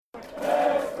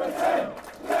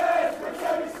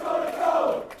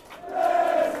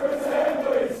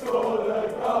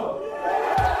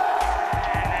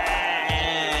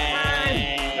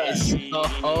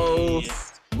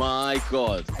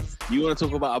God. You want to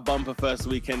talk about a bumper first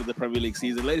weekend of the Premier League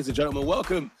season? Ladies and gentlemen,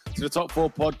 welcome to the Top 4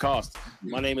 podcast.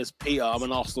 My name is Peter. I'm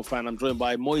an Arsenal fan. I'm joined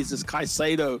by Moises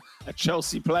Caicedo, a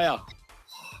Chelsea player.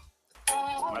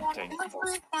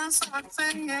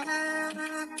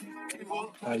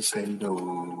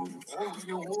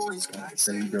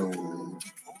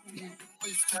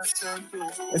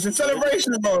 It's a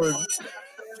celebration mode.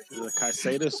 Is it a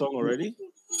Caicedo song already?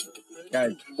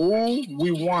 Guys, all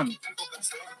we want.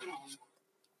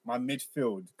 My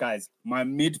midfield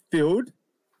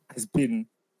has been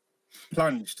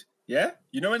plunged. Yeah?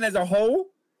 You know when there's a hole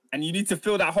and you need to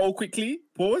fill that hole quickly?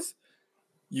 Pause.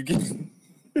 You get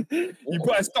you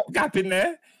put a stopgap in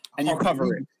there and you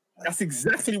cover it. That's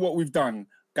exactly what we've done.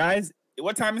 Guys,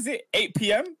 what time is it? 8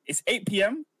 p.m. It's 8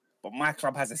 p.m. But my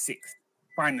club has a 6.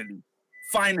 Finally.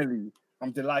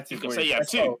 I'm delighted. You can say you have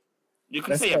 2. You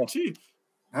can say you have 2.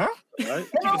 Huh? Right?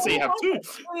 You can say you have 2.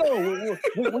 No,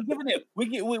 we're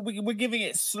giving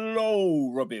it slow,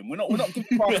 Robin. We're not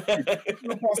giving fast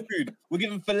food. We're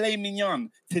giving filet mignon.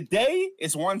 Today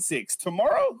it's 1-6.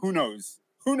 Tomorrow, who knows?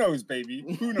 Who knows, baby?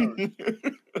 Who knows?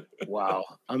 Wow.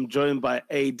 I'm joined by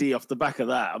AD off the back of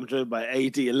that. I'm joined by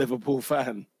AD, a Liverpool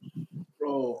fan.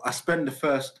 Bro, I spent the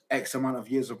first X amount of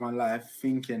years of my life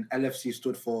thinking LFC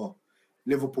stood for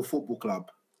Liverpool Football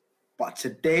Club. But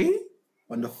today,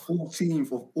 on the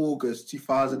 14th of August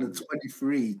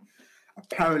 2023,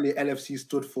 apparently LFC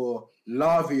stood for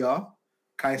Lavia,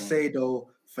 Caicedo,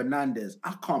 Fernandez.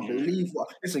 I can't believe what...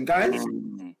 Listen, guys,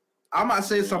 I might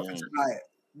say something tonight.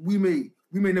 We may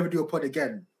never do a pod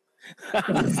again.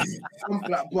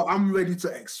 But I'm ready to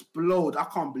explode. I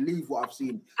can't believe what I've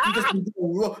seen. You just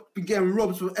been getting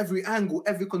robbed from every angle,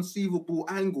 every conceivable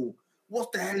angle.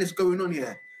 What the hell is going on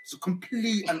here? It's a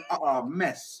complete and utter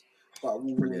mess. But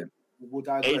we'll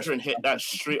digress. Adrian hit that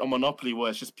straight on Monopoly where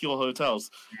it's just pure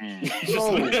hotels.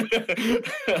 Bro,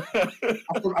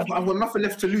 I've got nothing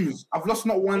left to lose. I've lost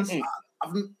not once. I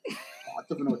don't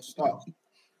even know where to start.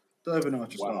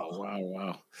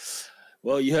 Wow.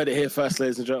 Well, you heard it here first,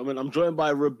 ladies and gentlemen. I'm joined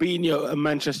by Robinho, a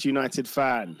Manchester United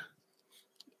fan.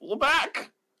 We're back.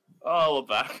 Oh, we're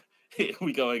back. Here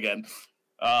we go again.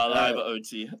 Live at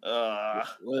OT. But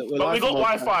we got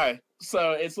Wi-Fi,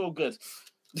 so it's all good.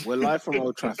 We're live from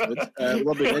Old Trafford.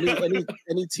 Robin,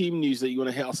 any team news that you want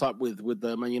to hit us up with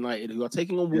the Man United, who are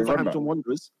taking on Wolverhampton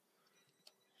Wanderers?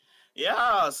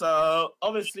 Yeah, so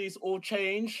obviously it's all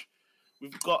change.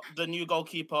 We've got the new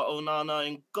goalkeeper, Onana,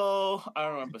 in goal. I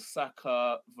remember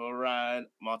Saka, Varane,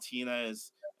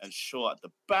 Martinez, and Shaw at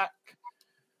the back.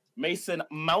 Mason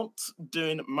Mount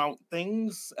doing Mount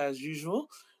things as usual.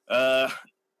 The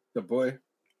boy.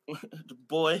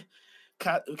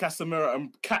 Casemiro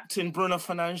and Captain Bruno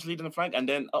Fernandes leading the flank. And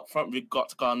then up front, we've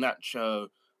got Garnacho,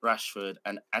 Rashford,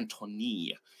 and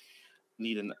Antony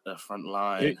leading the front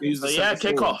line.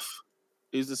 Kick off.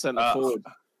 Who's the centre forward?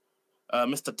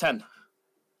 Mr. 10.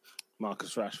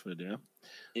 Marcus Rashford,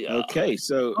 yeah. Okay,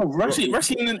 so Rushy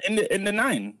in the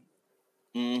 9.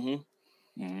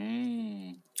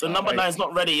 So number 9's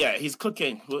not ready yet. He's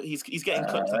cooking. He's getting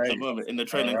cooked at the moment in the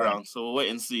training ground. So we'll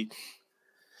wait and see.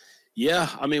 Yeah,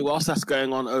 I mean, whilst that's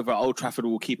going on over at Old Trafford,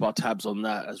 we'll keep our tabs on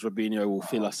that as Robinho will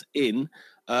fill us in.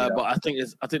 But I think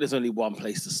there's only one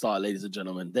place to start, ladies and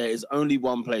gentlemen. There is only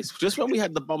one place. Just when we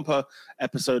had the bumper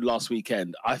episode last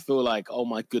weekend, I feel like, oh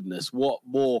my goodness, what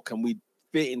more can we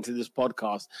fit into this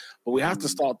podcast? But we have to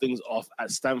start things off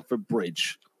at Stamford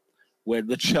Bridge, where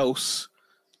the Chelsea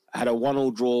had a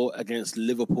 1-1 draw against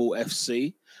Liverpool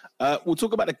FC. We'll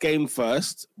talk about the game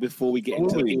first before we get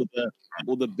into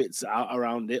all the bits out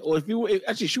around it. Or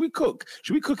actually, should we cook?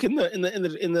 Should we cook in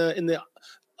the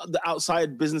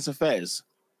outside business affairs?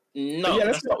 No,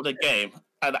 let's start with the game.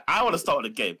 And I want to start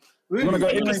with the game. Really?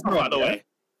 Get the good stuff out of the way.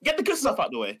 Get the good stuff out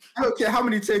of the way. I don't care how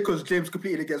many tackles James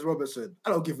completed against Robertson.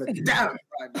 I don't give a damn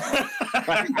right now.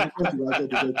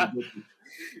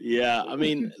 Yeah, I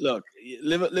mean, look,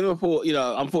 Liverpool,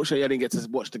 unfortunately I didn't get to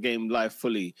watch the game live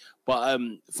fully, but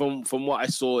from what I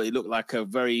saw, it looked like a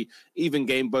very even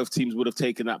game. Both teams would have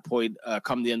taken that point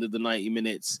come the end of the 90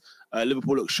 minutes.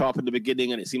 Liverpool looked sharp in the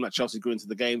beginning, and it seemed like Chelsea grew into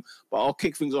the game. But I'll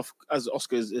kick things off as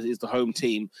Oscar is the home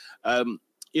team.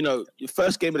 Your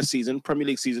first game of the season, Premier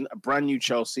League season, a brand new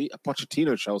Chelsea, a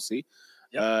Pochettino Chelsea.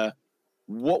 Yep.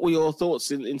 What were your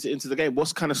thoughts into the game?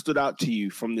 What's kind of stood out to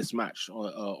you from this match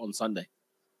on Sunday?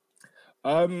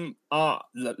 Look,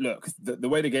 the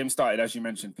way the game started, as you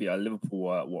mentioned, Peter, Liverpool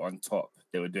were on top.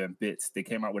 They were doing bits. They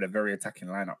came out with a very attacking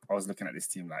lineup. I was looking at this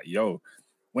team like, yo,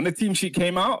 when the team sheet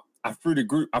came out, I threw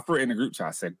it in the group chat.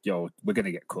 I said, yo, we're going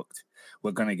to get cooked.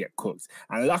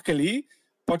 And luckily,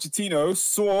 Pochettino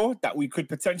saw that we could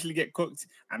potentially get cooked,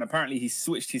 and apparently he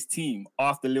switched his team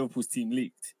after Liverpool's team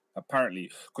leaked. Apparently,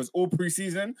 because all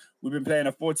preseason we've been playing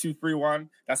a 4-2-3-1.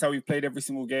 That's how we've played every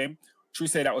single game. True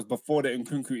say that was before the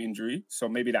Nkunku injury, so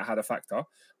maybe that had a factor.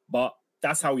 But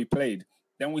that's how we played.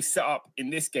 Then we set up in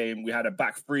this game. We had a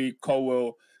back three: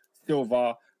 Colwell,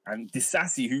 Silva, and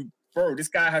Disassi. Who, bro, this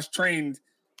guy has trained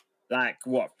like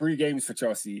 3 games for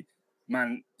Chelsea.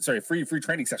 Three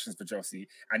training sessions for Chelsea,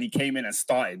 and he came in and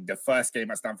started the first game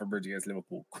at Stamford Bridge against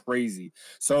Liverpool. Crazy.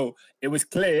 So it was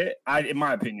clear, in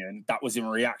my opinion, that was in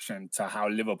reaction to how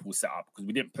Liverpool set up, because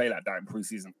we didn't play like that in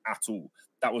pre-season at all.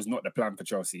 That was not the plan for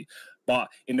Chelsea. But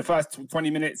in the first 20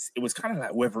 minutes, it was kind of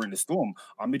like weathering the storm.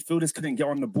 Our midfielders couldn't get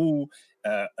on the ball.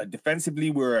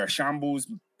 Defensively, we were a shambles.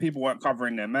 People weren't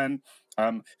covering their men.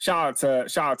 Shout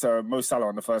out to Mo Salah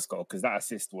on the first goal, because that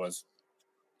assist was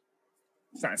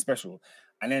something special.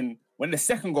 And then when the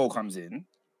second goal comes in,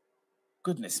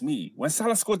 goodness me, when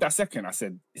Salah scored that second, I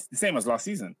said, it's the same as last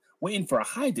season. We're in for a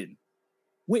hiding.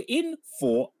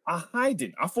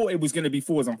 I thought it was going to be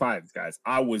 4s and 5s, guys.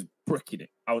 I was bricking it.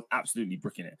 I was absolutely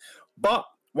bricking it. But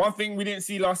one thing we didn't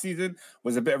see last season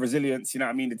was a bit of resilience. You know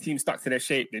what I mean? The team stuck to their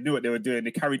shape. They knew what they were doing.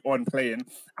 They carried on playing.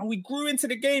 And we grew into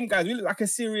the game, guys. We looked like a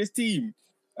serious team.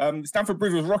 Stamford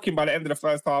Bridge was rocking by the end of the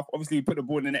first half. Obviously, we put the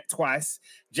ball in the net twice.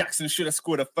 Jackson should have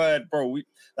scored a third, bro.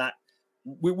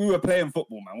 We were playing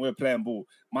football, man. We were playing ball.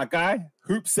 My guy,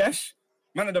 Hoop Sesh,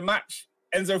 man of the match,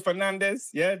 Enzo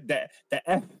Fernandez, yeah, the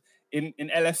F in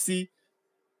LFC.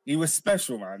 He was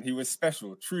special, man. He was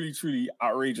special. Truly, truly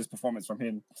outrageous performance from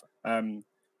him.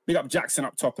 Big up Jackson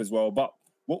up top as well. But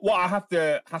what I have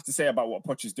to say about what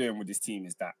Poch is doing with this team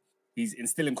is that he's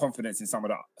instilling confidence in some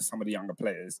of the younger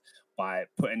players by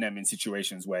putting them in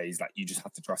situations where he's like, you just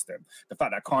have to trust them. The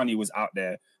fact that Carney was out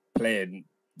there playing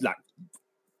like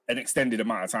an extended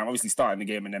amount of time, obviously starting the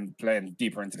game and then playing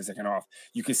deeper into the second half,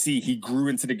 you could see he grew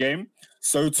into the game.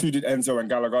 So too did Enzo and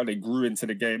Gallagher. They grew into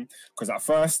the game because at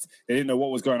first they didn't know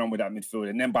what was going on with that midfield.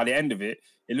 And then by the end of it,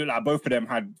 it looked like both of them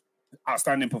had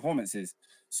outstanding performances.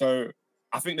 So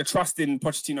I think the trust in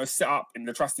Pochettino's setup and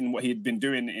the trust in what he had been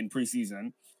doing in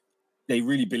pre-season, they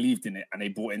really believed in it and they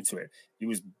bought into it.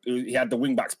 He had the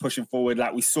wing backs pushing forward,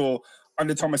 like we saw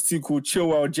under Thomas Tuchel,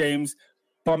 Chilwell, James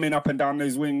bumming up and down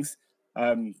those wings,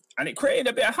 and it created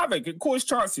a bit of havoc. It caused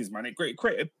chances, man.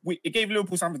 It gave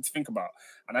Liverpool something to think about.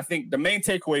 And I think the main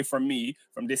takeaway from me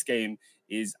from this game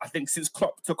is I think since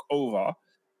Klopp took over,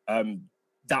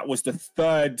 that was the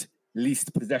third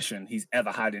least possession he's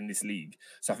ever had in this league.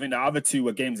 So I think the other two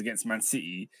were games against Man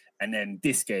City, and then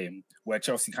this game where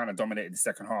Chelsea kind of dominated the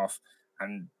second half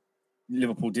and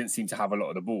Liverpool didn't seem to have a lot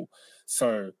of the ball.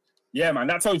 So, yeah, man,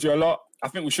 that told you a lot. I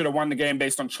think we should have won the game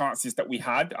based on chances that we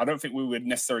had. I don't think we were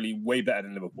necessarily way better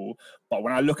than Liverpool. But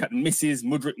when I look at misses,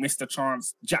 Mudryk missed a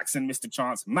chance, Jackson missed a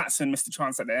chance, Maatsen missed a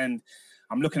chance at the end.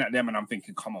 I'm looking at them and I'm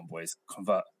thinking, come on, boys,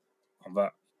 convert.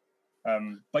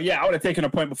 But yeah, I would have taken a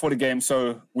point before the game,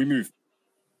 so we move.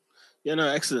 Yeah, no,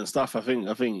 excellent stuff. I think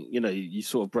you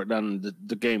sort of broke down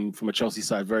the game from a Chelsea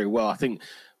side very well. I think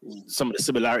some of the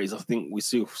similarities I think we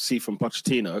see from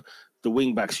Pochettino, the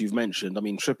wing backs you've mentioned. I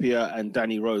mean, Trippier and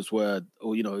Danny Rose were,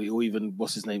 or even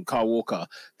what's his name, Kyle Walker.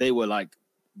 They were like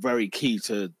very key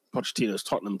to Pochettino's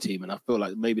Tottenham team, and I feel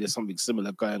like maybe there's something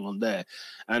similar going on there.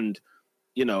 And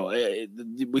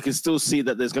we can still see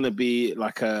that there's going to be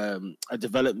like a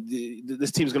develop.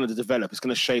 This team's going to develop. It's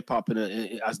going to shape up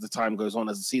as the time goes on,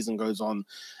 as the season goes on,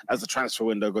 as the transfer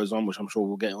window goes on, which I'm sure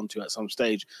we'll get onto at some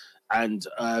stage. And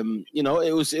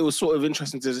it was sort of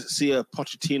interesting to see a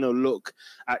Pochettino look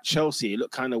at Chelsea. It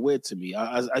looked kind of weird to me.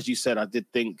 As you said, I did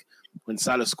think when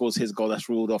Salah scores his goal that's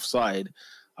ruled offside,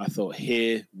 I thought,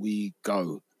 here we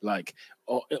go. Like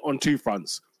on two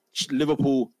fronts.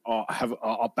 Liverpool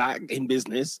are back in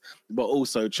business, but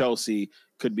also Chelsea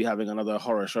could be having another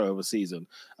horror show of a season.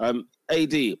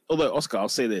 AD, although Oscar, I'll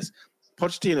say this: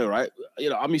 Pochettino, right?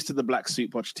 I'm used to the black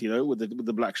suit Pochettino with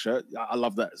the black shirt. I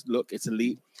love that look; it's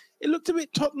elite. It looked a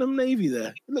bit Tottenham Navy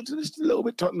there. It looked just a little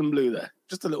bit Tottenham Blue there,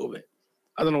 just a little bit.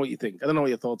 I don't know what you think. I don't know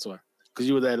what your thoughts were because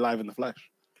you were there live in the flesh.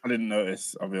 I didn't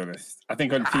notice. I'll be honest. I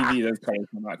think on TV those colours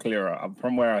come out clearer.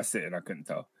 From where I sit, and I couldn't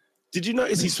tell. Did you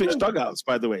notice he switched dugouts,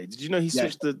 by the way? Did you know he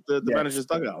switched the manager's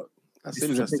dugout? That's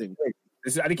interesting.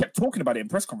 And he kept talking about it in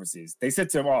press conferences. They said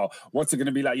to him, "Oh, what's it going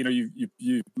to be like? You know,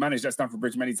 you managed at Stamford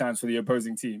Bridge many times for the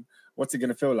opposing team. What's it going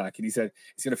to feel like?" And he said,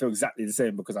 "It's going to feel exactly the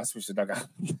same because I switched the dugout."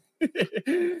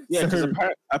 Yeah, because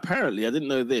apparently, I didn't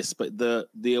know this, but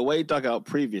the away dugout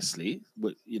previously,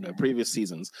 previous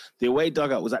seasons, the away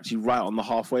dugout was actually right on the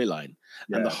halfway line,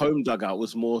 and the home dugout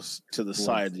was more to the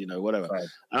side, whatever.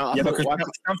 Because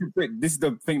Stamford Bridge, this is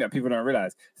the thing that people don't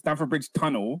realize. Stamford Bridge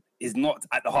tunnel is not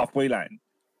at the halfway line.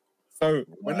 So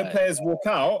when the players walk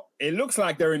out, it looks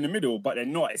like they're in the middle, but they're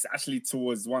not. It's actually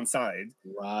towards one side.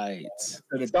 Right. So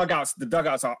the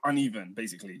dugouts are uneven,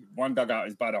 basically. One dugout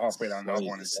is by the halfway line, the other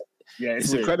one is. Yeah,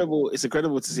 it's incredible. It's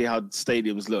incredible to see how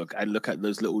stadiums look and look at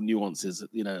those little nuances.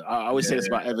 I always say this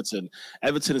about Everton.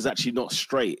 Everton is actually not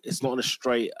straight. It's not on a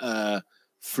straight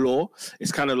floor.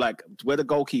 It's kind of like where the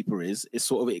goalkeeper is. It's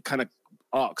sort of, it kind of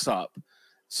arcs up.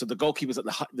 So the goalkeeper's at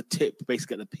the tip,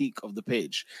 basically at the peak of the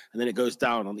pitch, and then it goes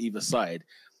down on either side.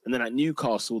 And then at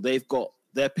Newcastle, they've got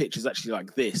their pitch is actually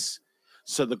like this.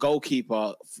 So the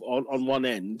goalkeeper on one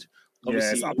end,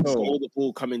 obviously, all the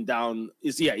ball coming down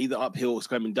is either uphill or it's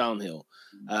coming downhill.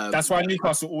 That's why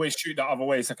Newcastle always shoot the other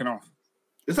way second half.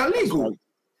 Is that legal?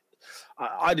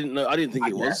 I didn't know. I didn't think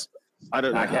it was. I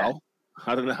don't know how.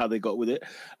 I don't know how they got with it,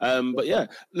 but yeah.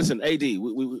 Listen, AD,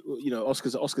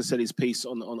 Oscar said his piece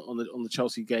on the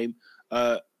Chelsea game.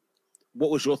 What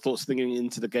was your thoughts thinking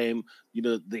into the game?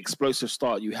 The explosive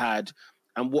start you had,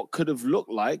 and what could have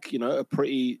looked like, a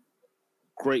pretty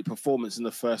great performance in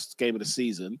the first game of the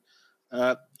season.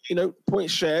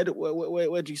 Points shared.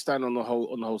 Where do you stand on the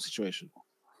whole situation?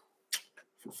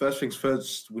 First things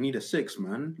first, we need a 6,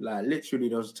 man. Like literally,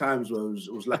 there was times where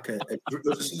it was like a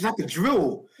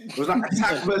drill. It was like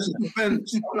attack versus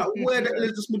defense. I'm like, where the hell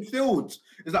is this midfield?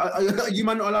 Is that are you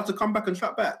man not allowed to come back and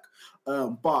track back?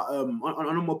 But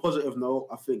on a more positive note,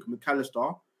 I think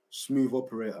McAllister, smooth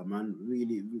operator, man.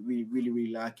 Really, really, really,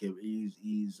 really like him.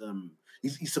 He's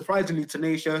surprisingly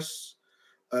tenacious.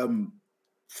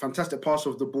 Fantastic pass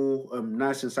of the ball,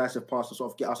 nice incisive pass to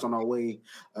sort of get us on our way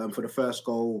for the first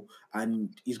goal. And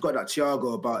he's got that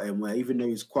Thiago about him, where even though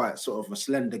he's quite sort of a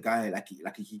slender guy, like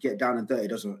he can get down and dirty,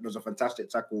 does a fantastic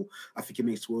tackle. I think he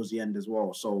makes towards the end as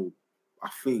well. So I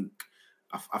think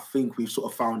we've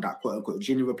sort of found that quote unquote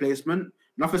genie replacement.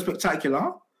 Nothing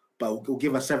spectacular, but we'll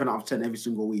give a 7 out of 10 every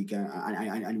single week,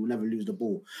 and we'll never lose the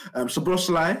ball. So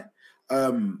Brosley.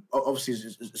 Obviously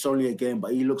it's only a game,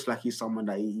 but he looks like he's someone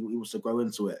that he wants to go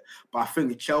into it. But I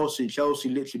think Chelsea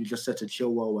literally just said to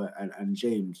Chilwell and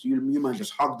James, you man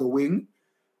just hug the wing.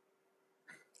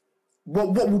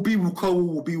 What will be with Cole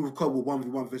will be with Cole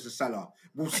 1v1 versus Salah.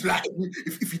 We'll slap.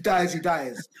 If he dies, he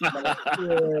dies.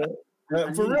 For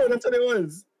real, that's what it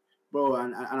was, bro.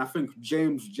 And I think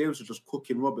James was just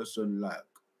cooking Robertson like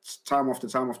time after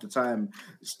time after time.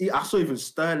 I saw even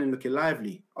Sterling looking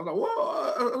lively. I was like, what?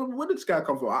 Where did this guy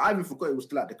come from? I even forgot he was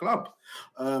still at the club.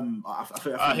 I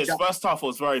think his first half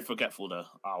was very forgetful, though.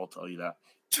 I'll tell you that.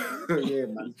 Yeah,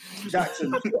 man.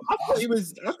 Jackson. I thought he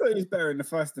was better in the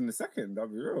first than the second. I'll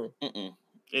be real.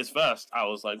 His first, I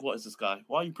was like, what is this guy?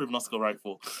 Why are you proving us to go right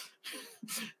for?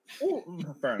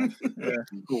 Fair enough. Yeah.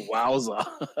 Wowza.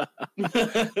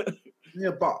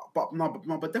 Yeah,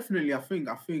 but definitely, I think.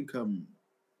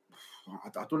 I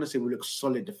don't want to say we look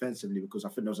solid defensively, because I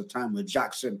think there was a time where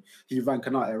Jackson, he ran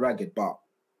Canate ragged, but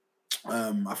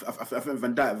I think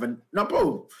Van Dijk.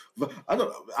 I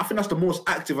think that's the most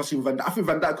active I've seen Van Dijk. I think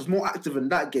Van Dijk was more active in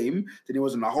that game than he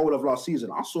was in the whole of last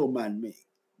season. I saw mate,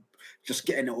 just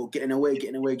getting away. I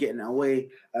think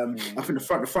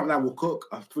the front line will cook.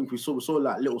 I think we saw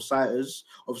like little sighters.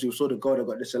 Obviously, we saw the goal that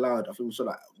got disallowed. I think we saw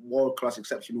that world class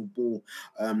exceptional ball.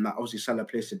 That obviously Salah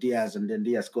plays to Diaz, and then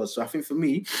Diaz scores. So I think for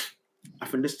me, I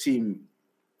think this team,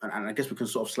 and I guess we can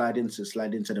sort of slide into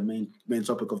the main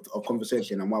topic of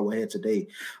conversation and why we're here today,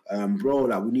 bro.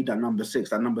 Like, we need that number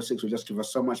 6. That number 6 will just give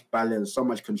us so much balance, so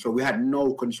much control. We had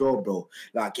no control, bro.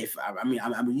 Like, you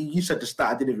said the stat,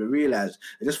 I didn't even realize.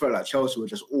 It just felt like Chelsea were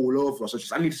just all over us.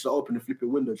 So I needed to open the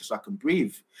flipping window just so I can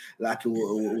breathe. Like,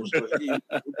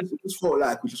 it just felt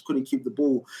like we just couldn't keep the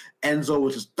ball. Enzo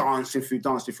was just dancing through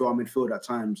our midfield at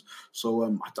times. So I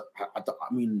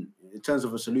mean, in terms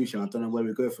of a solution, I don't know where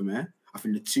we go from here. I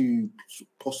think the 2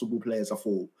 possible players I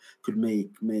thought could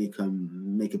make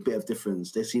a bit of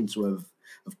difference. They seem to have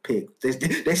picked.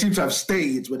 They seem to have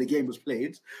stayed when the game was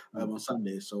played on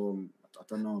Sunday. So I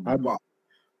don't know. But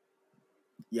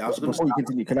yeah, before you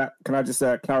continue, can I just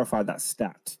clarify that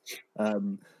stat?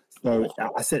 So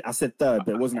I said third,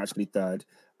 but it wasn't actually third.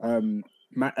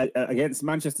 Against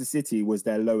Manchester City was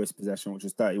their lowest possession, which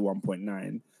was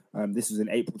 31.9. This was in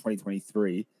April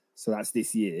 2023, so that's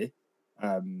this year.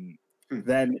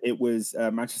 Then it was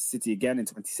Manchester City again in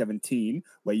 2017,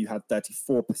 where you had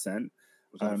 34%.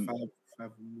 Was that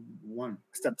 5-1?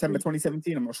 September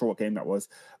 2017. I'm not sure what game that was.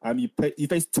 You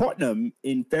faced Tottenham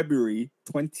in February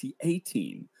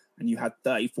 2018, and you had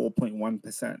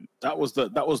 34.1%. That was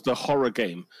the horror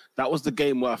game. That was the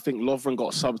game where I think Lovren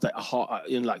got subbed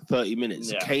in like 30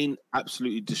 minutes. Yeah. Kane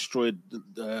absolutely destroyed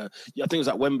I think it was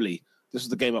at Wembley. This was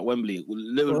the game at Wembley.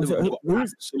 Liverpool got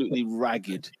absolutely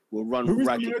ragged. We'll run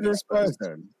ragged. Who was the manager of Spurs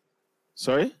then?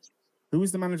 Sorry? Who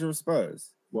was the manager of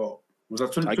Spurs? Well, was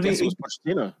that 2018? I guess it was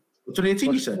Pochettino.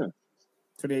 2018, you said?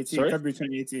 2018, Sorry? February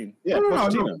 2018. Yeah, no.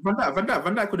 Van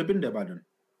Dijk could have been there by then.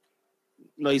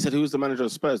 No, he said who was the manager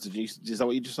of Spurs? Is that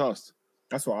what you just asked?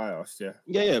 That's what I asked, yeah.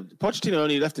 Yeah. Pochettino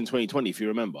only left in 2020, if you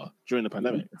remember, during the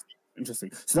pandemic.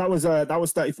 Interesting. So that was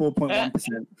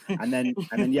 34.1%, and then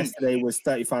yesterday was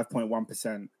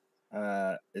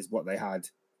 35.1%. Is what they had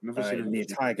in the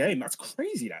entire game. That's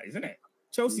crazy, that isn't it?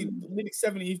 Chelsea nearly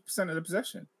 70% of the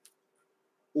possession.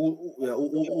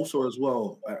 Also, as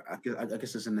well, I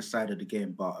guess it's in the side of the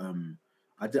game, but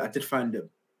I did find it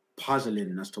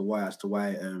puzzling as to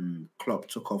why Klopp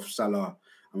took off Salah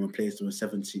and replaced him with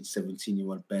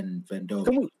 17-year-old Ben Doe.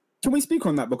 Can we speak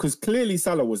on that, because clearly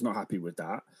Salah was not happy with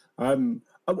that. I was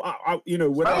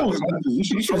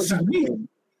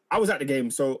at the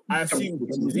game, so I assumed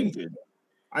he was injured.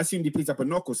 I assumed he picked up a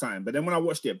knock or something. But then when I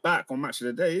watched it back on Match of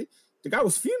the Day, the guy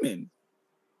was fuming.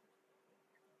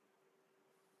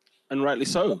 And rightly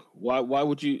so. Why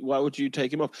would you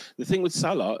take him off? The thing with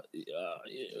Salah,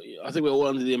 I think we're all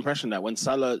under the impression that when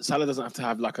Salah doesn't have to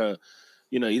have like he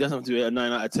doesn't have to be a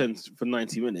 9 out of 10 for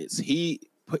 90 minutes. He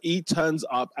turns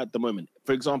up at the moment.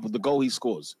 For example, the goal he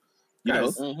scores,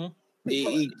 he's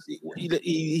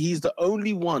the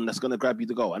only one that's going to grab you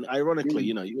the goal. And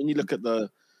ironically, when you look at I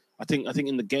think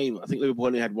in the game, I think Liverpool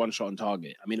only had one shot on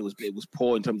target. I mean, it was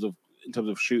poor in terms of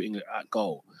shooting at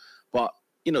goal, but.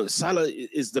 Salah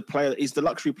is the player. He's the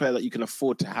luxury player that you can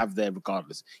afford to have there,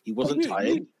 regardless. He wasn't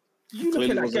tired. You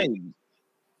look at that game.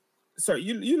 Sorry,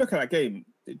 you look at that game.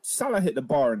 Salah hit the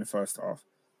bar in the first half.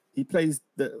 He plays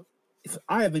if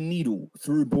I have a needle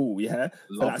through ball, for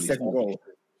that second goal,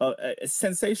 a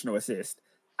sensational assist,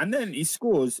 and then he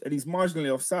scores and he's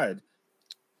marginally offside.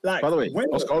 Like, by the way,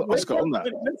 Oscar on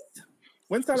that.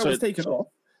 When Salah was taken off,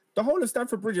 the whole of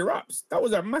Stamford Bridge erupts. That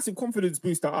was a massive confidence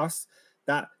boost to us.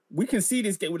 That we can see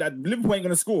this game that Liverpool ain't going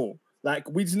to score. Like,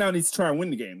 we just now need to try and win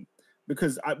the game,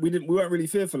 because we weren't really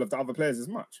fearful of the other players as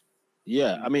much.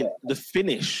 Yeah, I mean,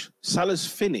 Salah's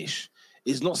finish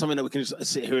is not something that we can just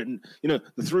sit here and the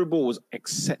through ball was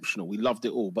exceptional. We loved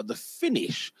it all, but the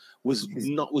finish was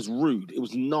rude. It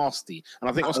was nasty, and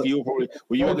I think Oscar,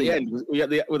 were you at the end? Were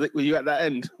you at that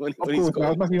end when he scored? I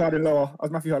was Matthew Harding lower.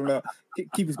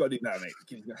 Keeper's got to do that, mate.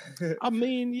 I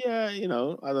mean, yeah, I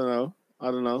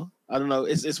don't know.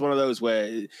 It's one of those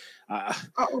where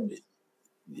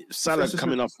Salah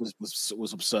coming off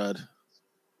was absurd.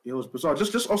 It was bizarre.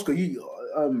 Just Oscar,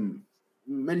 you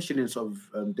mentioning sort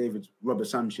of David Robert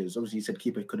Sanchez. Obviously, you said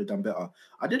keeper could have done better.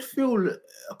 I did feel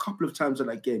a couple of times in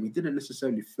that game he didn't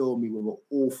necessarily fill me with an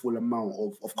awful amount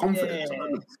of confidence. Yeah. I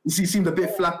don't know. He seemed a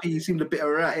bit flappy. He seemed a bit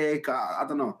erratic. I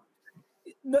don't know.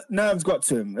 Nerves got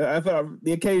to him. I felt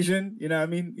the occasion. You know what I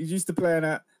mean? He's used to playing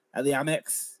at the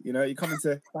Amex. You come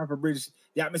into Stamford Bridge,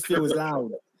 the atmosphere was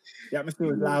loud. The atmosphere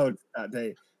was loud that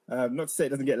day. Not to say it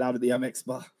doesn't get loud at the Amex,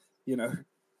 but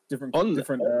different. On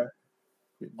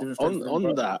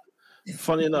that,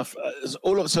 funny enough,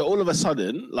 all of a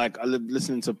sudden, like I live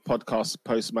listening to podcasts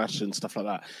post match and stuff like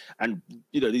that, and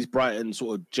these Brighton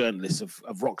sort of journalists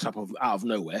have rocked up out of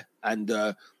nowhere, and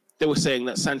they were saying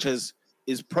that Sanchez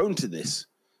is prone to this.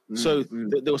 So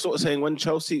they were sort of saying when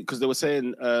Chelsea, because they were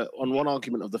saying on one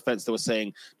argument of the fence, they were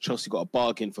saying Chelsea got a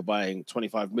bargain for buying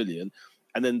 25 million.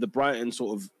 And then the Brighton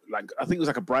sort of I think it was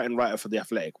like a Brighton writer for The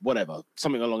Athletic, whatever,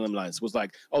 something along them lines, was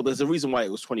like, oh, there's a reason why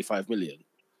it was 25 million.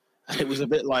 And it was a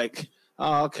bit like,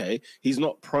 okay, he's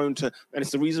not prone to, and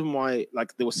it's the reason why,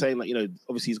 like they were saying, like,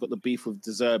 obviously he's got the beef with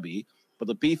De Zerbi, but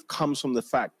the beef comes from the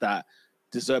fact that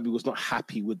De Zerbi was not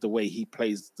happy with the way he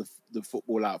plays the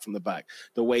football out from the back,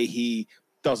 the way he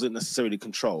doesn't necessarily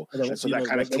control. So that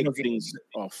kind of kicked things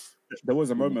off. There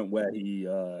was a moment where he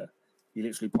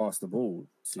literally passed the ball.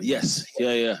 Yes,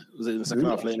 yeah. Was it in the second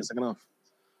half? Late in the second half.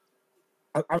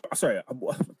 Sorry,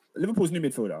 Liverpool's new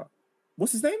midfielder.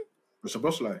 What's his name?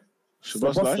 Szoboszlai.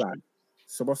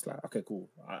 Szoboszlai. Okay, cool.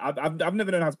 I've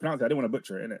never known how to pronounce it. I didn't want to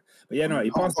butcher it, innit? But yeah, no, he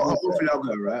passed the ball. Hopefully I'll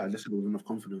get it right. I listened with enough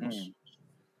confidence.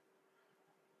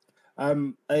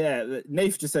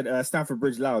 Nath just said Stamford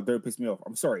Bridge loud. Don't piss me off.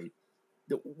 I'm sorry.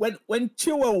 When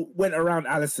Chilwell went around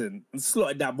Alisson and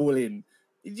slotted that ball in,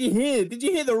 Did you hear? Did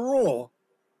you hear the roar?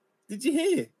 Did you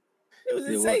hear? It was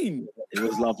insane. It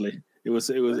was lovely. It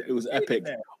was epic.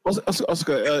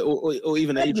 Oscar, or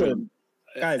even Adrian.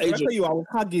 Guys, I tell you, I was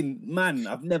hugging man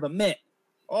I've never met.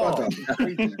 Oh,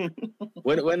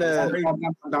 when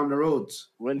down the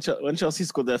roads. When Chelsea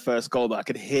scored their first goal, but I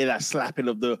could hear that slapping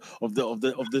of the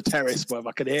terrace, bro.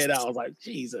 I could hear that. I was like,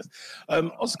 Jesus.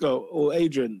 Oscar or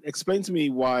Adrian, explain to me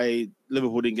why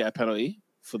Liverpool didn't get a penalty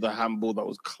for the handball that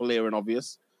was clear and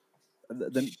obvious.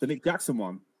 The Nick Jackson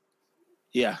one.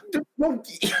 Yeah. There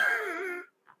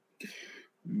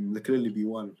could only be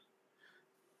one.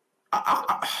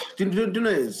 Do you know what it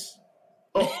is?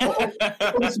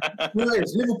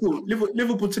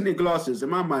 Liverpool tinted glasses in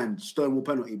my mind. Stonewall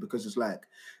penalty because it's like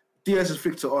Diaz has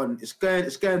flicked it on. It's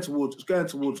going towards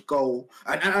goal.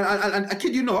 And I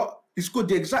kid you not, he scored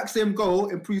the exact same goal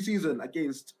in pre-season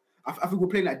against. I think we're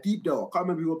playing at Deepdale. I can't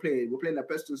remember who we were playing. We're playing at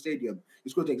Preston Stadium. He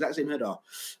scored the exact same header.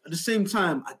 At the same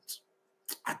time,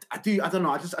 I don't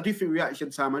know. I do think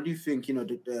reaction time. I do think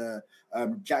the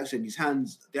Jackson, his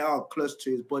hands, they are close to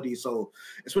his body. So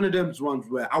it's one of them ones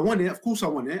where I want it. Of course, I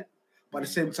want it, but at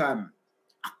the same time,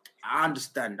 I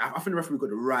understand. I think the referee got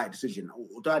the right decision.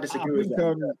 Although I disagree with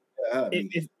that.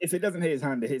 If it doesn't hit his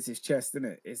hand, it hits his chest,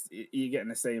 isn't it? You're getting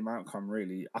the same outcome,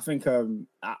 really. I think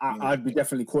I'd be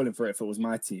definitely calling for it if it was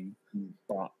my team,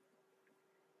 but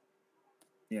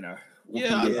I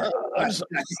just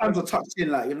hands are tucked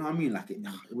in, like, you know what I mean? Like it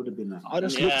would have been. I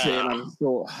just looked at it and I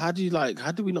thought, how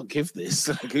do we not give this?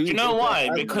 Do you know why?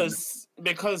 Because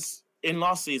in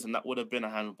last season that would have been a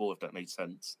handball, if that made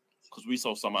sense. Because we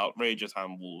saw some outrageous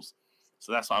handballs,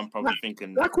 so that's why I'm probably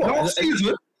thinking. Last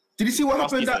season, did you see what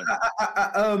happened at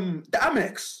the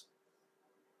Amex?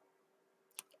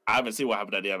 I haven't seen what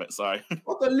happened at the Amex. Sorry.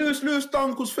 What the Lewis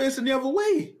Dunk was facing the other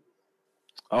way.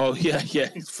 Oh yeah,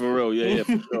 for real, yeah,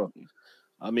 for sure.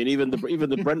 I mean, even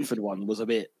the Brentford one was a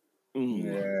bit.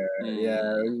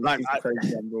 Yeah.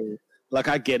 Like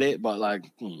I get it, but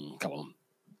like, come on.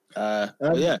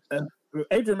 Yeah.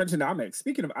 Adrian mentioned Amex.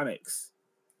 Speaking of Amex,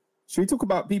 should we talk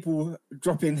about people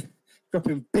dropping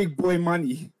big boy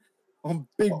money on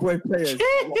big boy players?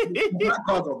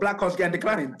 Black cards getting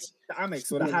declined. The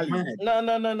Amex or the Halley?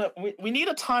 No. We need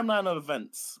a timeline of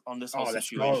events on this whole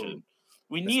situation.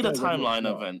 We need a timeline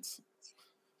of events.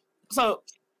 So,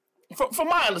 from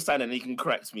my understanding, you can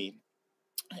correct me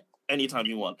anytime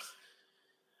you want.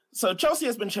 So, Chelsea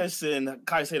has been chasing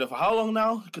Caicedo for how long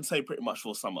now? You could say pretty much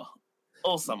all summer.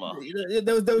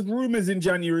 There was rumours in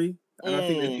January, and I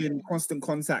think there's been constant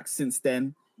contact since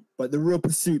then. But the real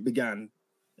pursuit began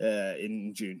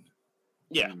in June.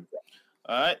 Yeah.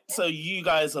 All right. So, you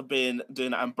guys have been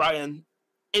doing that. And Brian,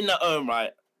 in their own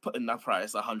right, putting that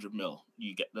price 100 mil,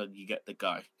 you get the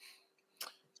guy.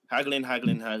 Haggling.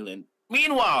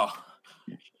 Meanwhile,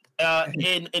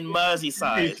 in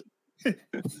Merseyside,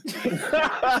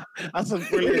 that's a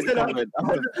brilliant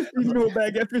comment. You know,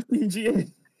 bag at 15 GA. Do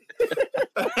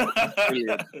you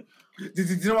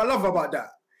know what I love about that?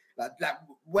 Like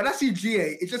when I see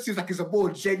GA, it just seems like it's a more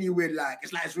genuine, like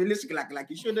it's realistic, like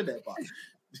you should have there, but.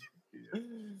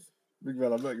 Big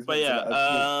man, I'm not but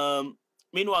yeah.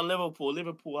 Meanwhile,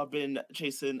 Liverpool have been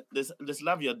chasing this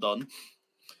Lavia Don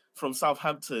from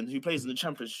Southampton, who plays in the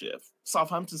Championship.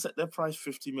 Southampton set their price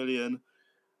 50 million,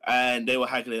 and they were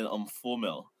haggling on 4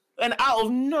 mil. And out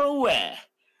of nowhere,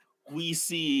 we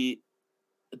see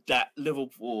that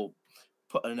Liverpool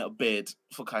put in a bid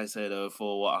for Caicedo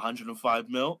for 105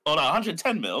 mil? Oh no,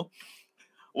 110 mil,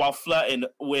 while flirting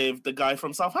with the guy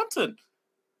from Southampton.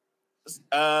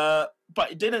 But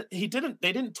they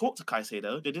didn't talk to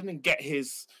Caicedo. They didn't get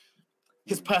his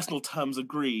personal terms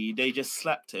agreed. They just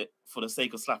slapped it for the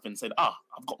sake of slapping and said, I've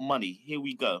got money. Here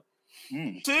we go.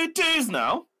 2-2s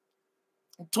now.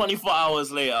 24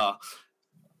 hours later,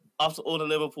 after all the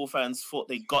Liverpool fans thought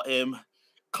they got him,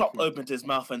 Klopp opened his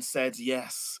mouth and said,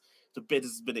 yes, the bid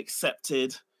has been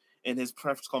accepted in his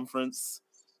press conference.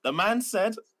 The man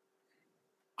said,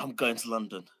 I'm going to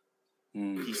London.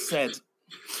 He said...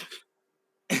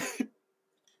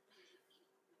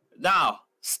 Now,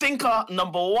 stinker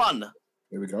number one.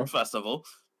 Here we go. First of all,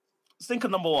 stinker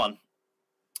number one.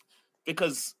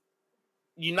 Because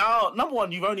number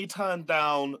one, you've only turned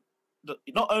down,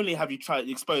 not only have you tried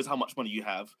to expose how much money you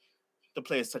have, the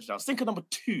players touch down. Stinker number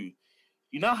two,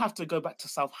 you now have to go back to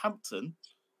Southampton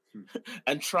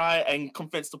and try and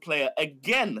convince the player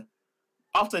again.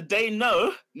 After they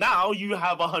know, now you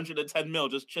have 110 mil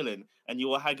just chilling and you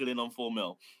were haggling on 4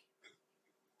 mil.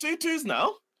 2-2s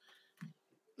now.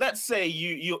 Let's say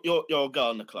you're a girl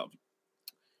in the club.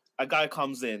 A guy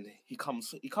comes in. He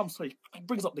brings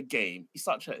up the game. He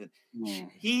starts chatting.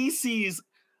 He sees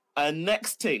a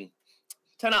next thing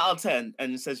 10 out of 10,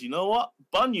 and says, you know what?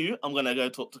 Bun you, I'm going to go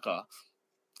talk to Car.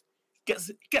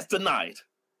 Gets denied.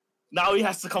 Now he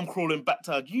has to come crawling back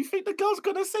to her. Do you think the girl's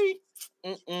going to say?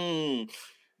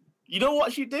 You know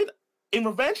what she did in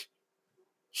revenge?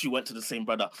 She went to the same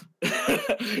brother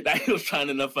that he was trying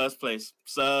in the first place.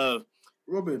 So,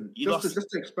 Robin, just to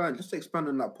expand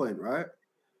on that point, right?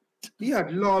 He had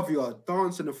Lavia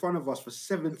dancing in front of us for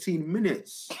 17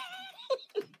 minutes.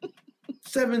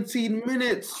 17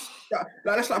 minutes.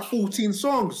 That's like 14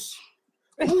 songs.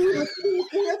 Lavia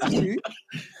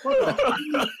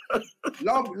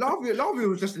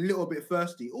was just a little bit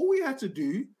thirsty. All we had to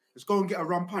do is go and get a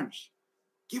rum punch.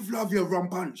 Give Lavia a rum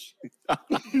punch.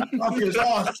 Lavia's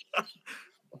ass.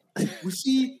 We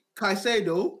see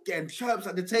Caicedo getting chirps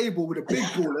at the table with the big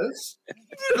ballers.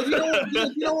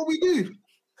 You know what we do?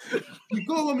 We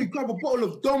go and we grab a bottle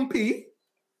of Dom P,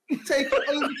 take it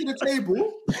over to the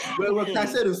table where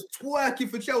Caicedo's twerking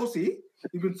for Chelsea.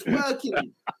 He's been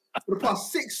twerking for the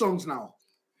past 6 songs now.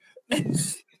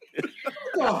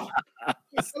 Oh.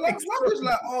 So I was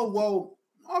like, oh, well,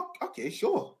 okay,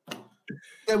 sure.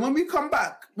 Then when we come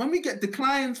back, when we get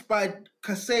declined by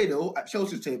Caicedo at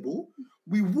Chelsea's table,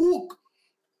 we walk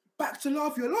back to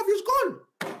Lavia. Lavia's gone.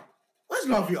 Where's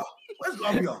Lavia?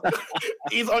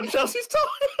 He's on Chelsea's top.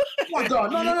 Oh my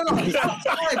God, no. He's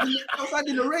outside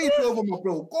in the rain over my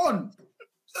bro. Gone.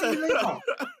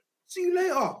 See you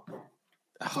later.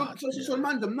 So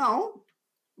Mandem, now,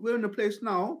 we're in the place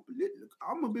now.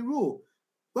 I'm going to be real.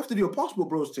 We have to do a passport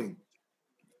bros thing.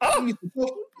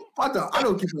 Brother, I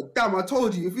don't give a damn. I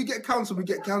told you, if we get cancelled, we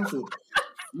get cancelled.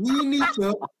 We need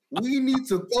to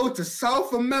go to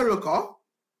South America,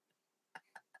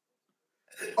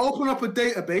 open up a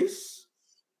database,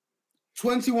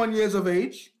 21 years of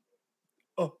age,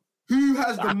 who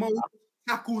has the most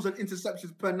tackles and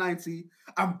interceptions per 90,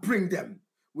 and bring them.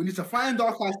 We need to find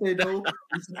our Caicedo, we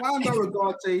need to find our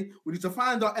Regate, we need to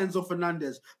find our Enzo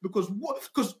Fernandez, because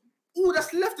all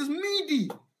that's left is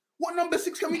meaty. What number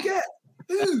 6 can we get?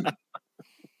 Who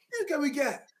can we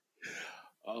get?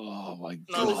 Oh my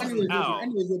God.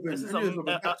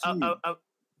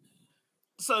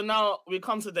 So now we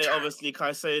come today, obviously,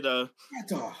 Caicedo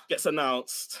gets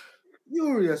announced.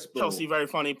 Furious, bro. Chelsea, very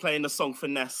funny, playing the song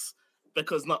Finesse,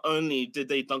 because not only did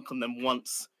they dunk on them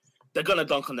once, they're going to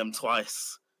dunk on them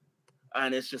twice.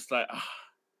 And it's just like...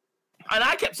 And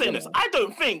I kept saying this. I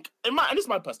don't think, and this is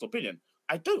my personal opinion,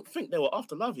 I don't think they were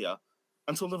after Lavia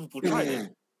until Liverpool tried it.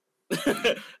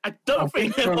 I don't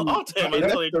think they were after him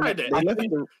until they tried it.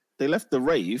 They left the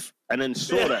rave and then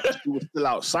saw that he was still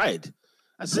outside.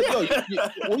 I said, yo,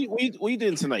 what are you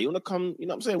doing tonight? You want to come? You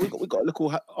know what I'm saying? We got a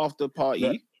little after party.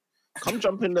 Yeah. Come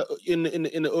jump in the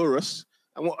Urus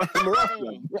and we're off. You know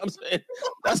what I'm saying?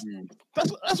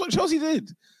 That's what Chelsea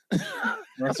did.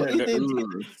 That's what they did.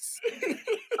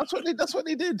 That's what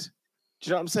they did. Do you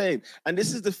know what I'm saying? And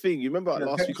this is the thing. You remember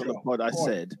last week on the pod, I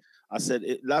said,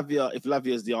 if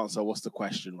Lavia is the answer, what's the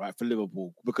question, right, for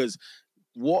Liverpool? Because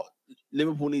what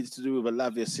Liverpool needs to do with a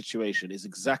Lavia situation is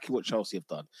exactly what Chelsea have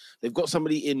done. They've got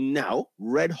somebody in now,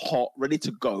 red hot, ready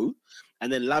to go, and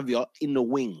then Lavia in the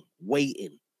wing,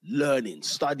 waiting, learning,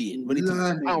 studying, ready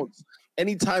to pounce.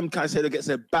 Anytime Caicedo gets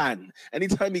a ban,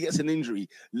 anytime he gets an injury,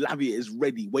 Lavia is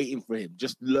ready, waiting for him,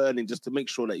 just learning, just to make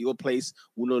sure that your place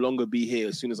will no longer be here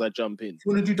as soon as I jump in. If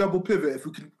you want to do double pivot, if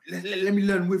we can, let me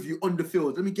learn with you on the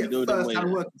field. Let me get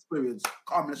first-hand work experience.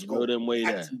 Come, let's go. Them way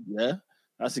there, yeah?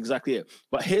 That's exactly it.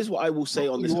 But here's what I will say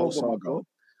on this whole saga.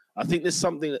 I think there's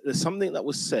something that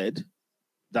was said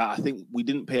that I think we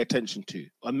didn't pay attention to.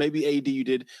 And maybe AD you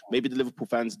did, maybe the Liverpool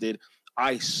fans did.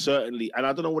 I certainly, and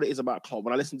I don't know what it is about Klopp.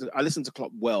 When I listen to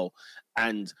Klopp well,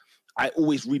 and I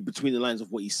always read between the lines of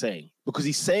what he's saying, because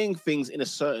he's saying things in a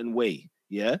certain way.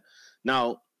 Yeah.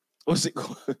 Now, what's it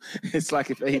called? It's like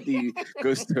if AD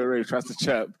goes to a rave, tries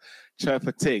to chirp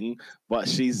a ting, but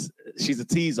she's a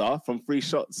teaser from 3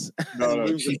 shots.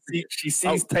 No, she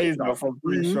sees taser from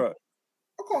 3 shots.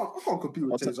 I can't compete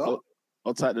with taser.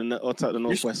 I'll take the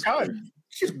Northwest.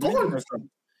 She's gone.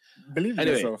 Believe in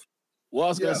yourself. What I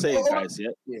was going to say, guys,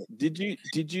 did you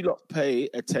not pay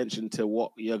attention to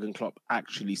what Jurgen Klopp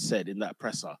actually said in that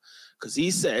presser? Because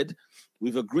he said,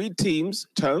 we've agreed terms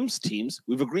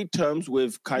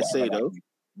with Caicedo,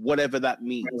 whatever that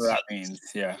means. Whatever that means,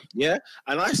 yeah. Yeah?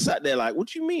 And I sat there like, what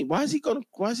do you mean? Why has he gone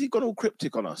all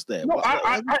cryptic on us there? No,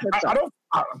 I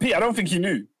don't think he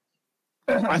knew.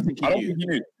 I think he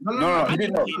knew. No, he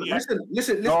didn't know.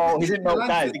 Listen. No, he didn't know,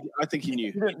 guys. I think he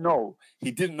knew.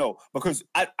 He didn't know because,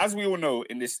 as we all know,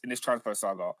 in this transfer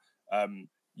saga,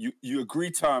 you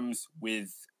agree terms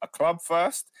with a club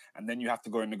first, and then you have to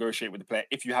go and negotiate with the player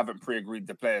if you haven't pre-agreed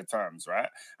the player terms, right?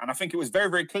 And I think it was very,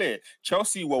 very clear.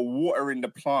 Chelsea were watering the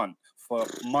plant for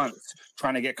months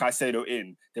trying to get Caicedo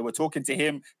in. They were talking to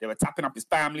him. They were tapping up his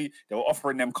family. They were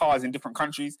offering them cars in different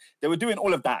countries. They were doing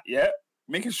all of that, yeah?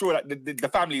 Making sure that the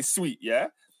family is sweet, yeah?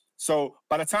 So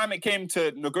by the time it came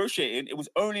to negotiating, it was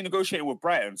only negotiating with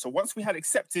Brighton. So once we had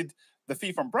accepted the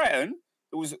fee from Brighton,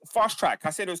 it was fast track.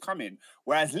 Caicedo's coming.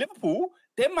 Whereas Liverpool,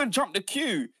 their man jumped the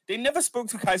queue. They never spoke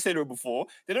to Caicedo before.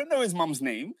 They don't know his mum's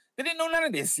name. They didn't know none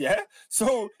of this, yeah?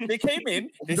 So they came in.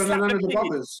 They don't know none slapped of the the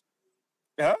brothers.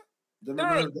 Yeah? They They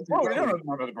don't know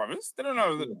none of the brothers. They don't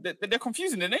know. They're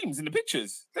confusing the names in the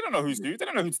pictures. They don't know who's who. They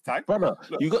don't know who to tag. Brother,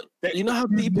 Look, you know how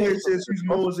deep it is? Who's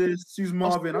Moses? Who's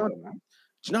Marvin? I don't know.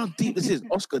 Do you know how deep this is,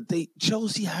 Oscar?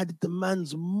 Chelsea had the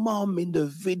man's mum in the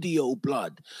video,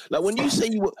 blood. Like when you say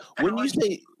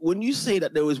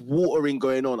that there was watering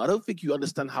going on, I don't think you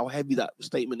understand how heavy that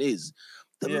statement is.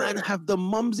 The man have the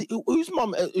mums. Whose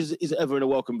mum is ever in a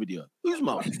welcome video? Whose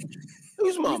mum?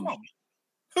 Whose mum?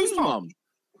 Whose mum?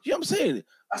 You know what I'm saying?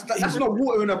 That's not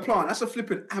watering a plant. That's a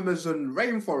flipping Amazon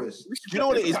rainforest. Do you know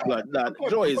what it is, blood? Nah, do you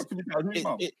know what it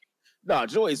is? No,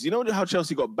 do you know what it is? You know how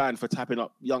Chelsea got banned for tapping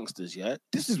up youngsters, yeah?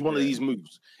 This is one of these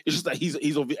moves. It's just that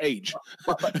he's of age.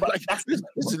 But like, this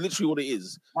is literally what it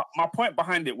is. My point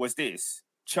behind it was this.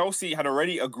 Chelsea had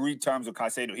already agreed terms with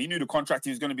Caicedo. He knew the contract he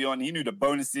was going to be on. He knew the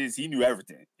bonuses. He knew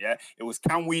everything, yeah? It was,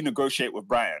 can we negotiate with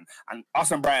Brighton? And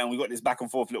us and Brighton, we got this back and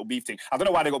forth little beef thing. I don't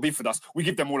know why they got beef with us. We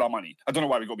give them all our money. I don't know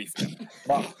why we got beef with them.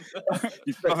 But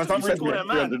for some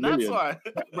reason, that's why.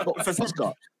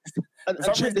 And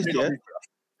check this, yeah?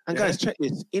 And guys, check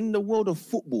this. In the world of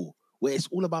football, where it's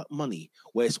all about money,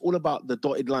 where it's all about the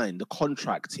dotted line, the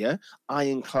contract, yeah?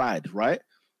 Ironclad, right?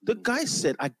 The guy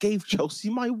said, I gave Chelsea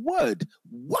my word.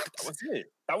 What?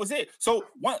 That was it. So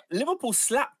Liverpool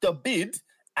slapped the bid,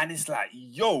 and it's like,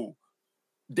 yo,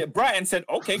 Brighton said,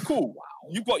 okay, cool.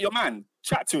 Wow. You got your man.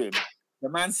 Chat to him. The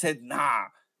man said, nah.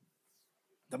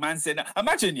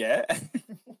 Imagine, yeah?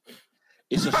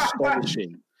 It's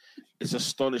astonishing. It's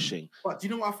astonishing. But do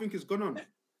you know what I think is going on?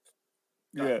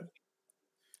 Yeah.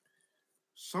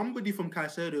 Somebody from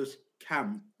Caicedo's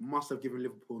camp must have given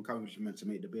Liverpool encouragement to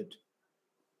make the bid.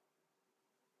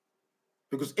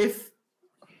 Because if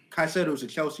Caicedo is a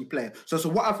Chelsea player, so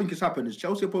what I think has happened is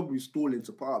Chelsea are probably stalling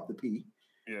to put up the P.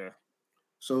 Yeah.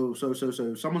 So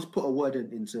someone's put a word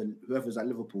into whoever's at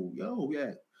Liverpool. Yo,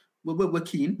 yeah, we're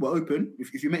keen, we're open.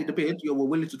 If you make the bid, we're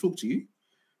willing to talk to you.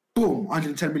 Boom,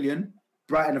 110 million.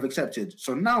 Brighton have accepted.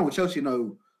 So now Chelsea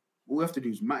know all we have to do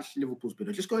is match Liverpool's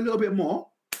bid. Just go a little bit more,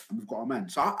 and we've got our man.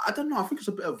 So I don't know. I think it's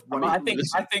a bit of. I think.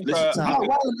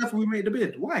 Why on earth we made the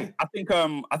bid? Why? I think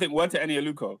word to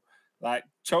Enioluco. Like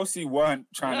Chelsea weren't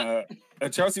trying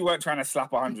to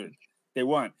slap 100. They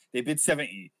weren't. They bid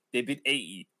 70. They bid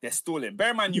 80. They're stalling. Bear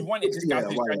in mind, you wanted this guy to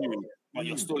January, but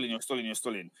you're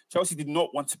stalling. Chelsea did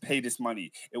not want to pay this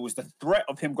money. It was the threat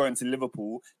of him going to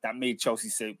Liverpool that made Chelsea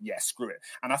say, yeah, screw it.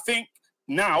 And I think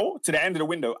now, to the end of the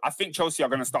window, I think Chelsea are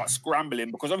going to start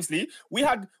scrambling because obviously we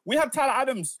had Tyler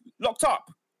Adams locked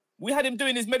up. We had him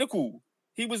doing his medical.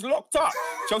 He was locked up.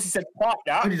 Chelsea said, park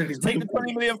that, take the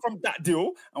 20 million from that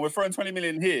deal, and we're throwing 20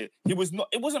 million here. It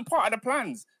wasn't part of the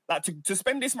plans. Like to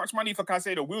spend this much money for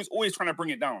Caicedo, we was always trying to bring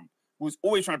it down. Because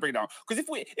if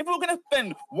we were going to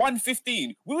spend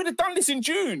 115, we would have done this in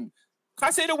June.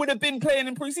 Caicedo would have been playing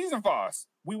in pre-season for us.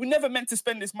 We were never meant to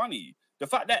spend this money. The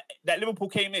fact that Liverpool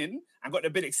came in and got the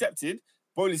bid accepted,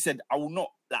 Bowley said, I will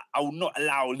not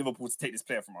allow Liverpool to take this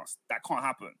player from us. That can't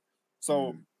happen.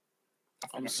 So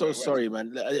I'm so sorry,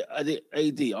 man.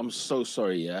 AD, I'm so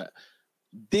sorry, yeah.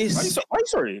 I'm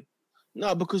sorry.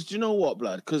 No, because do you know what,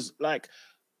 blood? Because like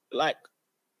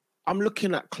I'm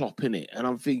looking at Klopp in it, and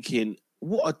I'm thinking,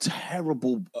 what a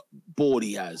terrible board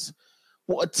he has.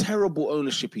 What a terrible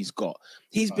ownership he's got.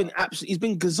 He's been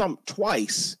gazumped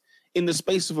twice in the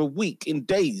space of a week, in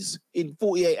days, in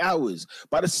 48 hours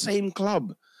by the same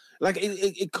club. Like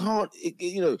it can't.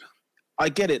 I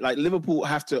get it. Like Liverpool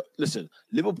have to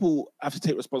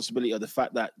take responsibility of the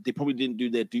fact that they probably didn't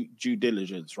do their due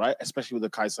diligence, right? Especially with the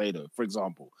Caicedo, for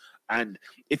example. And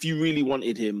if you really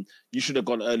wanted him, you should have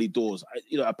gone early doors.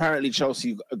 Apparently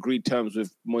Chelsea agreed terms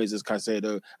with Moises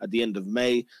Caicedo at the end of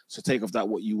May. So take off that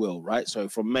what you will, right? So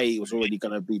from May, it was already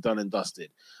going to be done and dusted.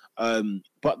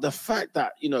 But the fact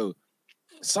that,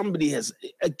 somebody has,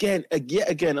 again,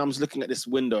 I'm just looking at this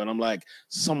window and I'm like,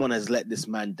 someone has let this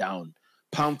man down.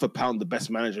 Pound for pound, the best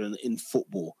manager in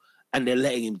football, and they're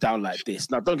letting him down like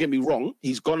this. Now, don't get me wrong.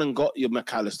 He's gone and got your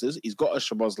McAllisters. He's got a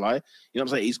Szoboszlai. You know what I'm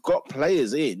saying? He's got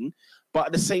players in, But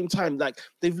at the same time, like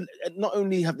they've not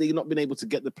only have they not been able to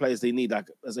get the players they need, like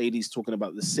as AD's talking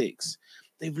about the six,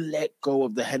 they've let go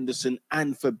of the Henderson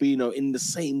and Fabinho in the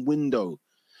same window.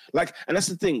 Like, and that's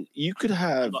the thing. You could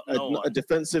have a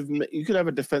defensive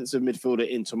midfielder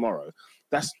in tomorrow.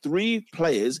 That's 3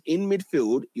 players in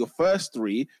midfield, your first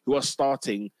 3 who are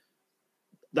starting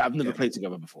that have never played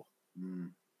together before.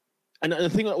 And the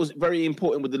thing that was very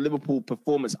important with the Liverpool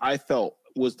performance, I felt,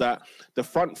 was that the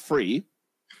front 3.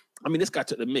 I mean, this guy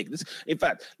took the mick. In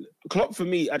fact, Klopp for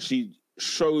me actually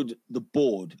showed the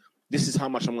board. This is how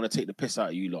much I'm going to take the piss out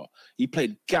of you lot. He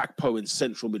played Gakpo in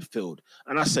central midfield.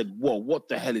 And I said, whoa, what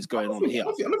the hell is going on here? I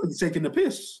don't think he's taking the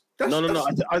piss.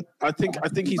 I think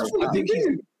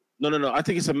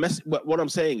it's a message. What I'm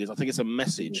saying is, I think it's a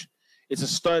message. It's a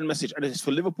stern message. And it's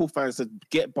for Liverpool fans to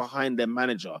get behind their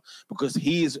manager because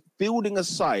he is fielding a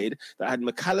side that had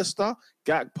McAllister,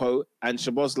 Gakpo, and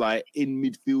Szoboszlai in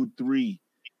midfield 3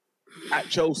 at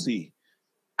Chelsea,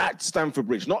 at Stamford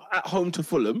Bridge, not at home to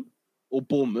Fulham or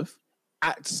Bournemouth,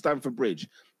 at Stamford Bridge.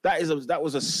 That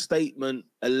was a statement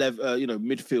 11,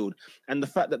 midfield, and the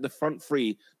fact that the front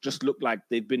 3 just looked like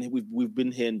we've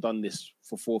been here and done this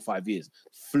for 4 or 5 years,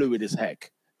 fluid as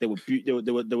heck. They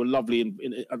were lovely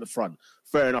at the front.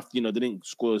 Fair enough, they didn't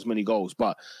score as many goals,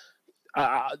 but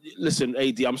listen,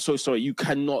 AD, I'm so sorry. You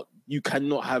cannot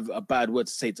have a bad word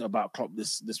to say about Klopp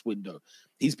this window.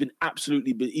 He's been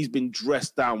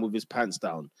dressed down with his pants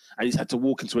down, and he's had to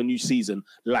walk into a new season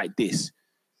like this.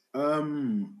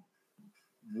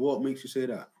 What makes you say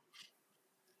that?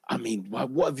 I mean,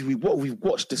 what have we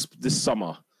watched this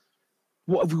summer?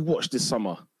 What have we watched this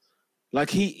summer?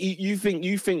 Like you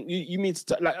mean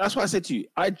to, like, that's what I said to you.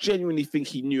 I genuinely think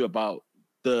he knew about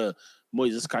the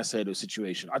Moises Caicedo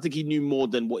situation. I think he knew more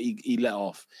than what he let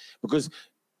off, because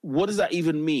what does that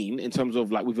even mean in terms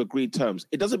of like we've agreed terms?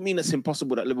 It doesn't mean it's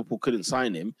impossible that Liverpool couldn't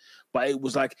sign him, but it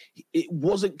was like it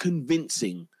wasn't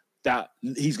convincing that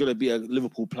he's going to be a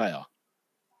Liverpool player.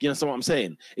 You understand what I'm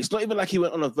saying? It's not even like he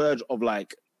went on a verge of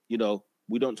like,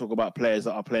 we don't talk about players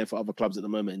that are playing for other clubs at the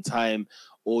moment in time,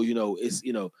 or we don't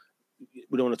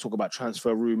want to talk about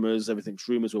transfer rumors. Everything's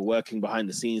rumors. We're working behind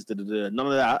the scenes. None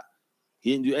of that.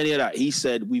 He didn't do any of that. He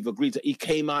said we've agreed to. He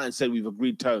came out and said we've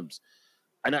agreed terms,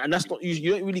 and that's not.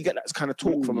 You don't really get that kind of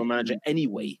talk from a manager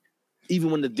anyway, even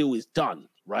when the deal is done,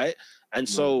 right? And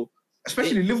so,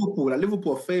 especially Liverpool. Like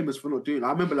Liverpool are famous for not doing.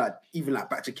 I remember even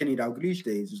back to Kenny Dalglish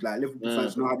days. It's like Liverpool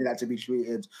fans know how they like to be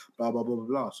treated. Blah blah blah blah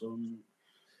blah. So.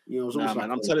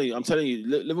 Man, I'm telling you,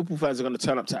 Liverpool fans are going to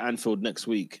turn up to Anfield next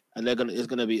week, and there's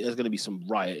going to be some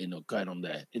rioting going on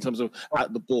there in terms of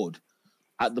at the board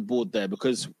there,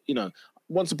 because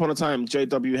once upon a time,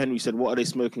 J.W. Henry said, "What are they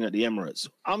smoking at the Emirates?"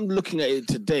 I'm looking at it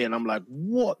today, and I'm like,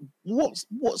 what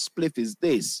spliff is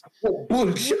this? What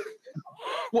budge?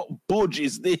 What budge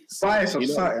is this? I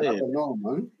don't know,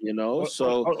 man.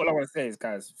 So all I want to say is,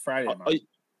 guys, Friday. Man.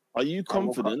 Are you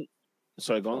confident?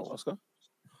 Sorry, go on, Oscar.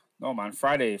 No, man.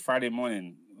 Friday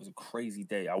morning was a crazy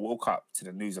day. I woke up to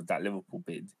the news of that Liverpool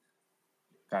bid,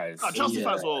 guys. Chelsea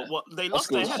fans were they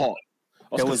lost their head. Hot.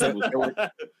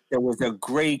 There was a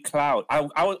grey cloud. I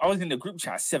was in the group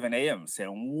chat at 7 a.m.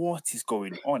 saying, "What is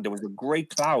going on?" There was a grey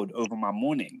cloud over my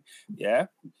morning. Yeah.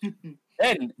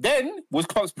 then was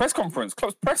Klopp's press conference.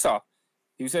 Klopp's presser.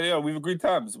 He said, "Yeah, we've agreed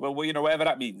terms. Well, whatever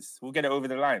that means, we'll get it over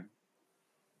the line."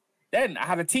 Then I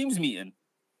had a Teams meeting.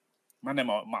 Man,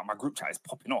 my group chat is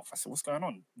popping off. I said, "What's going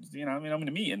on?" I'm in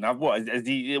a meeting.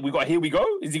 Here we go?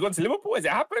 Is he gone to Liverpool? Has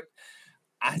it happened?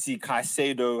 I see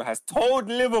Caicedo has told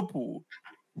Liverpool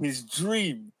his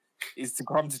dream is to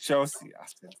come to Chelsea. I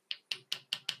said,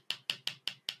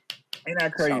 ain't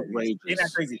that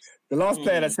crazy? The last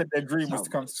player that said their dream was to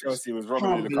come to Chelsea was Robert.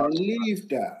 I can't believe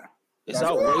that. It's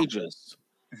outrageous.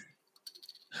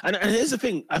 And here's the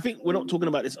thing. I think we're not talking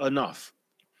about this enough.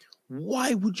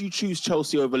 Why would you choose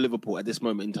Chelsea over Liverpool at this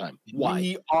moment in time? Why?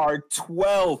 We are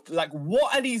 12th. Like,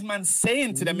 what are these men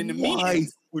saying to them in the meeting? Why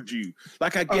would you?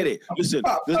 Like, I get it. Listen.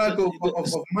 Of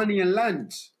money and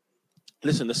land.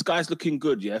 Listen, the sky's looking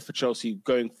good, for Chelsea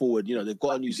going forward. They've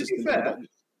got a new system.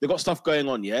 They've got stuff going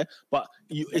on, but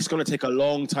it's going to take a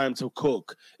long time to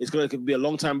cook. It's going to be a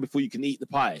long time before you can eat the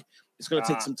pie. It's going to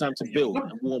take some time to build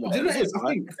and warm up. It's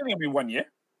only going to be 1 year.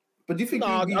 But do you think? No,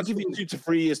 I'll give you 2 to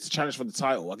 3 years to challenge for the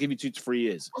title. I'll give you 2 to 3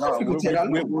 years. No, we'll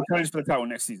challenge for the title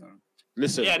next season.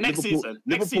 Listen, next season.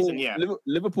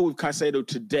 Liverpool with Caicedo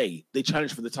today, they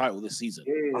challenge for the title this season.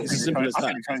 It's as simple as that.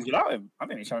 I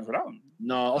think they challenge without him.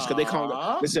 No, Oscar, they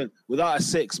can't. Listen, without a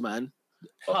 6, man.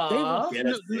 Hold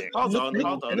on.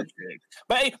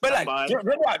 But like,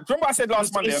 remember what I said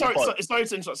last Monday? Sorry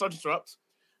to interrupt.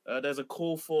 There's a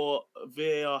call for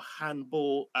VAR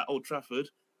handball at Old Trafford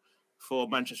for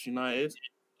Manchester United.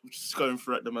 I'm just going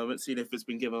through at the moment, seeing if it's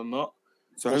been given or not.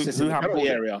 So who handled the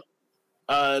area?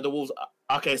 The Wolves.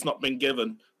 Okay, it's not been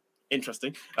given.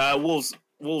 Interesting.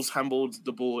 Wolves handled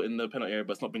the ball in the penalty area,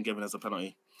 but it's not been given as a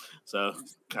penalty. So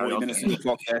carry 40 on. minutes on the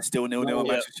clock there, still 0-0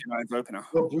 Manchester United's opener.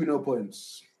 No Bruno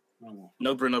points.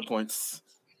 No Bruno points.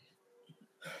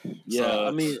 Yeah, So,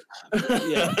 I mean,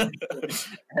 yeah.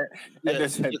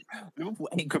 Said, Liverpool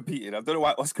ain't competing. I don't know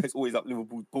why Oscar's always up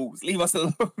Liverpool's balls. Leave us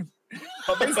alone.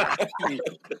 But basically,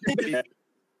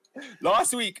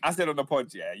 last week I said on the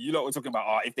pod, you lot were talking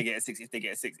about if they get a 6, if they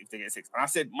get a 6, if they get a 6. And I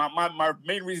said my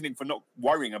main reasoning for not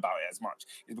worrying about it as much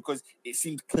is because it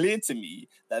seemed clear to me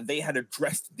that they had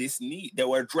addressed this need. They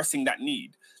were addressing that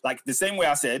need. Like the same way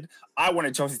I said, I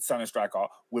wanted Chelsea to sign a striker.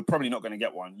 We're probably not going to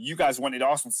get one. You guys wanted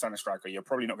Arsenal to sign a striker. You're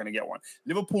probably not going to get one.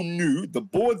 Liverpool knew, the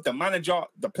board, the manager,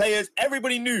 the players,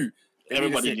 everybody knew.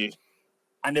 Everybody knew.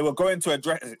 And they were going to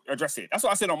address it. That's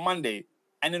what I said on Monday.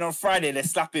 And then on Friday, they're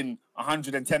slapping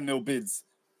 110 mil bids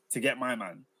to get my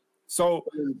man. So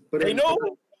they know.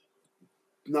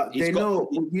 No, they know.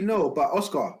 We know. But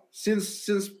Oscar, since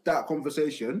that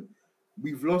conversation,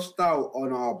 we've lost out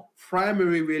on our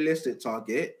primary realistic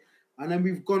target, and then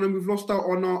we've lost out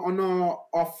on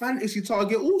our fantasy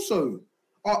target also.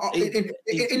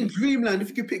 In Dreamland, if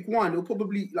you could pick one, it'll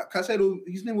probably, like I said,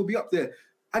 his name will be up there.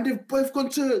 And they've both gone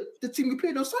to the team we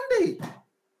played on Sunday.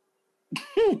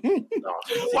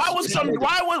 Why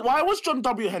was John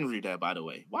W. Henry there, by the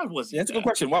way? Why was he? That's a good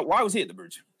question. Why was he at the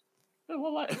bridge? I don't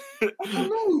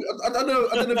know. I don't know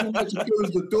if he wanted to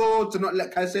close the door to not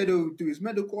let Caicedo do his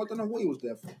medical. I don't know what he was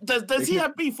there for. Does he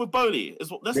have beef with Bowley?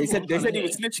 They said he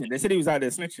was snitching. They said he was out there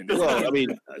snitching. Well, I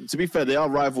mean, to be fair, they are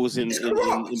rivals in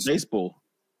baseball.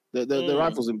 They're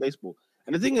rivals in baseball.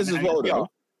 And the thing is, as well, though,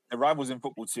 they're rivals in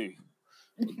football too.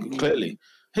 Clearly,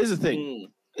 here's the thing.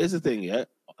 Yeah,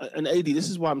 and AD, this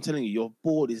is why I'm telling you, your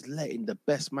board is letting the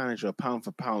best manager pound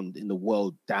for pound in the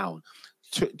world down.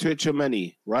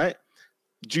 Tchouaméni, right?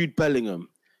 Jude Bellingham,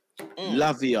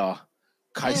 Lavia,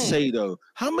 Caicedo.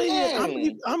 How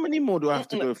many more do I have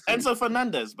to go through? Enzo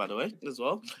Fernandez, by the way, as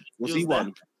well. Was he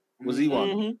one?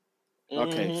 Mm-hmm.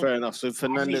 Okay, fair enough. So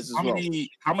Fernandez as well.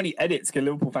 How many edits can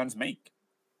Liverpool fans make?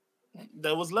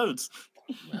 There was loads.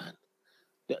 Man.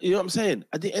 You know what I'm saying?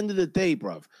 At the end of the day,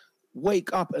 bruv,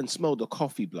 wake up and smell the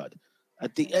coffee, blood.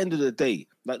 At the end of the day,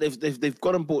 like they've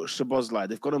gone and bought Szoboszlai,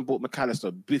 they've gone and bought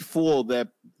McAllister before their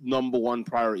number one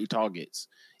priority targets.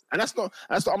 And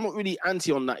I'm not really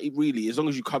anti on that, really, as long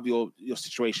as you cover your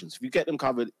situations. If you get them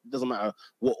covered, it doesn't matter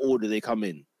what order they come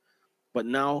in. But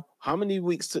now, how many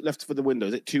weeks left for the window?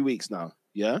 Is it 2 weeks now?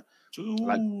 Yeah?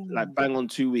 Like bang on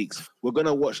 2 weeks. We're going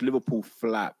to watch Liverpool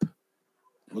flap.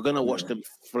 We're going to watch them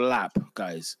flap,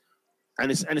 guys.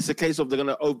 And it's a case of they're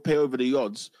going to pay over the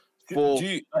odds for...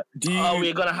 we're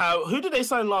going to have... Who did they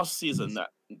sign last season that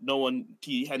no one...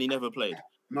 he never played?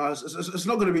 No, it's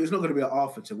not going to be an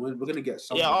Arthur team. We're going to get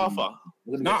something. Yeah, Arthur.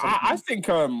 No, I think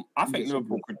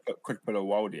Liverpool could put a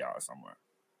Worldie out somewhere.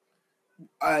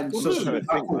 And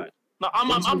no,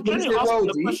 I'm genuinely asking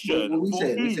the question. We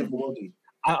said Worldie.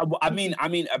 I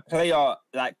mean, a player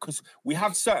like, because we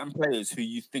have certain players who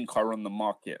you think are on the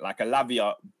market, like a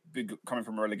Lavia, coming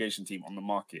from a relegation team, on the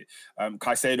market.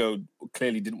 Caicedo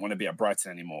clearly didn't want to be at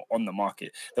Brighton anymore, on the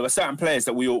market. There were certain players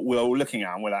that we were all looking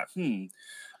at and we're like,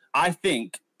 I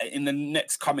think in the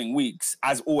next coming weeks,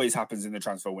 as always happens in the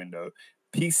transfer window,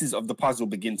 pieces of the puzzle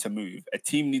begin to move. A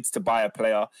team needs to buy a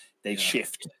player, they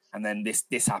shift, and then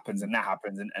this happens and that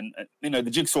happens, and you know, the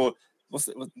jigsaw. It's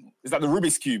like the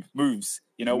Rubik's Cube moves,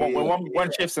 you know, when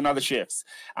one shifts, another shifts.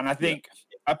 And I think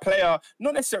a player,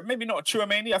 not necessarily, maybe not a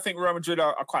Tchouaméni, I think Real Madrid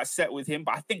are quite set with him,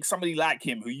 but I think somebody like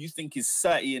him who you think is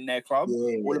 30 in their club,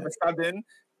 all of a sudden,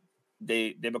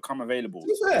 they become available.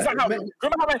 It's like,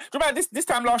 remember this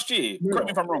time last year, correct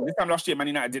me if I'm wrong, this time last year, Man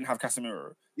United didn't have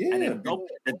Casemiro. Yeah. And then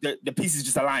the pieces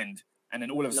just aligned. And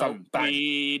then all of a sudden, bang.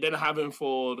 We didn't have him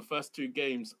for the first 2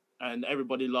 games, and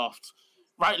everybody laughed.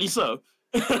 Rightly so.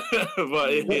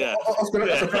 But yeah.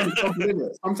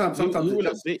 Sometimes who will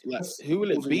it be? Who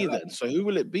will it be then? So who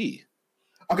will it be?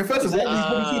 Okay, first of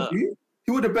all,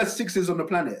 who are the best 6s on the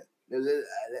planet?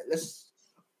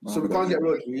 So we can't get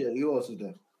Rodri. Who else is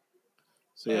there?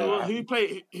 So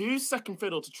who's second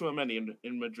fiddle to Tchouaméni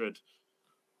in Madrid?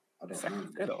 I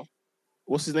don't know.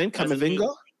 What's his name?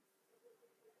 Camavinga?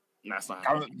 That's not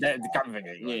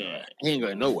Camavinga. Yeah, he ain't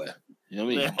going nowhere. You know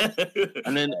what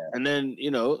I mean? and then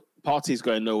you know, Partey's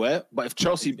going nowhere. But if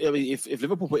Chelsea, I mean, if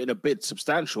Liverpool put in a bid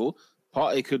substantial,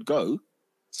 Partey could go.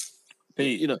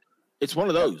 You know, it's one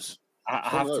of those. I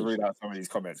have to read out some of these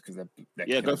comments because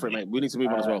they're go for it, mate. We need to move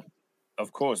on as well.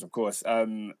 Of course.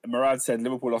 Murad said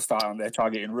Liverpool lost out on their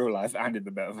target in real life and in the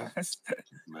metaverse.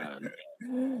 Man.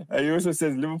 He also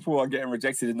says Liverpool are getting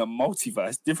rejected in the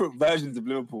multiverse. Different versions of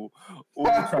Liverpool. All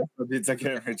the transfer bids are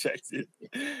getting rejected.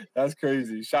 That's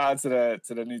crazy. Shout out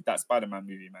to the new that Spider-Man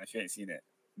movie, man. If you ain't seen it,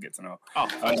 get to know. Oh,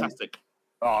 fantastic.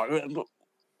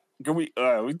 Can we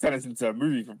turn this into a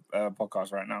movie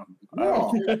podcast right now?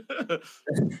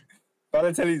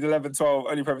 Balotelli's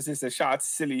 11-12 only premises says shout out to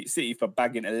City for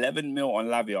bagging 11 mil on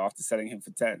Lavia after selling him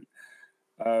for 10.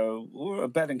 We're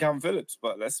better than Calvin Phillips,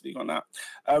 but let's speak on that.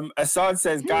 Assad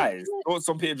says, guys, thoughts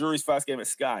on Peter Drury's first game at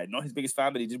Sky. Not his biggest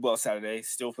fan, but he did well Saturday.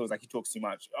 Still feels like he talks too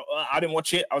much. I didn't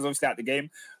watch it. I was obviously at the game.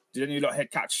 Did any of you lot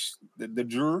catch the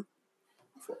Drew?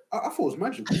 I thought it was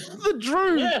magical. The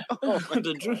Drew. Yeah.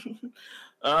 The Drew.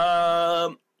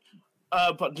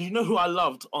 But do you know who I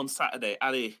loved on Saturday?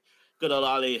 Ali. Good old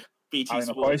Ali. BT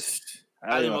Sports.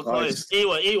 Ali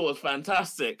McCoy. He was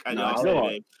fantastic. I was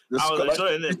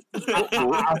enjoying it.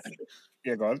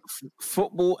 Yeah, go on.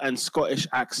 Football and Scottish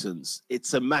accents.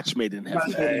 It's a match made in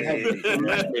heaven.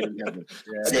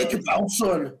 Take it out,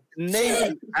 son.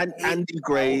 Name and Andy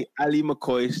Gray, Ali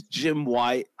McCoy, Jim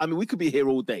White. I mean, we could be here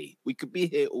all day.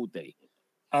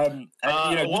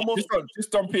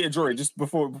 Just on Peter Drury, just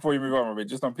before you move on, Robin,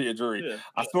 just on Peter Drury,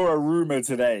 I saw a rumor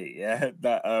today,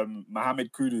 that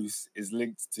Mohamed Kudus is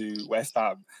linked to West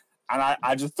Ham, and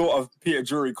I just thought of Peter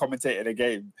Drury commentating a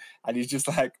game, and he's just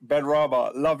like Ben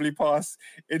Rama, lovely pass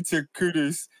into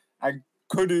Kudus, and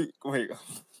Kudus. Wait,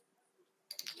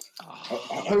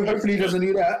 hopefully he doesn't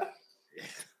do that.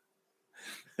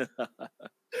 You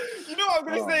know what I'm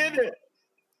going to say, innit?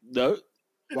 No.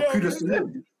 Kudus to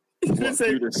him. He's going to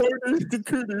say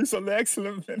Kudus on the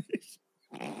excellent finish.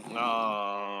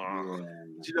 Oh.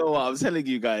 Do you know what I'm telling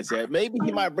you guys? Yeah, maybe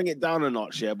he might bring it down a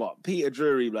notch. Yeah, but Peter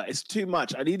Drury, like, it's too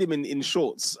much. I need him in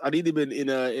shorts. I need him in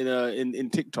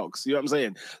TikToks. You know what I'm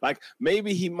saying? Like,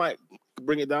 maybe he might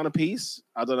bring it down a piece.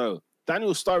 I don't know.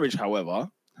 Daniel Sturridge, however.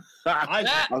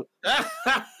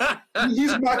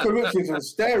 He's Michael Richards on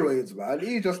steroids, man.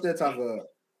 He's just there to have a.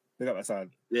 Look at my side.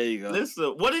 There you go.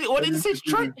 Listen, what did he say to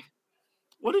Trent?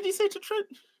 What did he say to Trent?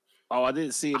 Oh, I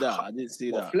didn't see that.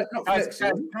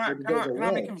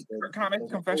 Can I make a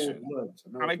confession?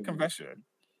 Can I make a confession?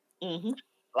 Mm-hmm.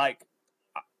 Like,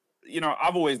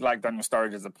 I've always liked Daniel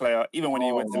Sturridge as a player, even when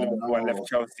he went to Liverpool and left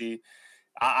Chelsea.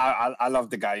 I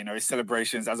love the guy. His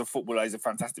celebrations as a footballer, he's a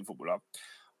fantastic footballer.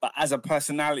 But as a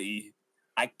personality,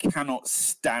 I cannot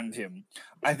stand him.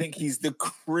 I think he's the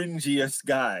cringiest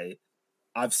guy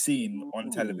I've seen on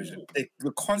television.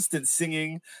 The constant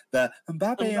singing, the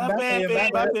Mbappe.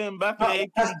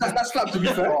 That's slap, to be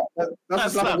fair.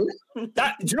 That's slap.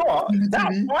 That, do you know what?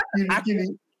 That one,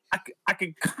 I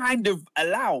can kind of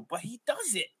allow, but he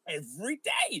does it every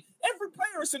day. Every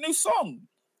player is a new song.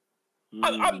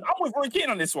 I'm with Roy Keane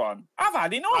on this one. I've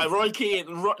had enough. Roy Keane,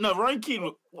 he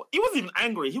wasn't even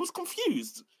angry. He was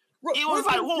confused. He was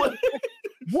like, what?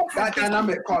 That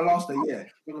dynamic can't last a year.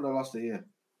 It's not going to last a year.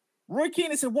 Roy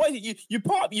Keane said, "What is it? You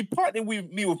partnered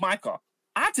with me with Micah.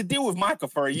 I had to deal with Micah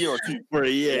for a year or two.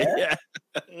 Yeah.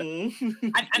 And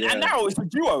now it's a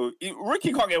duo. Roy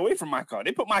Keane can't get away from Micah.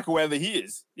 They put Micah wherever he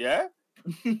is. Yeah.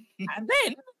 And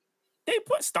then they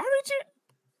put Sturridge in.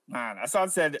 Man,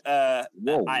 Assad said, IF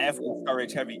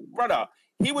Sturridge heavy. Brother,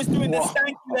 he was doing the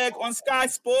stanky leg on Sky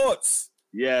Sports.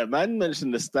 Yeah, man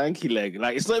mentioned the stanky leg.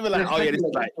 Like, it's not even like, this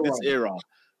is like this era.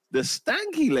 The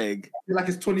stanky leg. I feel like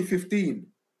it's 2015.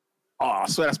 Oh, I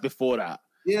swear that's before that.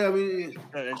 Yeah, I mean...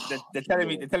 They're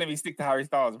telling me stick to Harry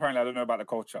Styles. Apparently, I don't know about the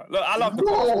culture. Look, I love the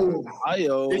culture.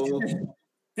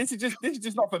 This is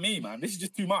just not for me, man. This is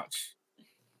just too much.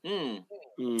 I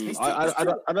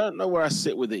don't know where I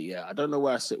sit with it yet. I'm gonna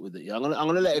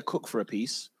let it cook for a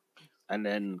piece and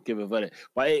then give a verdict.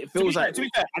 But it feels like to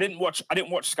be fair, I didn't watch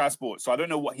Sky Sports, so I don't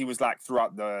know what he was like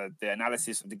throughout the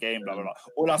analysis of the game. Blah blah blah.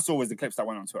 All I saw was the clips that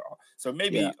went on Twitter. So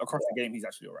maybe across the game, he's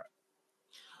actually all right.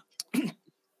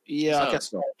 Yeah, I guess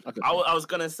so. I was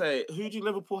gonna say, who do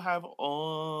Liverpool have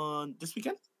on this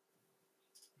weekend?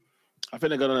 I think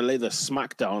they're gonna lay the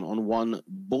smackdown on one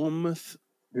Bournemouth.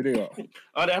 Who they got?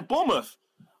 Oh, they have Bournemouth.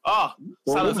 Salah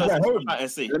goes into my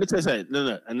fantasy. Let me tell you something.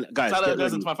 No, and guys, Salah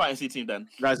goes into my fantasy team. Then,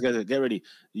 guys, get ready.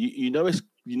 You know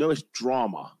it's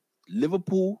drama.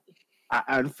 Liverpool at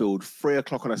Anfield,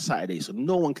 3:00 on a Saturday, so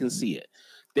no one can see it.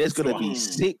 There's gonna be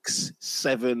 6,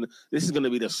 7. This is gonna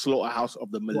be the slaughterhouse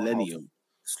of the millennium.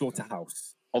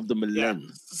 Slaughterhouse of the millennium.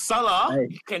 Yeah. Salah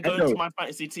can go into my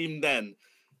fantasy team then.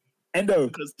 Endo,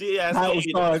 because Diaz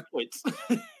points.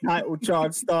 Title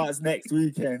charge starts next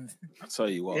weekend. I'll tell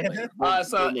you what.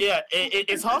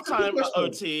 It's half time at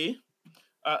OT.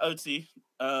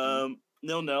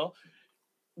 0-0.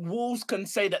 Wolves can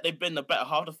say that they've been the better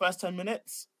half the first 10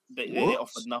 minutes. They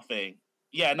offered nothing.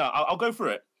 Yeah, no, I'll go through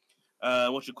it.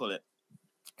 What you call it?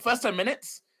 First 10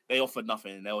 minutes, they offered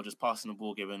nothing. They were just passing the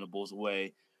ball, giving the balls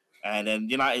away. And then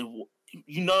United,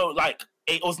 like,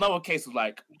 it was never a case of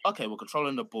like, okay, we're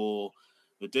controlling the ball,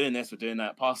 we're doing this, we're doing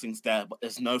that, passing's there, but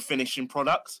there's no finishing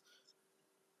product.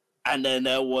 And then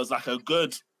there was like a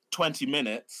good 20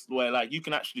 minutes where like you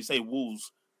can actually say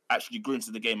Wolves actually grew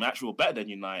into the game and actually were better than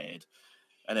United.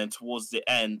 And then towards the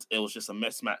end, it was just a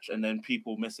mismatch. And then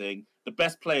people missing. The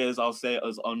best players, I'll say,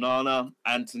 is Onana,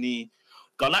 Anthony.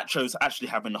 Garnacho's actually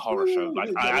having a horror show. Like,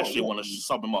 I actually want to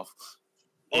sub him off.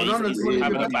 Yeah, he's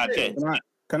having a bad game.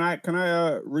 Can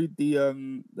I read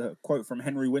the quote from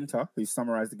Henry Winter, who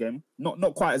summarised the game?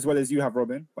 Not quite as well as you have,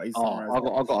 Robin, but he's summarised.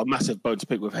 I've got a massive bone to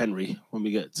pick with Henry when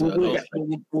we get to.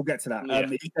 We'll get to that. Yeah.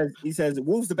 He says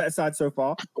Wolves the better side so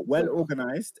far, well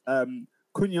organised.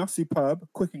 Cunha superb,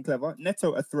 quick and clever.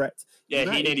 Neto a threat. Yeah,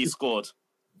 United, he nearly scored.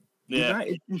 Yeah,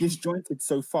 United disjointed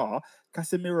so far.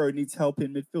 Casemiro needs help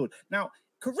in midfield. Now,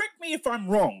 correct me if I'm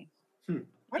wrong.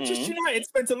 Manchester United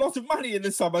spent a lot of money in the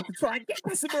summer to try and get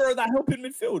Casemiro that help in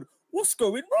midfield. What's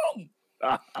going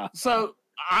wrong? So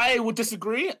I would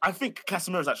disagree. I think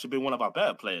Casemiro's actually been one of our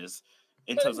better players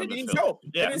in terms of midfield. Help.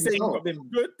 Yeah, they didn't say he's not been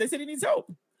good. They said he needs help.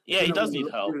 Yeah, he does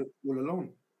need help. All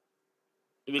alone.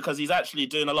 Because he's actually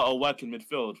doing a lot of work in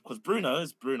midfield. Because Bruno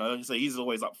is Bruno, so he's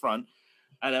always up front.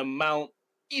 And then Mount,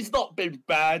 he's not been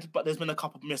bad, but there's been a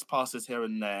couple of missed passes here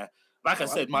and there. Like I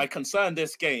said, my concern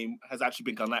this game has actually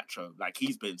been Garnacho. Like,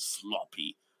 he's been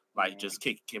sloppy. Like, just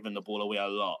giving the ball away a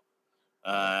lot.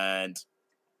 And,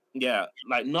 yeah,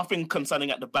 like, nothing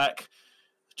concerning at the back.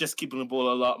 Just keeping the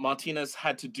ball a lot. Martinez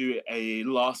had to do a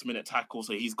last-minute tackle,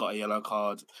 so he's got a yellow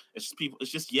card. It's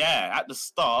just, at the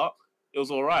start, it was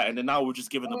all right. And then now we're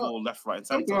just giving the ball left, right, and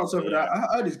centre. I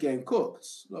heard this game cooked.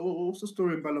 Like, what's the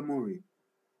story in Bellamori?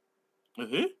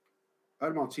 Who? I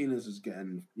heard Martinez is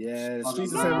getting... Yeah, the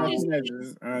streets are saying Martinez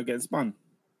is getting spun.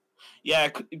 Yeah,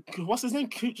 what's his name?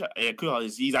 Kucha. Yeah,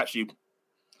 Kucha. He's actually...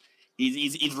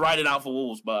 He's riding out for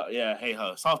Wolves, but yeah,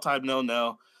 hey-ho. It's half-time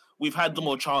 0-0. We've had the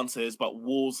more chances, but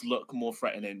Wolves look more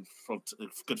threatening for a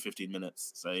good 15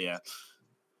 minutes. So, yeah.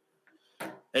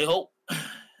 Hey-ho.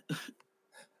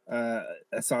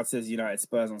 Assad says United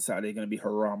Spurs on Saturday are going to be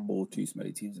haram ball, two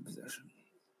smelly teams in possession.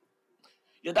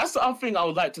 Yeah, that's the other thing I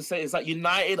would like to say is that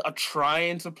United are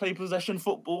trying to play possession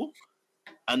football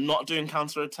and not doing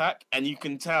counter-attack. And you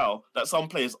can tell that some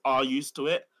players are used to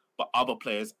it, but other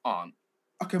players aren't.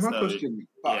 Okay, my question.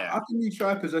 How can you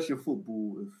try possession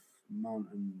football with Mount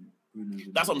and Bruno?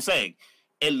 That's what I'm saying.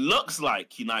 It looks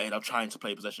like United are trying to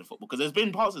play possession football because there's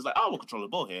been parts like, we'll control the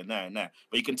ball here and there and there.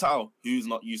 But you can tell who's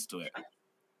not used to it.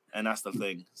 And that's the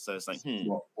thing. So it's like,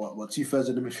 What 2/3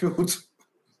 of the midfield?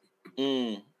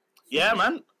 Yeah,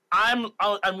 man. And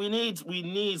we need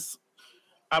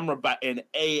Amrabat in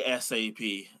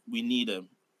ASAP. We need him.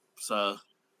 So,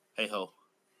 hey ho.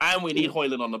 And we need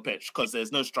Højlund on the pitch because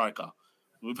there's no striker.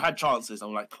 We've had chances.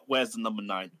 I'm like, where's the number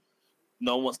 9?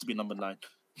 No one wants to be number 9.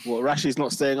 Well, Rashi's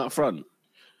not staying up front.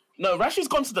 No, Rashi's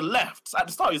gone to the left. At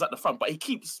the start, he's at the front, but he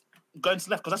keeps going to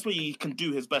the left because that's where he can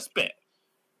do his best bit.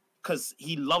 Because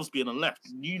he loves being on the left.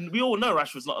 We all know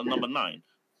Rashford's not a number 9.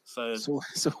 So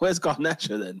where's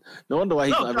Garnacho then? No wonder why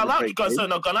he's not having a great game.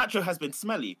 Garnacho has been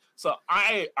smelly. So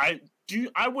I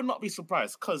would not be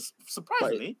surprised because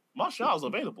surprisingly, Martial's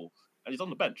available and he's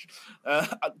on the bench. I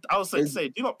would say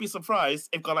do not be surprised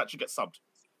if Garnacho gets subbed.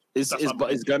 Is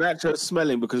Garnacho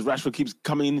smelling because Rashford keeps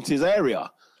coming into his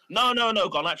area? No.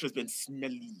 Garnacho's been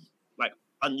smelly, like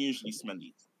unusually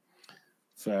smelly.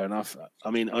 Fair enough.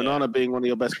 I mean, Onana being one of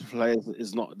your best players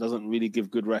doesn't really give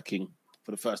good wrecking for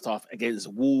the first half against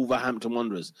Wolverhampton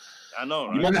Wanderers. I know,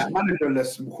 right? You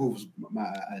managerless Wolves,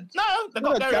 Matt. No, they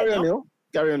got Gary O'Neill.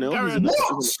 Gary O'Neill.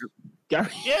 Gary.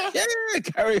 Yeah,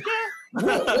 Gary.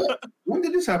 When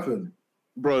did this happen,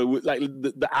 bro? Like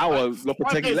the hour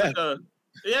Lopetegui left.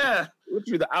 Yeah,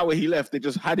 literally the hour he left, they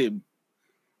just had him.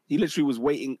 He literally was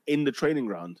waiting in the training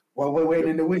ground. While we're waiting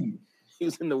in the wing. He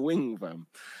was in the wing, fam.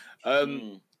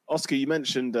 Oscar, you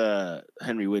mentioned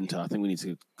Henry Winter. I think we need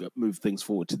to move things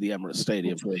forward to the Emirates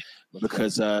Stadium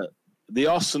because the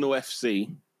Arsenal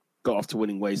FC got off to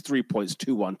winning ways, 3 points,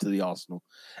 2-1 to the Arsenal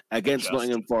against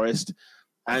Nottingham Forest.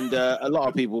 And a lot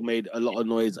of people made a lot of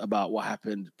noise about what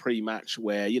happened pre-match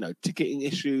where, ticketing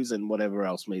issues and whatever the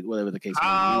case may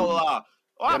be.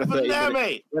 What happened there,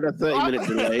 mate? We had a 30-minute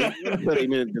delay.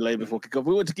 30-minute delay before kickoff.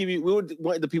 We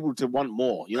wanted the people to want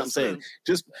more. You know what I'm saying?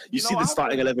 Just you see the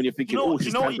starting 11, you're thinking, you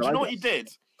know what you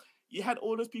did? You had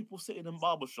all those people sitting in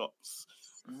barbershops,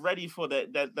 ready for their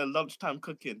lunchtime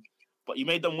cooking, but you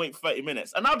made them wait 30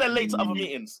 minutes, and now they're late to other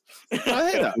meetings.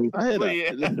 I hear that.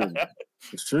 Yeah. Listen,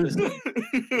 It's true.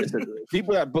 listen,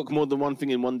 people that book more than one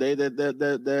thing in one day, they're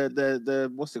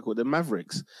what's it called? They're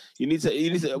mavericks. You need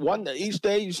to one each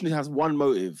day. You just need to have one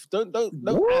motive. Don't cram.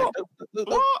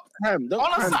 Don't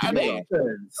On a cram Saturday?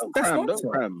 together. That's Don't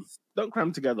nonsense. cram. Don't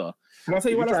cram together. Can I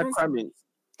tell you why If that's try nonsense?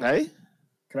 cramming, hey,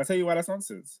 Can I tell you why that's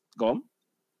nonsense? go on.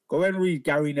 Go and read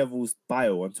Gary Neville's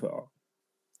bio on Twitter.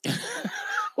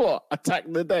 What? Attack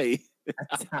the day.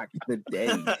 Attack the day.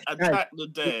 Attack the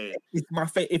day. It's my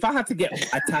favorite. If I had to get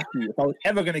a tattoo, if I was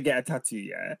ever gonna get a tattoo,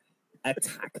 yeah,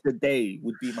 attack the day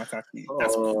would be my tattoo.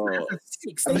 That's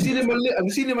six. Have you seen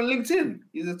him on LinkedIn?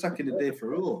 He's attacking the day for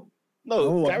real.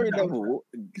 No, Gary Neville.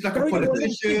 He's like a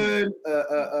politician,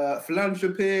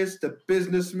 philanthropist, a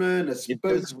businessman, a If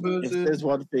spokesperson. there's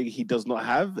one thing he does not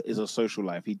have is a social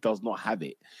life. He does not have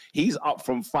it. He's up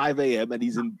from 5 a.m. and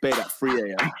he's in bed at 3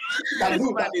 a.m. That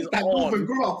on. Northern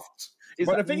graft. It's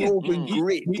But like the thing is, Northern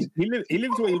grit. he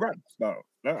lives where he raps, though.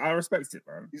 I respect it,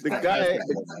 man. He's The that- guy, that's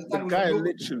the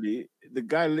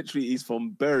guy literally is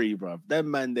from Bury, bruv. Them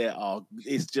man there are,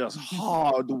 it's just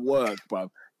hard work, bruv.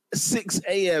 6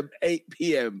 a.m., 8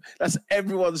 p.m. That's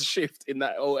everyone's shift in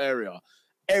that whole area.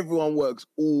 Everyone works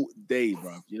all day,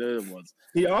 bruv. You know them ones.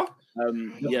 Peter,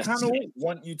 the Yes. panel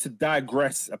want you to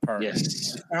digress, apparently.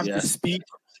 Yes. You have to Yes. speak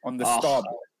on the Ah. star.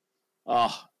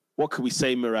 What can we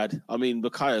say, Murad? I mean,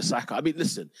 Bukayo Saka. I mean,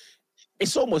 listen,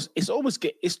 it's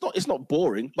not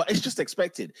boring, but it's just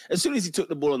expected. As soon as he took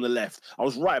the ball on the left, I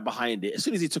was right behind it. As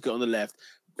soon as he took it on the left,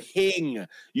 ping.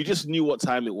 You just knew what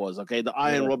time it was, okay? The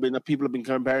Iron Robin, that people have been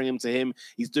comparing him to him.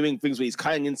 He's doing things where he's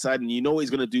cutting inside and you know what he's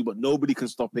going to do, but nobody can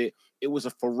stop it. It was a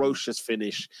ferocious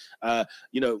finish. Go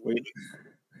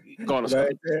on, Oscar.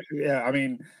 Yeah, I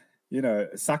mean,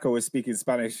 Saka was speaking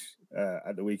Spanish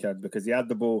at the weekend because he had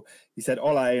the ball. He said,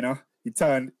 "Hola, Aina." He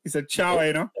turned. He said, "Ciao,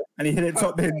 Aina," and he hit it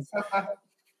top bins.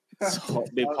 Top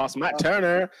big pass, Matt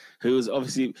Turner, who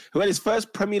had his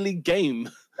first Premier League game.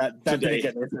 That Today. didn't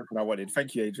get the reception I wanted.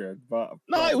 Thank you, Adrian. But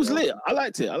No, it was lit. I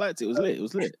liked it. It was lit. You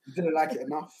didn't like it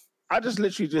enough. I just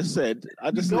literally said.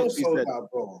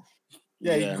 Bro.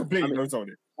 yeah, Yeah. he completely I mean- knows on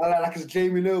it. I like it's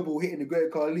Jamie Noble hitting the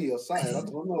Great Carly or something. I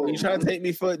don't know. You trying to take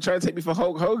me for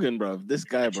Hulk Hogan, bro? This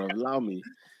guy, bro, allow me.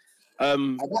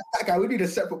 And that guy, we need a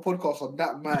separate podcast on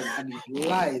that man and his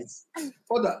lies.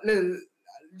 Hold on. You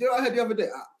know what I heard the other day?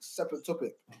 Separate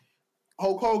topic.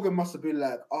 Hulk Hogan must have been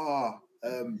like,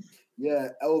 yeah,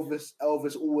 Elvis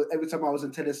always, every time I was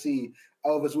in Tennessee,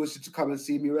 Elvis wished to come and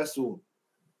see me wrestle.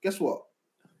 Guess what?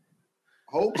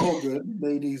 Hulk Hogan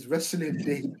made his wrestling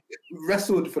debut,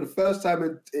 wrestled for the first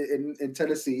time in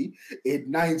Tennessee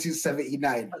in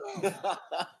 1979.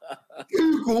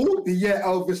 Google the year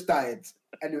Elvis died.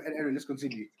 Anyway, let's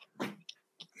continue.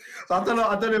 So I don't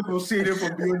know if we'll see him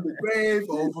from beyond the grave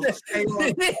or if we'll stay on.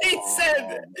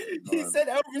 He said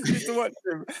Elvis used to watch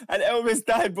him, and Elvis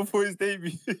died before his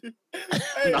debut. Hey,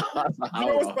 you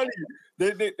know what's funny?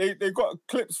 They got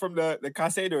clips from the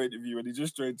Caicedo interview when he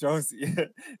just joined Chelsea.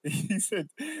 he said,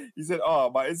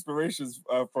 "Oh, my inspirations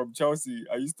from Chelsea.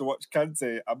 I used to watch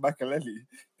Kante and Makelele.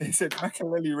 They said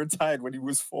Makelele retired when he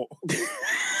was 4."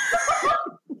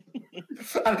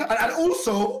 and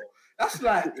also, that's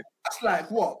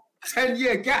like what?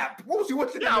 10-year gap. What was he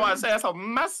watching? Yeah, I want to say that's a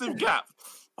massive gap.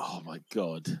 Oh my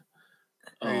god.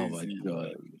 Oh my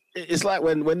god. It's like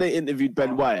when they interviewed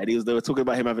Ben White and they were talking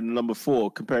about him having the number 4,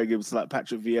 comparing him to like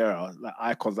Patrick Vieira, like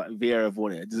icons like Vieira have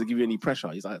won it. Does it give you any pressure?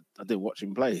 He's like, I didn't watch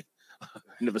him play. I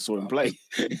never saw him play.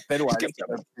 Ben White's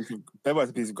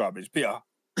a piece of garbage. Peter.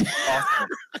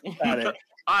 Saturday.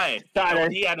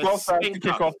 Saturday. He had a 12:30 stinker.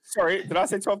 kickoff. Sorry, did I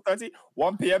say 12:30?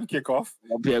 1 p.m. kickoff.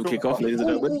 1 p.m. kickoff, ladies and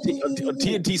gentlemen. On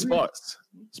TNT Sports.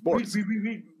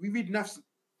 We read Naf's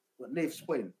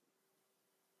point.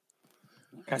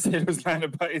 Caicedo's lying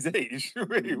about his age.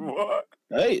 Wait, what?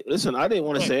 Hey, listen, I didn't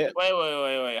want to say it.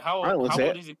 Wait. How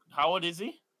old is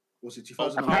he? Was it Oh,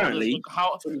 2009? Apparently.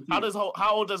 How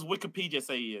old does Wikipedia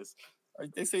say he is?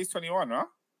 They say he's 21, huh?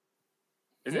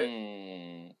 Is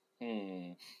it?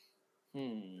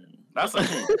 That's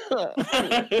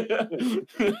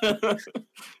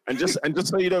And just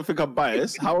so you don't think I'm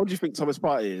biased, how old do you think Thomas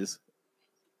Partey is?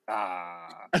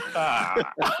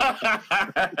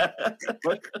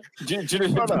 Do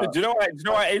you know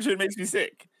why Adrian makes me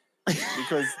sick?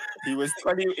 Because he was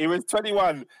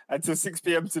 21 until 6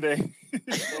 p.m. today.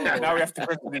 Now we have to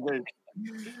question his age.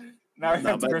 Now we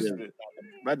have to question it.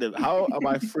 Madam, how am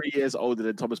I 3 years older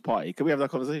than Thomas Partey? Can we have that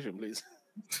conversation, please?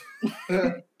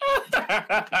 Like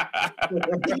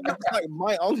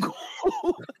my uncle.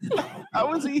 How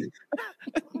was he?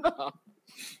 No.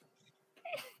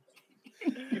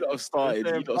 You lot have started.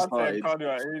 You lot have started.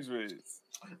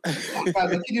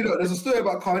 There's a story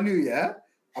about Carnu, yeah?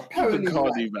 Apparently,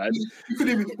 Carnu, man. You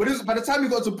couldn't even. By the time you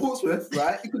got to Portsmouth,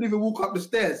 right, you couldn't even walk up the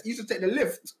stairs. You used to take the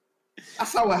lift.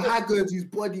 That's how haggard his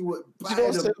body was. Do you know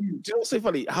what's so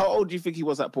funny? How old do you think he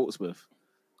was at Portsmouth?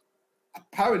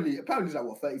 Apparently he's like,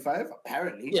 what, 35?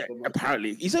 Apparently. Yeah,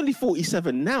 apparently. He's only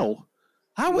 47 now.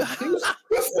 How? He was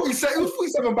 47. He was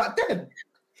 47 back then.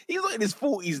 He's like in his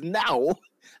 40s now.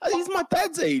 He's my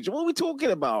dad's age. What are we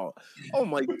talking about? Oh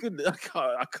my goodness.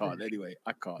 I can't. Anyway,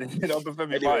 I can't.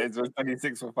 Martins was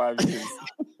 26 for 5 years.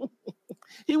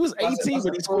 He was 18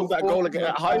 when he scored that goal against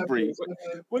at Highbury.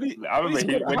 I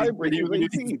remember when he was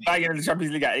bagging in the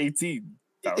Champions League at 18.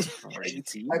 That was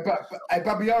 18.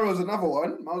 Babayaro was another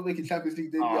one. I was making Champions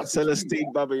League debut.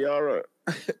 Celestine Babayaro.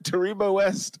 Taribo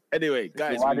West. Anyway,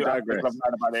 guys, we digress.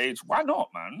 About the age. Why not,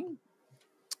 man?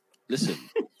 Listen.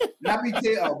 Naby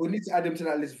Keita, we need to add him to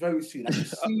that list very soon. I've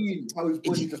seen how his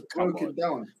body just broken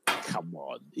down. Come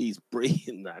on, he's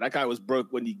brilliant. That guy was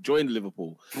broke when he joined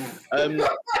Liverpool.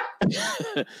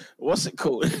 What's it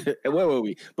called? Where were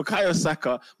we? Bukayo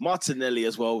Saka, Martinelli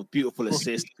as well. Beautiful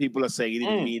assist. People are saying he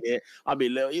didn't mean it. I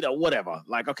mean, whatever.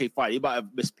 Like, okay, fine. He might have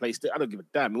misplaced it. I don't give a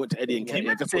damn. He went to Eddie and Kenny.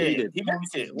 That's what he did.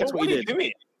 That's what he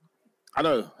did. I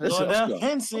know. Listen, the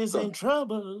fence is in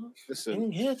trouble. Listen.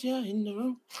 Get you in the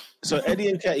room. So Eddie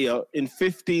and Nketiah in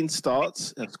 15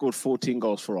 starts have scored 14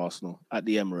 goals for Arsenal at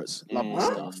the Emirates. Lovely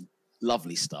stuff.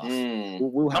 Lovely stuff.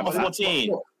 We'll have number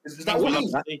 14. Is that all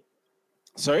league?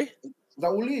 Sorry? Is that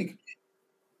all league?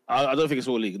 I don't think it's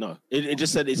all league. No, it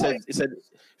just said it said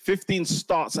 15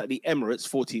 starts at the Emirates,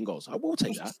 14 goals. I will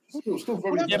take that. Still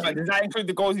very but does that include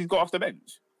the goals he's got off the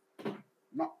bench?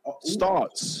 No,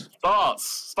 starts,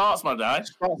 my guy.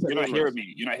 You're not hearing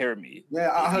me. Yeah,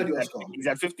 I heard you. He's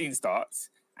had 15 starts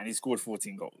and he scored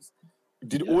 14 goals.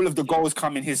 Did all of the goals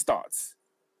come in his starts?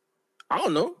 I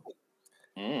don't know.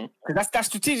 Because that's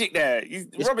strategic there.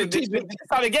 Robin, this is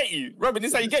how they get you. Robin,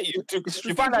 this is how you get you.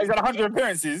 You find out he's had 100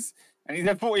 appearances and he's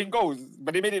had 14 goals,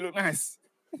 but they made it look nice.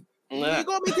 Yeah. You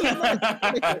gotta make it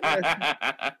look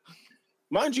nice.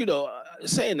 Mind you, though,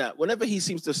 saying that, whenever he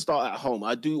seems to start at home,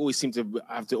 I do always seem to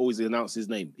have to always announce his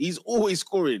name. He's always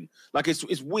scoring. Like,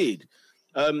 it's weird.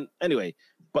 Anyway,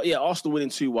 but yeah, Arsenal winning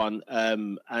 2-1.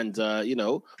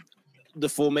 The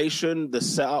formation, the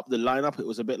setup, the lineup, it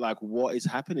was a bit like, what is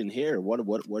happening here? What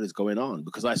is going on?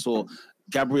 Because I saw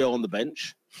Gabriel on the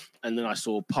bench, and then I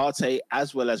saw Partey,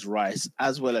 as well as Rice,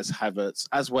 as well as Havertz,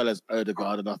 as well as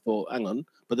Odegaard, and I thought, hang on.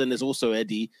 But then there's also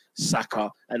Eddie,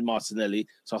 Saka, and Martinelli.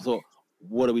 So I thought,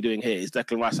 what are we doing here? Is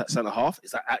Declan Rice at centre half?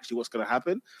 Is that actually what's going to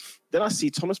happen? Then I see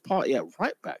Thomas Partey at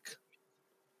right back.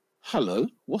 Hello,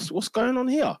 what's going on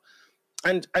here?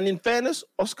 And in fairness,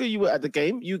 Oscar, you were at the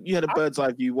game. You had a bird's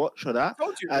eye view watch of that.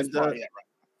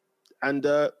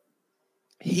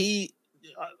 He,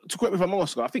 to correct me if I'm wrong,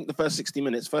 Oscar, I think the first 60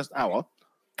 minutes, first hour,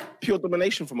 pure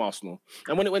domination from Arsenal.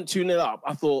 And when it went 2-0 up,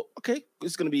 I thought, okay,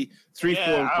 it's going to be 3, 4,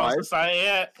 and 5.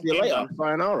 See you later,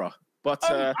 sayonara. But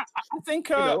I think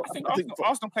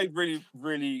Arsenal played really,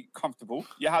 really comfortable.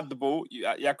 You had the ball, you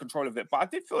had control of it. But I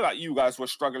did feel like you guys were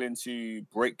struggling to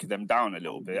break them down a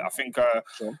little bit. I think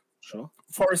Sure.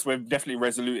 Forest were definitely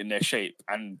resolute in their shape,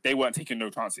 and they weren't taking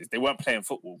no chances. They weren't playing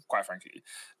football, quite frankly.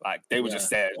 Like, they were just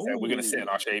there. We're going to sit in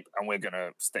our shape, and we're going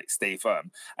to stay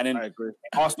firm. And then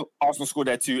Arsenal scored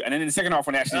there too. And then in the second half,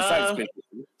 when they actually decided to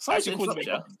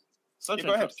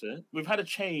play, we've had a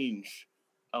change.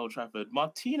 Old Trafford.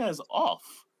 Martinez off.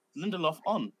 Lindelof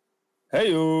on.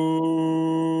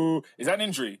 Hey-o. Is that an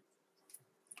injury?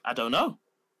 I don't know.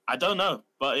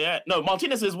 But yeah. No,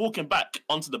 Martinez is walking back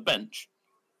onto the bench.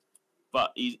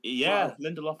 But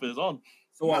Lindelof is on.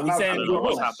 So are we saying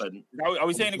what's happened? Are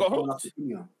we saying he got hooked?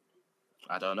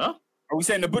 I don't know. Are we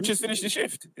saying the butcher's finished the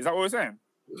shift? Is that what we're saying?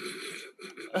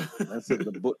 I said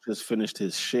the butcher's finished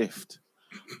his shift.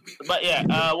 But yeah,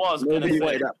 what was going to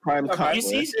say? That prime cut.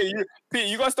 Peter,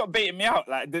 you gotta stop baiting me out.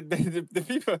 Like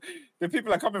the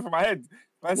people are coming from my head.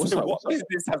 What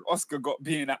business has Oscar got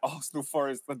being at Arsenal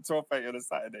Forest on 12:30 on a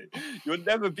Saturday? You're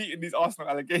never beating these Arsenal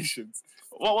allegations.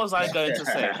 What was I going to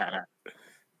say?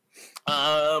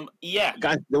 Yeah,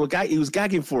 guys, he was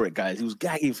gagging for it, guys. He was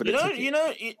gagging for the ticket.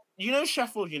 You know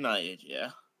Sheffield United,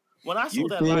 yeah. When I saw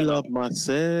their lineup, my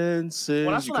senses.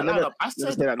 When I saw that lineup, I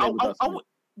said,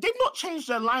 they've not changed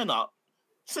their lineup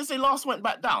since they last went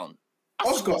back down.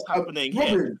 Oscar, what's happening here?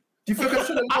 Robin, do you think I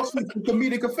said that last week for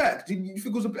comedic effect? Do you think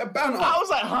it was a bit of banter? I was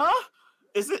like, huh?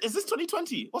 Is this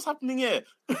 2020? What's happening here?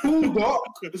 Bulldog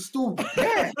is still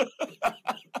there.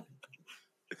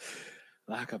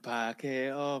 Like a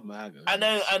packet of maggots. And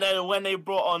then when they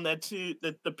brought on the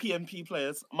PMP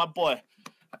players, my boy,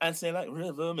 and say like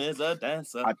rhythm is a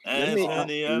dancer.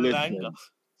 Anthony Elanga.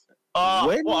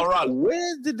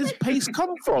 Where did this pace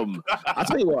come from? I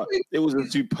tell you what, it was a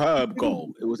superb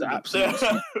goal. It was an absolute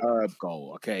superb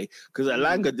goal. Okay, because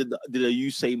Elanga did a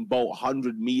Usain Bolt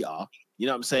 100-meter. You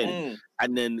know what I'm saying?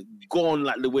 And then gone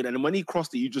like the wind. And when he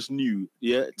crossed it, you just knew,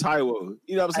 Taiwo.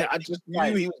 You know what I'm saying? I just knew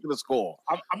he was going to score.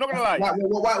 I'm not going to lie.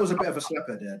 White was a bit of a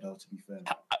slapper there, though, to be fair.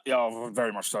 Yeah,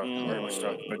 very much so. Very much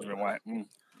so. Benjamin White.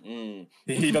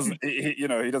 He doesn't, he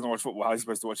doesn't watch football. How's he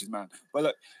supposed to watch his man? But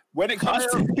look, when it comes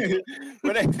to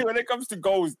when it comes to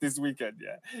goals this weekend,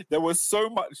 there was so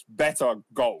much better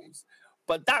goals.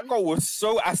 But that goal was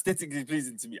so aesthetically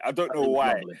pleasing to me. I don't know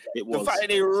why. The fact that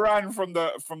they ran from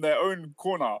their own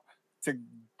corner to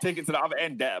take it to the other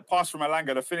end, that pass from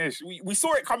Elanga to finish. We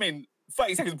saw it coming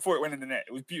 30 seconds before it went in the net.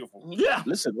 It was beautiful. Yeah.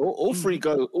 Listen, all three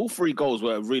goals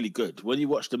were really good. When you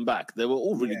watched them back, they were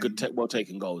all really good,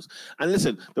 well-taken goals. And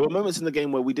listen, there were moments in the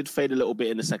game where we did fade a little bit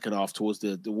in the second half towards the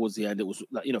end. It was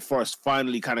like, Forest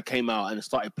finally kind of came out and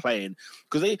started playing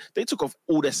because they took off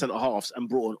all their centre halves and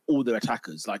brought on all their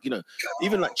attackers. Like,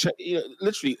 even like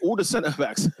literally all the centre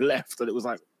backs left, and it was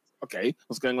like, okay,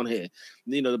 what's going on here?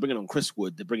 They're bringing on Chris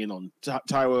Wood. They're bringing on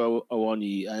Taiwo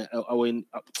Awoniyi.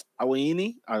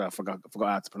 I forgot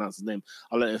how to pronounce his name.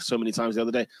 I learned it so many times the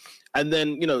other day. And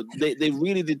then, they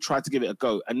really did try to give it a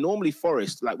go. And normally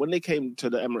Forest, like when they came to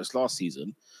the Emirates last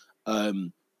season,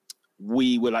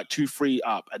 we were like 2-3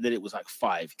 up, and then it was like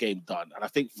 5, game done. And I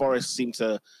think Forest seemed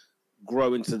to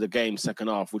grow into the game second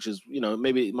half, which is,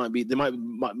 maybe they might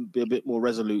be a bit more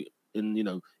resolute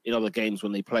in other games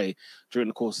when they play during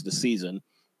the course of the season.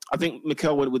 I think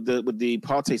Mikel went with the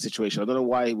Partey situation. I don't know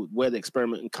where the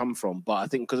experiment come from, but I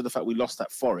think because of the fact we lost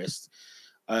that Forest,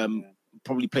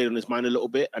 probably played on his mind a little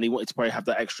bit, and he wanted to probably have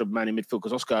that extra man in midfield.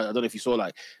 Because Oscar, I don't know if you saw,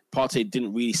 like Partey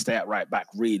didn't really stay at right back.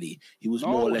 Really, he was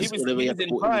more or less. He was in the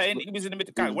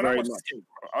middle. When I watched this game,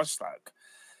 I was just like,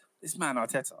 this man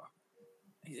Arteta,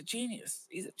 he's a genius.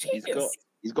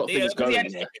 He's got things going.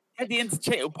 At the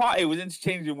interchange, Partey was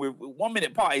interchanging with 1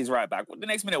 minute Partey's right back. The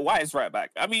next minute White's right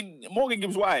back. I mean, Morgan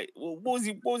Gibbs White. What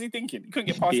was he thinking? He couldn't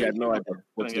get past. He had no idea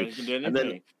what to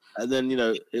do. And then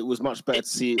it was much better to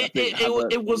see.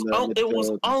 It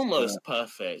was almost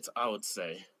perfect. I would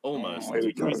say almost.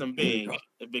 The reason being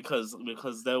because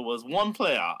there was one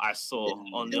player I saw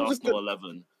on the Arsenal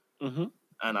 11,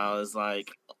 and I was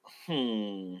like,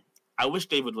 I wish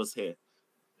David was here.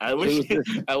 I wish.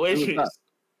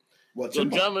 What, your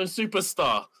German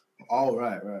superstar. Oh,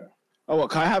 right. Oh, what,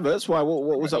 Kai Havertz? Why?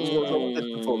 What was that? What was wrong with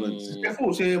his performance?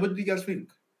 What did you guys think?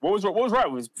 What was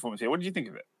right with his performance here? What did you think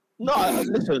of it? No,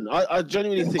 listen. I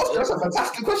genuinely think that's a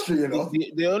fantastic question.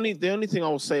 The only thing I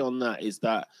will say on that is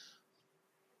that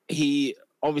he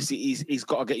obviously he's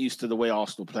got to get used to the way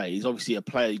Arsenal play. He's obviously a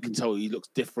player. You can tell he looks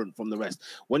different from the rest.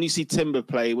 When you see Timber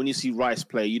play, when you see Rice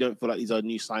play, you don't feel like these are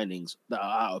new signings that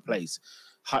are out of place.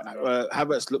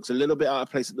 Havertz looks a little bit out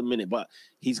of place at the minute, but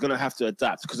he's going to have to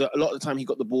adapt because a lot of the time he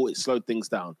got the ball, it slowed things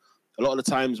down. A lot of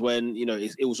the times when,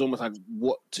 it was almost like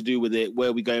what to do with it, where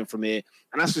are we going from here?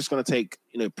 And that's just going to take,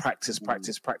 practice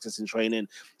in training.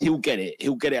 He'll get it.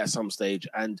 He'll get it at some stage.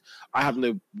 And I have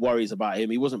no worries about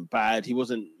him. He wasn't bad. He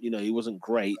wasn't, he wasn't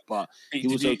great, but he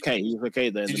was okay. He was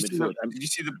okay there in the midfield. Did you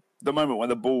see the moment when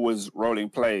the ball was rolling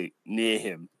play near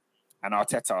him and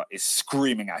Arteta is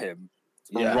screaming at him?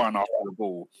 Run after the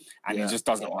ball, and he just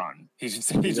doesn't run. He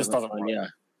just doesn't run.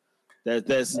 Yeah,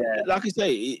 there's like I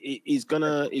say, he's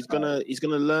gonna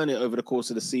learn it over the course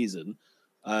of the season,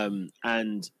 and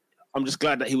I'm just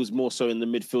glad that he was more so in the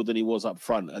midfield than he was up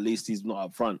front. At least he's not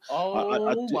up front.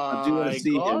 I do want to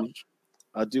see him.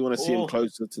 I do want to see him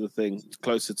closer to the thing,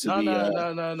 closer to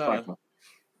No.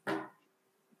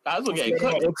 That's okay.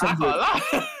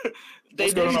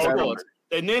 They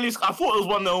nearly scored. I thought it was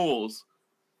 1-0 Wolves.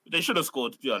 They should have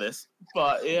scored, to be honest.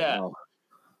 But yeah. Wow.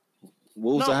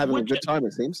 Wolves are having a good time,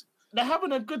 it seems. They're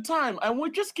having a good time, and we're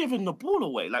just giving the ball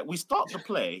away. Like, we start the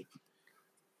play,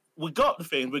 we got the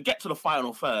thing, we get to the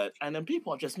final third, and then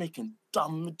people are just making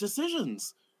dumb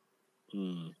decisions.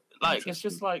 Like, it's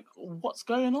just like, what's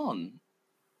going on?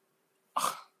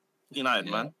 United,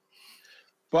 man.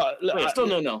 But look, still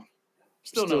no.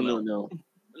 Still no.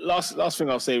 Last thing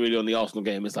I'll say really on the Arsenal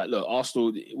game is like, look,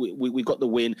 Arsenal, we got the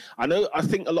win. I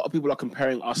think a lot of people are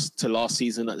comparing us to last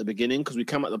season at the beginning because we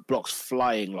came out the blocks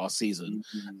flying last season.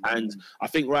 And I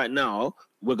think right now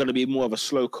we're going to be more of a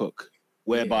slow cook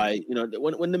whereby,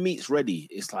 when the meat's ready,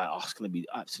 it's like, it's going to be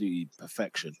absolutely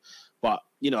perfection. But,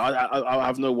 I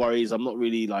have no worries. I'm not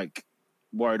really like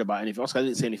worried about anything. Oscar, I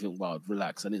didn't say anything wild.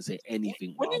 Relax. I didn't say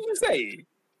anything wild. What did you say?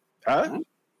 Huh?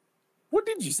 What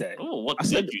did you say? Oh, what I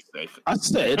did said- you say? I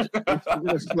said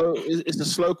it's a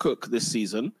slow cook this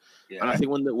season, Yeah. and I think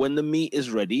when the meat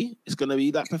is ready, it's going to be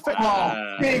that perfection.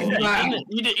 big man.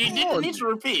 You didn't need to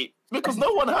repeat because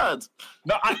no one heard.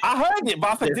 No, I heard it,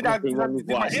 but I thought, did I? Nothing wrong with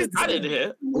what I said. I didn't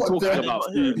hear. We're What talking the- about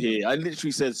food here. I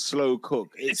literally said slow cook.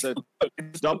 It's a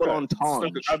double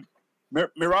entendre.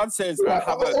 Miran says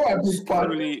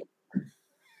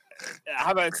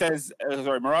Havertz says,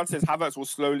 Moran says Havertz will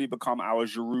slowly become our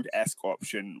Giroud-esque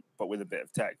option, but with a bit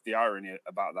of tech. The irony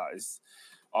about that is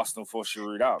Arsenal forced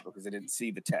Giroud out because they didn't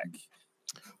see the tech.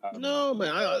 No,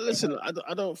 man. Listen,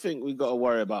 I don't think we got to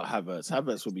worry about Havertz.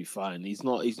 Havertz will be fine. He's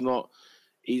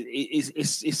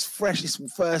fresh. It's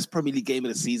first Premier League game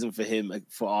of the season for him,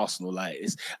 for Arsenal.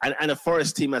 And a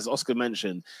Forest team, as Oscar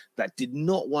mentioned, that did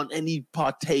not want any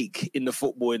partake in the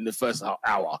football in the first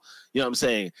hour. You know what I'm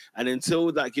saying? And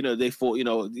until they thought,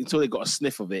 until they got a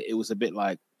sniff of it, it was a bit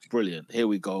like, brilliant. Here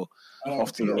we go.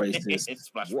 Off to the races. It's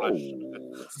splash. Whoa. You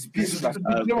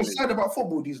know what's sad about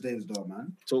football these days, though,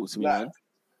 man? Talk to me, Like, man.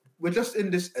 we're just in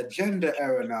this agenda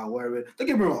era now where don't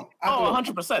get me wrong.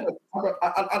 100%.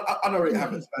 I don't really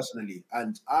have it personally,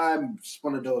 and I'm just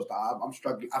one of those that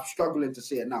I'm struggling to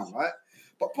see it now, right?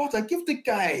 But Potter, give the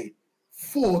guy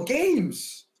 4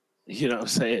 games. You know what I'm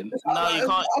saying? No, you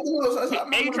can't. I don't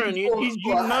know, Adrian, you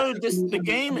know this. The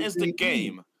game is the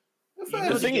game.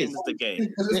 The thing is, the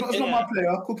game. It's not my player.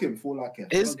 I'll cook him for all I care.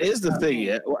 Here's the thing,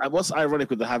 yeah. What's ironic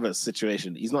with the Havertz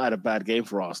situation? He's not had a bad game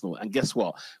for Arsenal, and guess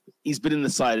what? He's been in the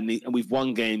side, and we've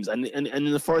won games. And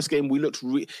in the Forest game, we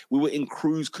were in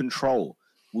cruise control.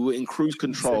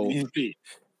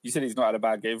 You said he's not had a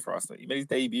bad game for us. He made his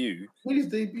debut. Yes.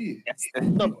 As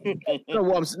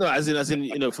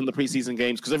in, from the preseason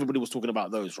games, because everybody was talking about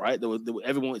those, right?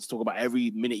 Everyone wanted to talk about every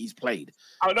minute he's played.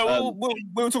 Oh no,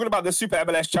 we were talking about the Super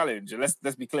MLS Challenge.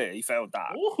 Let's be clear, he failed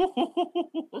that.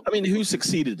 I mean, who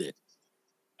succeeded it?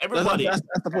 Everybody. That's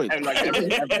the point.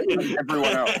 Everyone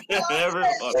else.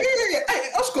 Everybody.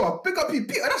 Hey, Oscar, pick up your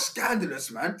Peter. That's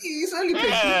scandalous, man. He's only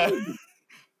played.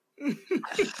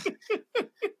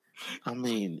 I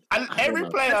mean, And every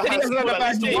player has scored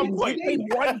at least 1 point.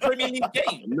 One Premier League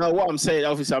game. No, what I'm saying,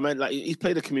 obviously, I meant like he's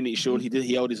played a Community Shield.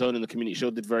 He held his own in the Community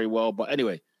Shield, did very well. But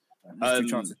anyway, 2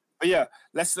 chances. But yeah,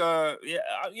 let's. I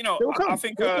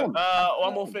think.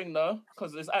 One more thing though,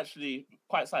 because it's actually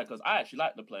quite sad. Because I actually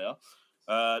like the player,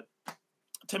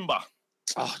 Timber.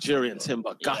 Oh, Jury and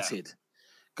Timber, gutted.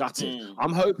 Mm.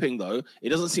 I'm hoping though, it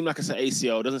doesn't seem like it's an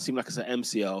ACL, it doesn't seem like it's an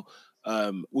MCL,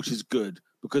 which is good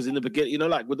because in the beginning,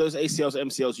 like with those ACLs,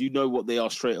 MCLs, you know what they are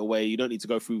straight away. You don't need to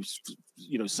go through,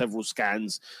 several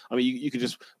scans. I mean, you could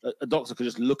just a doctor could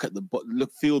just look at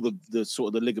feel the sort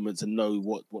of the ligaments and know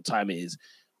what time it is.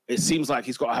 It seems like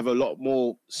he's got to have a lot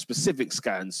more specific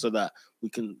scans so that we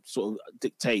can sort of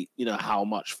dictate, how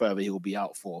much further he'll be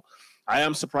out for. I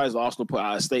am surprised that Arsenal put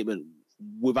out a statement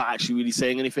without actually really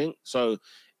saying anything. So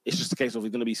it's just a case of we're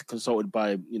going to be consulted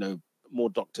by, more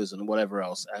doctors and whatever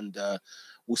else. And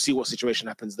we'll see what situation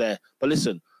happens there. But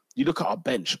listen, you look at our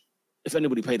bench. If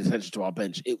anybody paid attention to our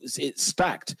bench, it's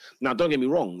stacked. Now, don't get me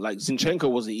wrong. Like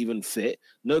Zinchenko wasn't even fit.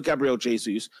 No Gabriel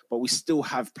Jesus, but we still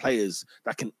have players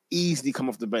that can easily come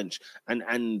off the bench and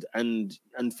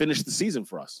finish the season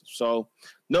for us. So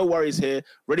no worries here.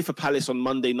 Ready for Palace on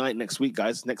Monday night next week,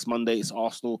 guys. Next Monday it's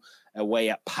Arsenal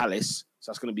away at Palace.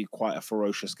 So that's going to be quite a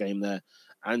ferocious game there.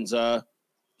 And,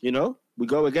 we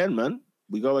go again, man.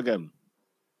 We go again.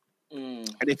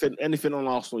 Anything on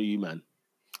Arsenal, you, man?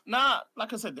 Nah,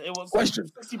 like I said, it was Question.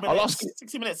 60 minutes,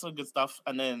 60 minutes of good stuff,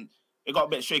 and then it got a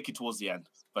bit shaky towards the end.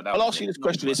 But I'll ask you this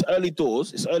question. It's early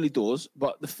doors,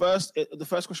 but the first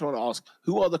question I want to ask,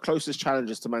 who are the closest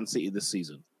challengers to Man City this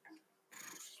season?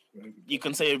 You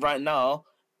can say it right now,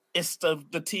 it's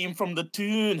the team from the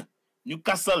tune,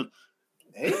 Newcastle.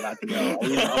 Hey, are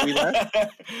we there?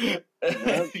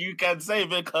 You can say,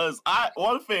 because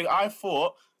one thing I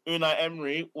thought Unai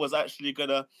Emery was actually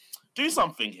gonna do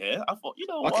something here. I thought,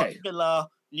 what, Villa,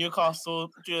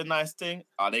 Newcastle do a nice thing.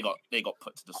 They got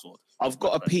put to the sword. I've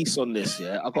got a piece on this,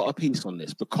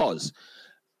 because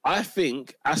I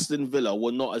think Aston Villa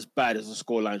were not as bad as the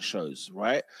scoreline shows,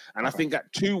 right? And I think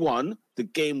at 2-1, the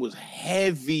game was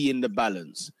heavy in the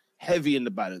balance. I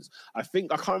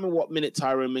can't remember what minute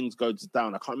Tyrone Mings goes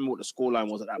down. I can't remember what the scoreline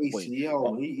was at that point.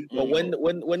 But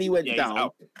when he went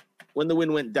down, when the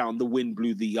wind went down, the wind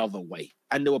blew the other way.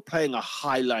 And they were playing a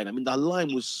high line. I mean, the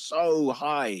line was so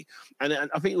high. And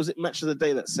I think it was Match of the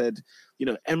Day that said,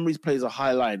 Emery's plays a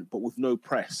high line, but with no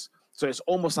press. So it's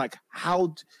almost like,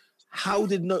 how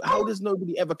does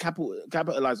nobody ever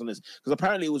capitalize on this? Because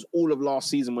apparently it was all of last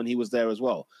season when he was there as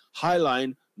well. High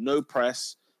line, no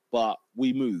press, but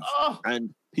we move.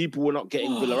 And people were not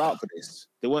getting Villa out for this.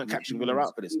 They weren't catching Villa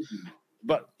out for this.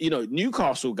 But,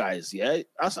 Newcastle guys, yeah,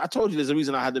 I told you there's a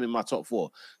reason I had them in my top 4.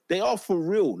 They are for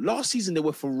real. Last season, they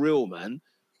were for real, man.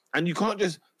 And you can't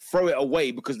just throw it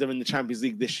away because they're in the Champions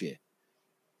League this year.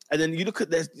 And then you look at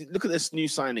this new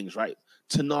signings, right?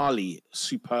 Tonali,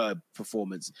 superb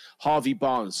performance. Harvey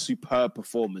Barnes, superb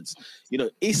performance.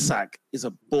 Isak is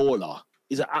a baller.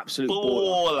 He's an absolute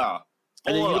baller.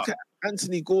 And then you look at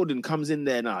Anthony Gordon comes in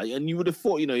there now, and you would have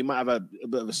thought, he might have a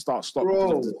bit of a start-stop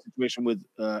situation with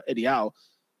Eddie Howe.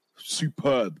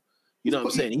 Superb. You know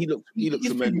what I'm saying? He looks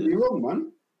tremendous. You're wrong,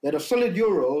 man. They had a solid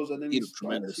Euros, and then he looked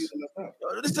tremendous.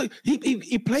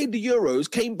 He played the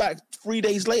Euros, came back 3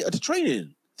 days later to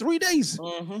training. 3 days.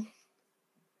 Mm-hmm.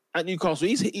 At Newcastle,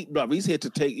 he was here to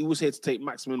take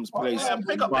Maximum's place.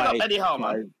 Pick up Eddie Howe,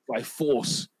 man. By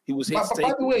force. He was here to take.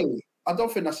 By the way, I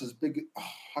don't think that's as big.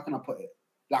 How can I put it?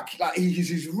 Like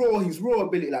his raw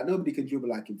ability. Like nobody can dribble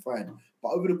like him, fine. But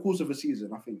over the course of a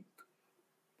season, I think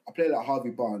a player like Harvey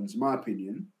Barnes, my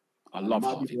opinion. I love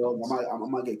Harvey Barnes. I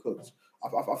might get cooked. I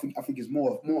think he's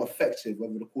more effective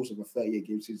over the course of a 38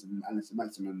 game season than Alisson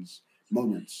Maximin's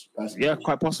moments. Personally. Yeah,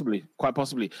 quite possibly.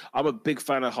 I'm a big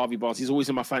fan of Harvey Barnes. He's always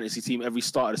in my fantasy team every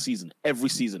start of the season. Every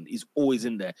season, he's always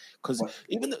in there because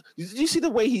did you see the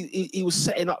way he was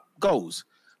setting up goals?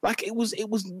 Like it was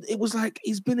like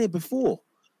he's been here before.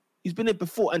 And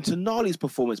Tonali's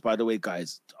performance, by the way,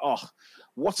 guys. Oh,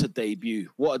 what a debut!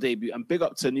 And big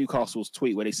up to Newcastle's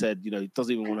tweet where they said, he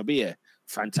doesn't even want to be here.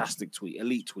 Fantastic tweet,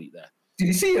 elite tweet there. Did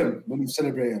you see him when he was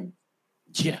celebrating?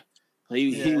 Yeah.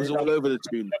 He was all over the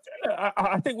tune.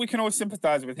 I think we can all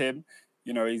sympathise with him.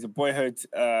 He's a boyhood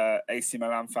AC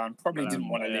Milan fan. Probably didn't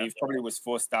want to leave. Probably was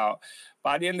forced out.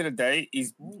 But at the end of the day,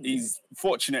 he's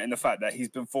fortunate in the fact that he's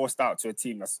been forced out to a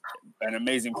team that's an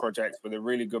amazing project with a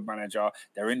really good manager.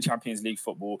 They're in Champions League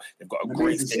football. They've got a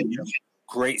great stadium,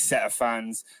 great set of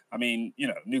fans. I mean,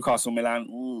 Newcastle,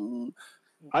 Milan.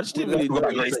 I just didn't really know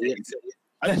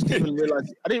I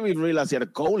didn't even realize he had a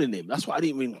goal in him. That's what I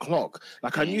didn't even clock.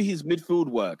 Like I knew his midfield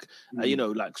work. They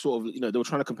were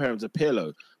trying to compare him to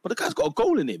Pirlo, but the guy's got a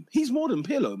goal in him. He's more than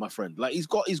Pirlo, my friend. Like he's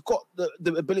got the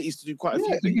abilities to do quite a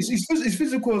few things. He's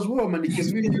physical as well, man. He can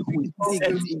he's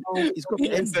got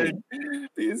the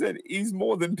he said he's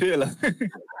more than Pirlo.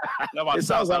 It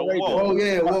sounds like whoa. No.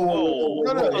 In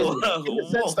the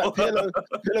sense that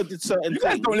Pirlo did certain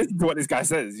things. Don't listen to what this guy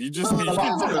says. You just not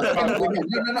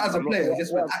as a player.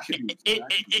 Just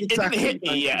it didn't hit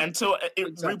me yet until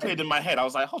it replayed in my head. I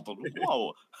was like, hold on,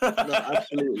 whoa. No,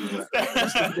 absolutely.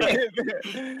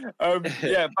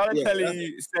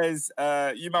 Balotelli says,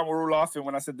 you man were all laughing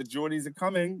when I said the Geordies are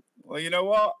coming. Well, you know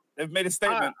what? They've made a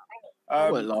statement.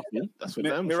 I weren't laughing. That's what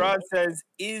Mirad says,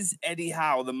 is Eddie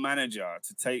Howe the manager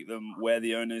to take them where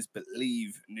the owners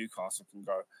believe Newcastle can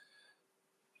go?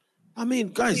 I mean,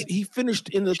 guys, he finished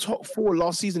in the top 4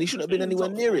 last season. He shouldn't have been anywhere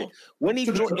near it. When he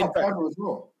joined,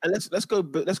 and let's go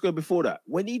before that.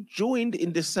 When he joined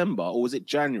in December, or was it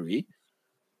January?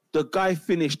 The guy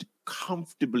finished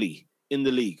comfortably in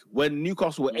the league. When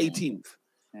Newcastle were 18th,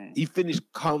 he finished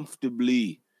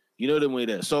comfortably. You know them way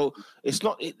there. So it's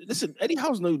not. Listen, Eddie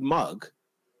Howe's no mug.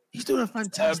 He's doing a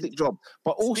fantastic job.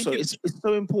 But also, it's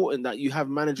so important that you have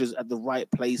managers at the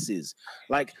right places.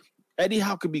 Like Eddie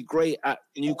Howe could be great at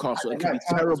Newcastle. It could be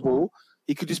terrible.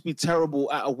 He could just be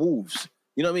terrible at a Wolves.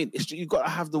 You know what I mean? You've got to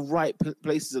have the right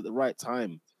places at the right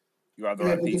time. You have the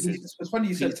right pieces. It's funny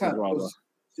you said time.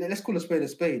 Let's call a spade a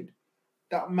spade.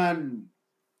 That man,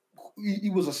 he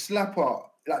was a slapper.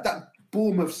 Like that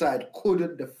Bournemouth side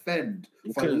couldn't defend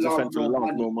for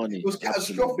no money. It was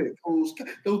catastrophic.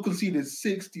 They were conceding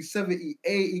 60, 70,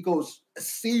 80 goals a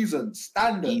season,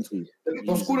 standard. They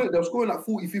were scoring like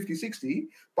 40, 50, 60.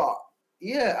 But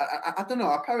yeah, I don't know.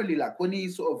 Apparently, like when he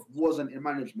sort of wasn't in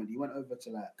management, he went over to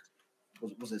like,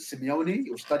 was it Simeone?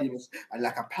 He was studying, and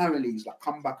like apparently he's like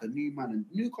come back a new man, and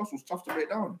Newcastle's tough to break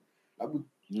down. Like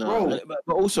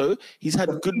but also he's had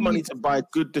good money to buy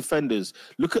good defenders.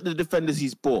 Look at the defenders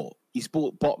he's bought. He's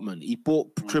bought Botman. He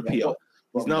bought Trippier.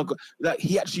 He's now got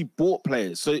he actually bought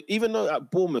players. So even though at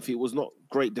Bournemouth it was not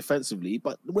great defensively,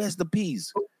 but where's the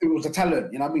peas? It was a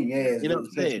talent. You know what I mean? Yeah. You know what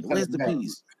I'm saying? Where's the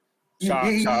peas? He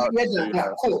had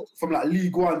like caught from like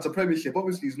League One to Premiership.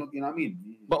 Obviously, he's not. You know what I mean?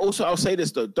 But also, I'll say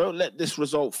this though: don't let this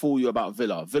result fool you about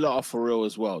Villa. Villa are for real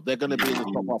as well. They're going to be in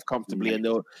the top half comfortably, and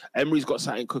Emery's got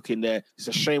something cooking there. It's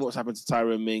a shame what's happened to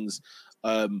Tyrone Mings,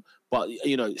 but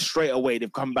you know, straight away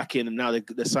they've come back in, and now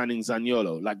they're signing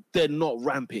Zaniolo. Like they're not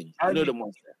ramping. You know them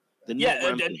ones there.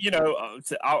 You know,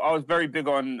 I was very big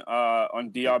on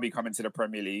Diaby coming to the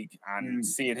Premier League and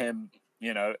seeing him,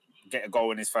 you know, get a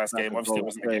goal in his first game. Obviously, it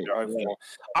wasn't a game yeah. overall.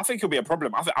 I think he'll be a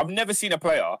problem. I've never seen a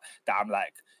player that I'm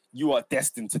like, you are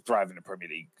destined to thrive in the Premier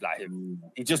League. Like him,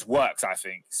 he just works. I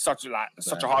think such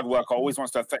a hard worker. Always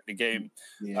wants to affect the game.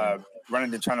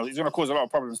 Running the channel. He's going to cause a lot of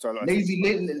problems to a lot.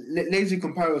 Lazy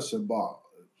comparison, but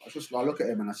I look at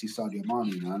him and I see Sadio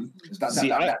Mane, man.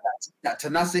 That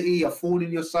tenacity, a fall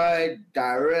in your side,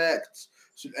 direct.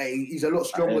 So, he's a lot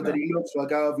stronger than he looks for a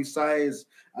guy of his size.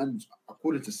 And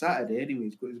according to Saturday, anyway,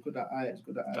 he's good at eye.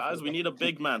 Guys, we need a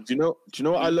big man. Do you know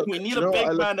what I look? We need a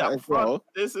big man up front. Well?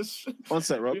 This is one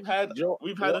sec, Rob. We've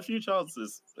had a few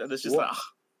chances, and it's just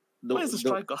where's the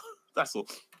striker? That's all.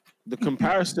 The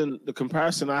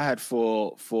comparison I had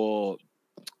for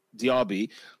Diaby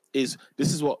is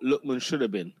this is what Lookman should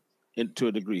have been to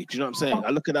a degree. Do you know what I'm saying? I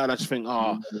look at that and I just think,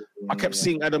 I kept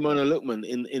seeing Ademola Lookman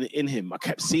in him. I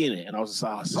kept seeing it, and I was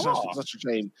just such a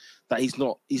shame that he's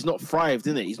not thrived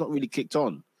in it. He's not really kicked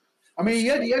on. I mean, he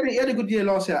had a good year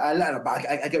last year. I like it, but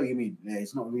I get what you mean. Yeah,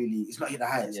 it's not hit the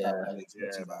highest.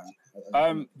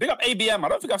 Big up ABM. I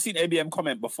don't think I've seen ABM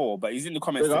comment before, but he's in the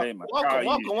comments today, man.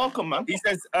 Welcome, man. He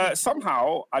says,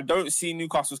 somehow, I don't see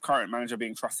Newcastle's current manager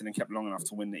being trusted and kept long enough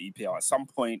to win the EPL. At some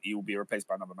point, he will be replaced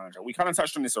by another manager. We kind of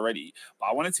touched on this already, but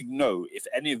I wanted to know if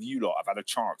any of you lot have had a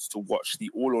chance to watch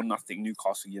the All or Nothing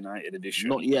Newcastle United edition.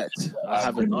 Not yet. I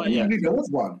haven't. Not yet. There was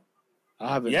one.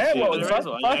 I haven't. Yeah, well, the first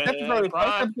episode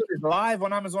is live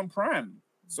on Amazon Prime,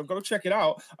 so go check it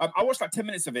out. I watched like 10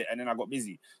 minutes of it and then I got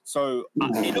busy. So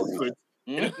it looked good.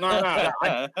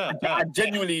 I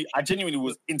genuinely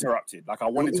was interrupted. Like I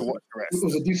wanted to watch the rest. It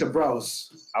was a decent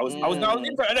browse. I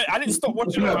didn't stop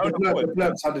watching on my own accord. The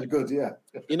blurb sounded good, yeah.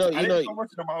 I didn't stop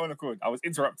watching on my own accord. I was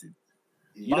interrupted.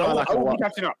 I will be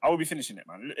catching up. I will be finishing it,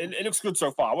 man. It looks good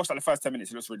so far. I watched like the first 10 minutes.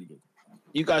 It looks really good.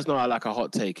 You guys know I like a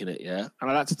hot take in it, yeah?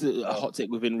 And I like to do a hot take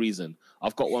within reason.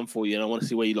 I've got one for you, and I want to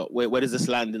see where does this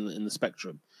land in the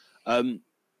spectrum?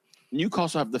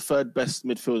 Newcastle have the third best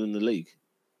midfield in the league.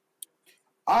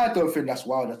 I don't think that's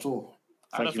wild at all.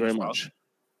 Thank you very much.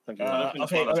 Thank you.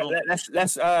 Okay,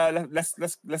 let's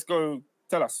go.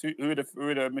 Tell us who are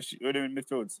the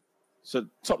midfields. So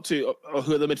top two,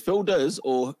 who are the midfielders,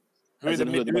 or what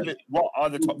are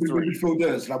the top three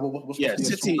midfielders? Like, what's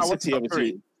City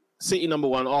obviously. City number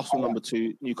 1, Arsenal number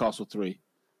 2, Newcastle 3.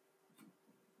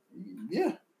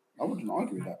 Yeah, I wouldn't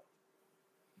argue with that.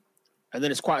 And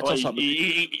then it's quite a toss-up.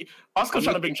 Oscar's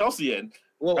trying to bring Chelsea in.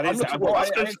 Well, I didn't say a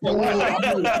word.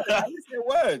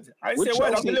 I'm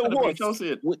the little horse. I'm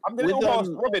the little horse.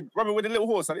 Robin with the little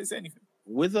horse. I didn't say anything.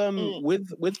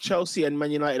 With Chelsea and Man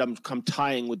United, I'm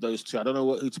tying with those two. I don't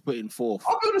know who to put in fourth.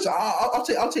 I'll be honest. I'll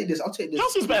take this.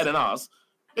 Chelsea's better than ours.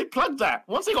 They plugged that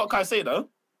once they got Caicedo.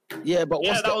 Yeah, but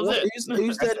who's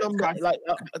their number? Like,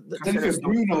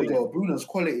 Bruno though. Bruno's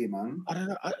quality, man. I don't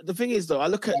know. The thing is, though, I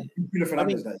look at.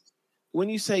 When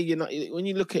you say when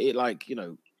you look at it, like you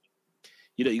got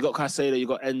Caicedo, you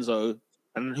got Enzo,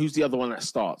 and who's the other one that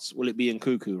starts? Will it be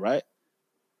Nkunku, right?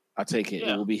 I take it.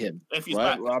 Yeah. It will be him. If he's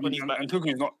right? back, well,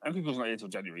 Nkunku's not here till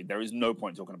January. There is no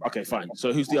point talking about. Okay, fine.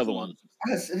 So who's the other one?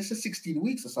 It's just 16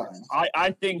 weeks or something.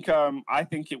 I think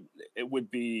it would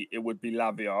be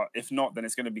Lavia. If not, then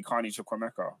it's going to be Carney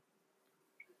Chukwuemeka.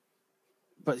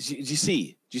 But do you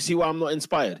see why I'm not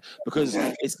inspired? Because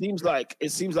it seems like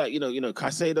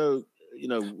Caicedo,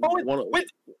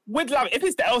 with Lavia, if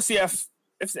it's the LCF,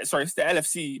 if it's the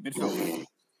LFC midfield.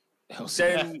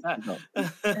 Then, if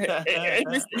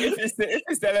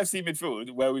it's the LFC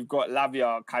midfield where we've got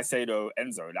Lavia, Caicedo,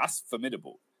 Enzo, that's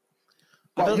formidable.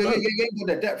 But you get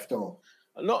the depth though.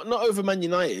 Not over Man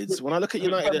United. When I look at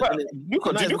United,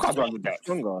 Newcastle are the depth.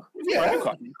 Stronger.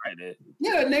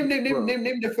 Yeah, name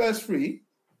the first three.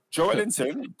 Joe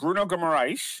Ellington, Bruno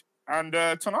Guimaraes, and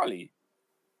Tonali.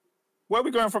 Where are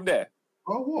we going from there?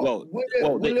 Oh,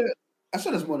 I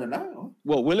said there's more than that.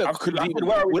 Well, Willock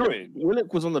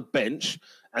was on the bench,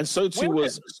 and so too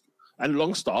was and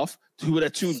Longstaff, who were their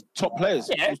two top players.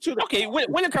 Yeah, okay,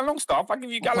 Willock and Longstaff. I'll give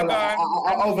you Gallagher.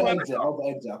 I'll exit. I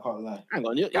can't lie. Hang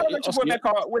on,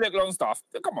 Willock, Longstaff.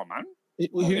 Come on, man.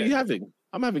 Who are you having?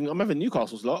 I'm having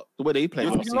Newcastle's lot. The way they play.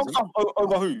 Longstaff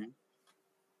over who?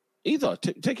 Either.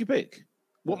 Take your pick.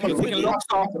 You're taking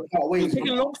Longstaff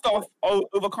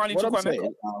over Carney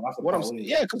Chukwuemeka.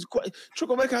 Yeah, because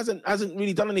Chukwuemeka hasn't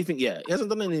really done anything yet. He hasn't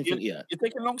done anything yet. You're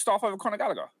taking Longstaff over Conor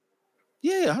Gallagher.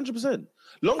 Yeah, 100%.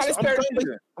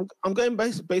 I'm going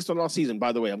based on last season.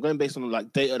 By the way, I'm going based on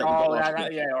like data that we got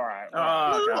last year. All right.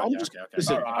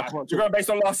 Listen, you're going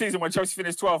based on last season when Chelsea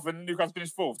finished 12th and Newcastle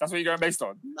finished 4th. That's what you're going based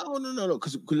on. No.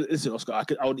 Because listen, Oscar,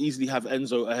 I would easily have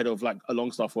Enzo ahead of like a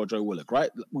Longstaff or Joe Willock,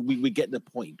 right? We get the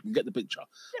point. We get the picture.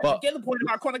 Yeah, but get the point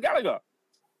about Conor Gallagher.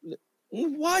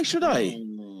 Why should I?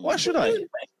 Why should I? He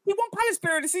won Palace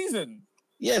Player of the Season.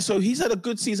 Yeah, so he's had a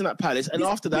good season at Palace, and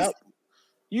after that,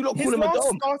 you lot call him a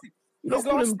dog. You lot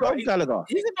call him dog, Gallagher.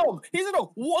 He's a dog. He's a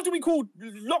dog. What do we call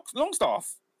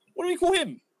Longstaff? What do we call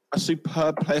him? A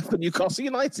superb player for Newcastle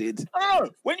United. No.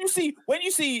 When you see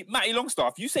Matty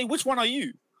Longstaff, you say, which one are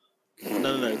you?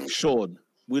 No. Sean.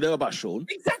 We know about Sean.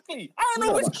 Exactly. I don't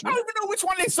even know which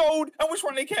one they sold and which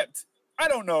one they kept. I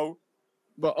don't know.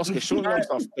 But Oscar, Sean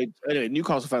Longstaff played. Anyway,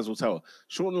 Newcastle fans will tell.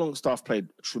 Sean Longstaff played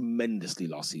tremendously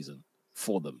last season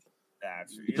for them.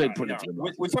 He played brilliantly.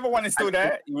 Whichever one is still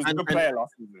there, he was a good player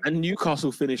last season. And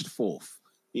Newcastle finished 4th.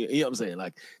 You know what I'm saying?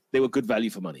 Like, they were good value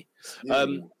for money. Yeah.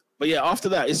 But yeah, after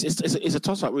that, it's a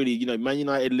toss-up, really. You know, Man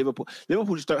United, Liverpool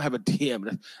just don't have a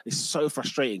DM. It's so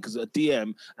frustrating because a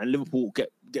DM and Liverpool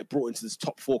get brought into this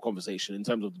top 4 conversation in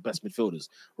terms of the best midfielders,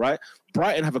 right?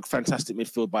 Brighton have a fantastic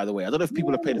midfield, by the way. I don't know if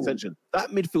people have paid attention. That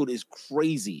midfield is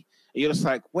crazy. And you're just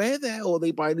like, where the hell are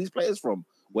they buying these players from?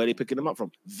 Where are they picking them up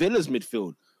from? Villa's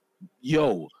midfield,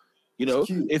 you know,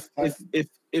 if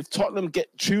Tottenham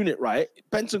tune it right,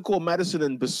 Bentancur, Maddison,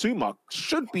 and Basuma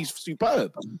should be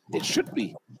superb. It should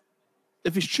be.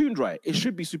 If it's tuned right, it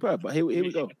should be superb. But here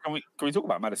we go. Can we talk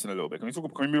about Maddison a little bit? Can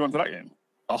we move on to that game?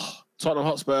 Oh, Tottenham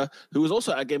Hotspur, who was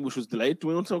also at a game which was delayed. Do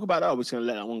we want to talk about that, or are we just going to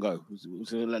let that one go? We're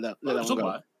going to let that one go.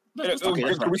 Can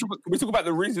we talk about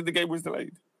the reason the game was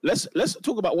delayed? Let's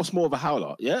talk about what's more of a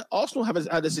howler. Yeah, Arsenal had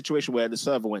a situation where the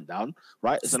server went down.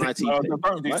 Right, it's an IT thing. No,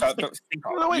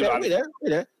 wait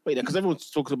there, because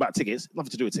everyone's talking about tickets. Nothing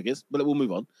to do with tickets, but we'll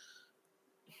move on.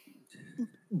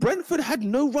 Brentford had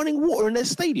no running water in their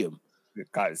stadium.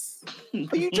 Guys,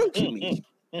 are you joking me?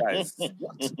 Guys, what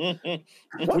do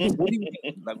you mean?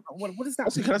 What is that?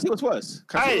 Oscar, can I see what's worse?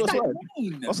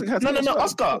 No,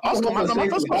 Oscar.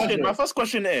 My first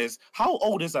question is, how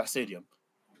old is that stadium?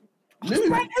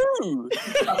 Brand new.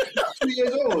 2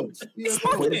 years old.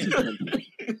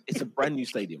 It's a brand new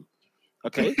stadium.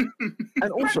 Okay,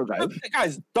 and also,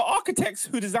 guys, the architects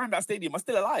who designed that stadium are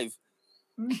still alive.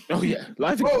 Oh yeah,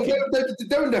 live. Bro,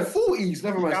 they're in their 40s.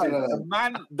 Never mind.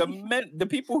 Guys, the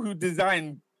people who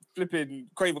designed flipping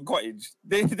Craven Cottage,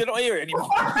 they're not here anymore.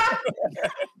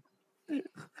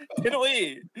 They're not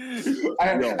here.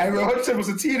 And Hudson was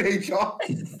a teenager. Oh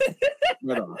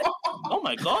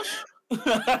my gosh.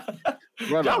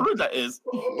 How rude that is.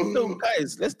 No,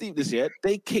 guys, let's deep this here.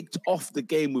 They kicked off the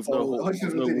game with no water.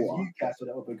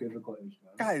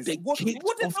 Guys, they kicked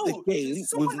off the game.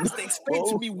 Someone has to explain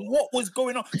to me what was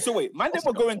going on. So wait, man, they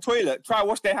were going toilet, try to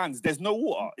wash their hands. There's no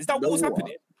water. Is that what was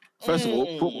happening? First of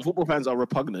all, football fans are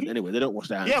repugnant anyway. They don't wash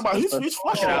their hands. Yeah, but who's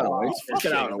flushing out? Let's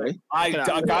get out of the way.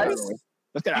 Guys,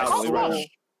 let's get out of the way.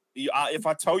 If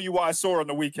I tell you what I saw on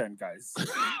the weekend, guys,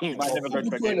 you might never go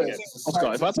to a game again.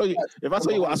 Oscar, if I tell you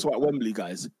what I saw at Wembley,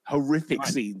 guys, horrific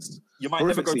scenes. You might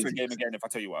never go to a game again if I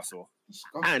tell you what I saw.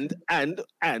 And do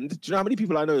you know how many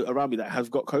people I know around me that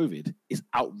have got COVID? It's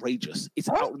outrageous. It's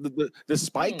the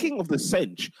spiking of the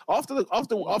cench after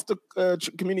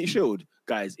Community Shield,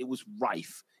 guys. It was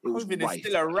rife. COVID is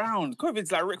still around.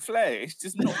 COVID's like Ric Flair. It's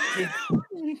just not.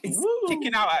 It's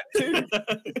kicking out at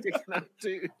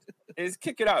 2. It's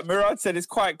kicking out. Murad said it's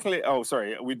quite clear. Oh,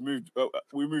 sorry, we moved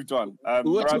on.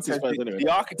 Murad said the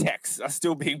architects are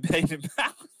still being paid in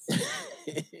pounds.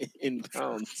 In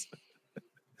pounds.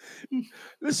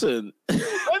 Listen, I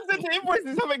said the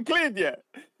invoices haven't cleared yet.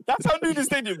 That's how new the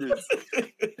stadium is.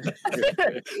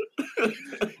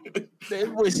 The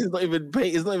invoice is not even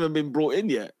paid. It's not even been brought in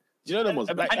yet. Do you know them ones?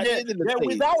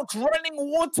 Without running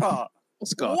water.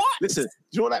 Oscar, what? Listen, do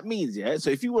you know what that means? Yeah.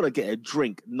 So if you want to get a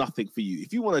drink, nothing for you.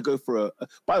 If you want to go for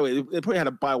by the way, they probably had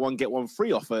a buy one get one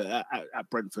free offer at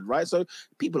Brentford, right? So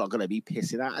people are going to be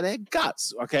pissing out of their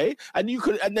guts, okay? And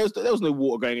there was no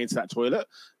water going into that toilet.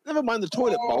 Never mind the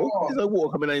toilet bowl. There's no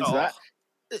water coming into that.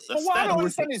 But what I don't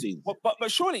understand is,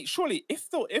 but surely,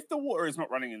 if the water is not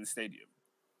running in the stadium,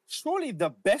 surely the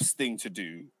best thing to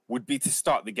do would be to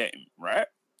start the game, right?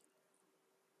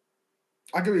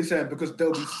 I get what you're saying, because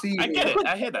they'll be seeing. I get it.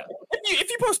 I hear that. If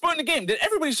you postpone the game, then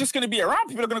everybody's just going to be around.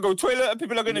 People are going to go to the toilet.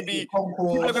 People are going to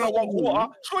want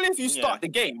water. Surely, if you start the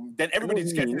game, then everybody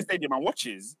just gets to the stadium and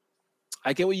watches.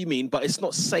 I get what you mean, but it's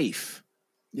not safe.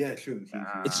 Yeah, true.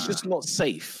 It's just not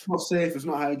safe. It's not safe. It's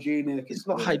not hygienic. It's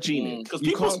not hygienic.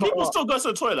 Because people still go to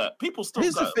the toilet.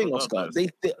 Here's the thing, Oscar.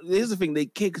 Here's the thing. They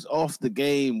kicked off the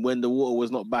game when the water was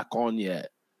not back on yet.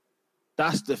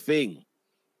 That's the thing.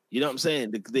 You know what I'm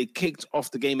saying? They kicked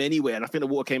off the game anyway, and I think the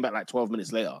water came back like 12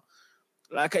 minutes later.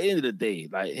 Like, at the end of the day,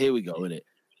 like, here we go, innit?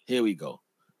 Here we go.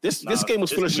 This game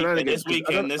was full of shenanigans. This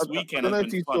weekend has been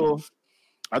fun.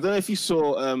 I don't know if you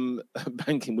saw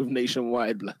banking with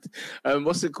Nationwide blood.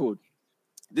 What's it called?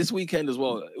 This weekend as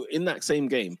well, in that same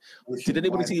game, did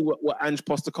anybody see what Ange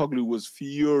Postecoglou was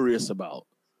furious about?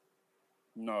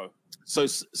 No. So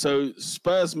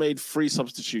Spurs made 3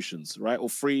 substitutions, right? Or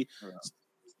 3. Yeah.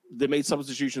 They made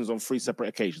substitutions on 3 separate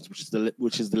occasions,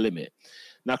 which is the limit.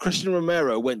 Now Christian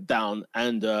Romero went down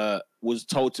and was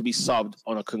told to be subbed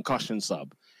on a concussion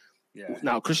sub. Yeah.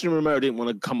 Now Christian Romero didn't want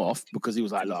to come off because he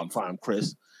was like, "Look, I'm fine, I'm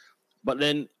Chris." But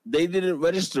then they didn't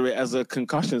register it as a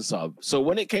concussion sub. So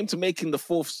when it came to making the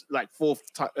fourth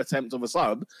attempt of a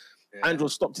sub, Andrew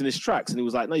stopped in his tracks and he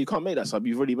was like, "No, you can't make that sub.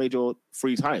 You've already made your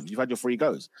 3 times. You've had your 3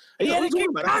 goes." He had a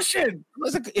concussion.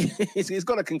 He's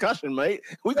got a concussion, mate.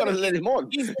 We got to let him on.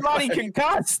 He's bloody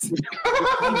concussed.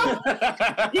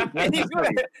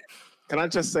 Can I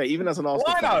just say, even as an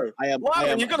Arsenal fan, I am.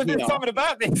 You're going to do something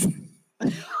about this.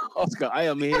 Oscar, I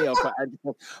am here for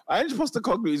Ange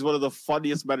Postecoglou is one of the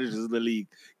funniest managers in the league.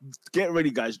 Get ready,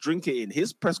 guys. Drink it in.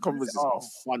 His press conferences are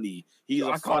funny. He's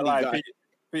a funny guy.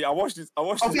 Pete, I watched this.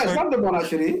 It's random one,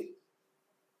 actually.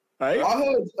 Right? I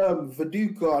heard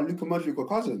Viduka and Luka Modric are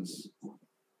cousins.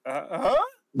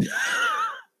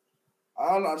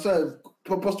 So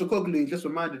Postecoglou just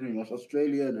reminded me of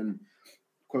Australian and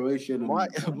Croatian. And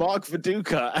Mark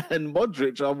Viduka and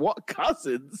Modric are what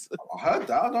cousins? I heard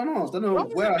that. I don't know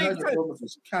where I heard it.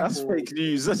 That's fake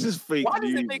news. That's just fake news. Why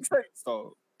does it make sense,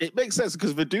 though? It makes sense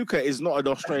because Viduka is not an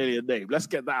Australian name. Let's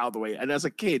get that out of the way. And as a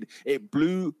kid, it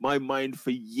blew my mind for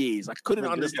years. I couldn't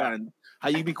understand how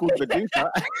you be called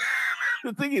Viduka.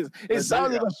 The thing is, it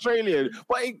sounded Australian,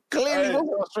 but it clearly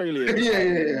wasn't Australian.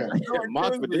 Yeah.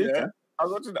 Mark Viduka. I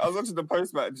was watching the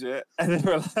post match, and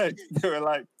they were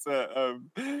like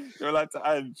to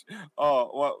Ange,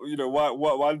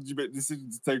 why did you make the decision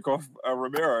to take off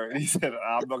Romero? And he said,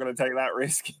 I'm not going to take that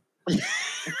risk.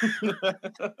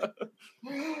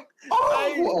 What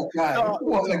a guy!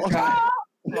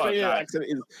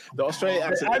 The Australian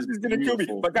accent is going to kill me.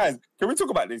 But guys, can we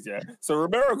talk about this? Yeah. So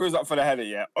Romero goes up for the header.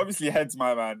 Yeah. Obviously, Head's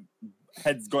my man.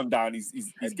 Head's gone down. He's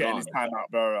getting his time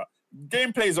out. Blah, blah, blah.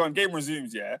 Game plays on. Game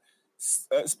resumes. Yeah.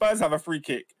 Spurs have a free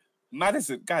kick.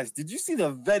 Maddison, guys, did you see the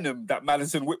venom that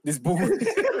Maddison whipped this ball? I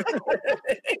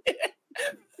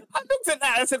looked at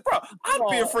that and I said, bro, I'd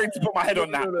be afraid to put my head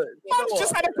on that. Man's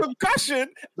just had a concussion.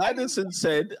 Maddison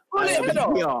said, I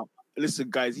am here. Listen,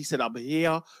 guys, he said, I'm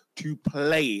here to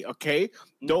play, okay?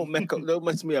 Don't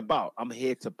mess me about. I'm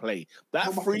here to play.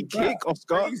 That free kick,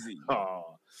 Oscar.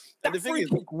 That free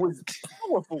kick was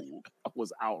powerful. That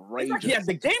was outrageous. Like he had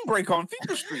the game break on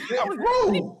FIFA Street.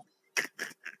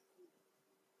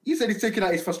 He said he's taking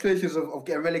out his frustrations of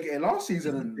getting relegated last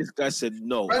season. And this guy said,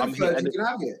 no, I'm here.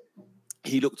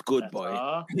 He looked good,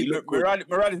 boy. He looked good.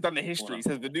 Murad has done the history. He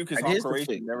says the Newcastle are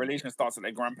Croatian. Their relation starts at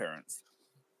their grandparents.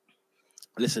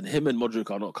 Listen, him and Modric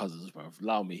are not cousins, bro.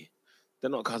 Allow me. They're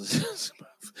not cousins, bro.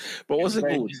 But what's it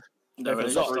called?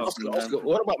 Oscar,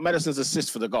 what about Maddison's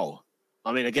assist for the goal?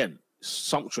 I mean, again,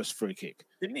 sumptuous free kick.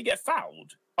 Didn't he get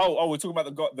fouled? Oh, we're talking about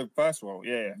the first one.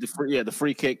 Yeah. The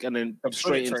free kick and then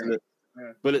straight into the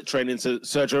bullet train into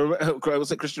Sergio.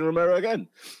 Was it Christian Romero again?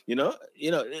 You know,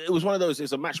 it was one of those.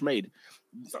 It's a match made.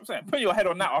 That's what I'm saying. Putting your head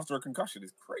on that after a concussion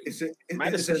is crazy.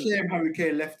 It's a shame Harry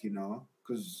Kane left,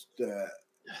 because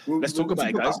let's talk about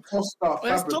it, guys.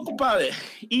 Let's talk about it.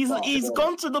 He's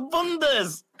gone to the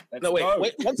Bundes.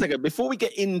 Wait, 1 second. Before we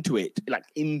get into it,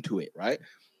 right?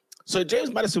 So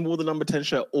James Maddison wore the number 10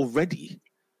 shirt already.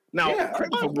 Now,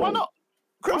 correct me if I'm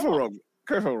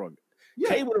wrong. Yeah.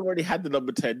 Kane would have already had the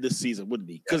number 10 this season, wouldn't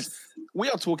he? Because we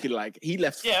are talking like he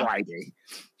left Friday.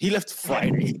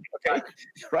 Okay,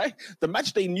 right? The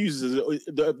match day news is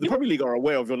the Premier League are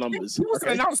aware of your numbers. It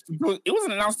wasn't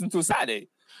announced until Saturday.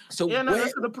 So the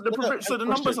numbers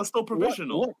are still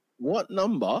provisional. What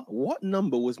number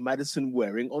was Maddison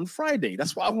wearing on Friday?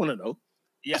 That's what I want to know.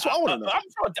 Yeah, that's what I want to know.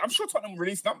 I'm sure Tottenham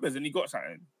released numbers and he got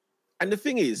something. And the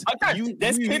thing is,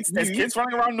 there's kids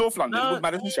running around North London with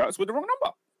Maddison shirts with the wrong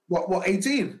number. What,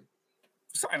 18?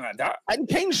 Something like that. And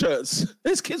Kane shirts.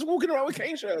 There's kids walking around with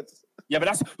Kane shirts. Yeah, but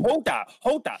that's hold that.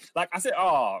 Like I said,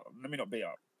 let me not beat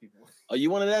up people. Are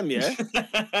you one of them? Yeah.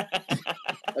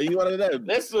 Are you one of them?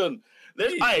 Listen. Do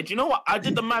you know what? I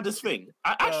did the maddest thing.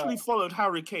 I actually followed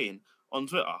Harry Kane on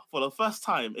Twitter for the first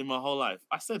time in my whole life.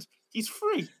 I said he's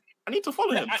free. I need to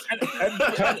follow him. Actually,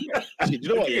 do you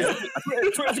know what? Yeah,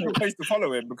 Twitter's a good place to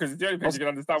follow him because it's the only place you can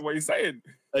understand what he's saying.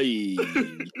 Hey.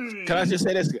 Can I just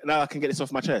say this? Now I can get this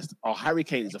off my chest. Harry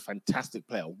Kane is a fantastic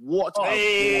player. What a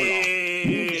baller.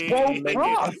 He is world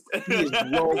class.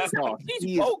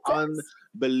 He is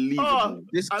unbelievable.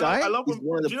 This guy is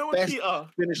one of the best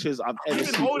finishers I've ever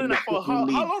seen. How long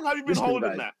have you been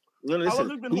holding that? No, How listen. long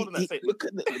have you been holding that statement?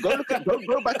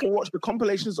 Go back and watch the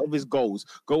compilations of his goals.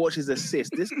 Go watch his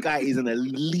assists. This guy is an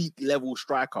elite level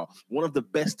striker. One of the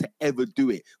best to ever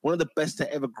do it. One of the best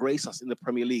to ever grace us in the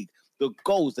Premier League. The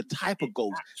goals, the type of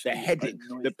goals, the heading,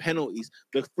 the penalties,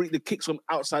 the kicks from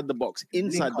outside the box,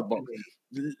 inside the box,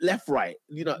 left, right,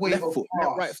 left foot,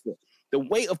 right foot. The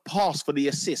weight of pass for the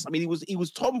assist. I mean, he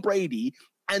was Tom Brady,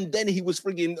 and then he was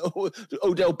frigging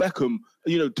Odell Beckham,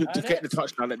 to get the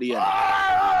touchdown at the end.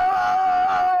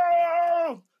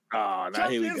 Oh, now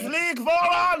here we go. Champions League,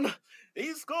 Varane!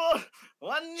 He scored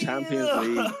 1-0. Champions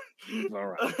League. All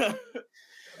right.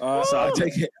 So I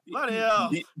take it.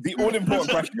 The all-important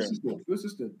question. Who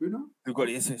assisted? Bruno? Who got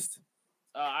the assist?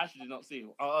 I actually did not see.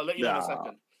 I'll let you know in a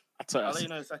second. I'll let you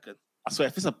know in a second. I swear,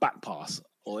 if it's a back pass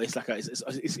or it's like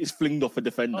it's flinged off a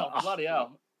defender. Oh, bloody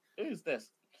hell. Who's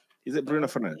this? Is it Bruno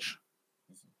Fernandes?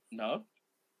 No.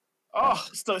 Oh,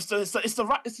 it's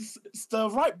the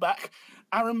right back,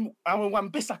 Aaron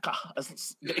Wan-Bissaka,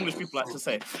 as the English people like to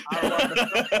say. I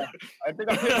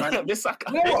think I hit, man.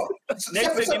 Bissaka. You know what?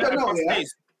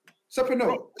 Sepano,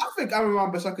 I think Aaron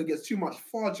Wan-Bissaka gets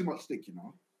far too much stick,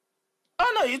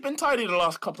 I know, he's been tidy the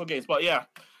last couple of games, but yeah.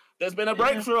 There's been a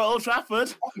breakthrough at Old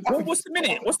Trafford. What's the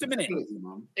minute?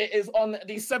 It is on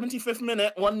the 75th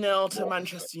minute, 1-0 to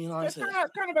Manchester United. It's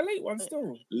kind of a late one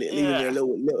still. A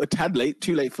little tad late,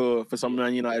 too late for some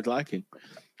Man United liking.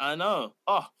 I know.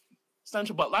 Oh,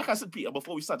 essential. But like I said, Peter,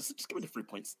 before we started, just give me the 3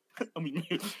 points. I mean,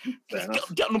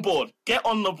 get on the board. Get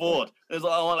on the board. That's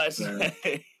all I want to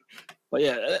say. But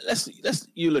yeah, let's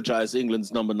eulogize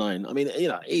England's number 9. I mean,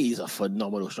 he's a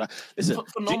phenomenal striker. Listen,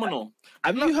 phenomenal.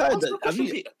 Have you heard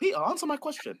that? Peter, answer my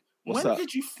question. When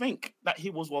did you think that he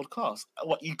was world class?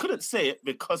 What, you couldn't say it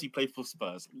because he played for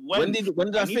Spurs. When did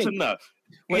I think? To know.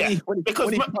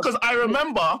 Because I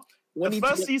remember the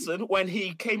first season when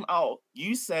he came out,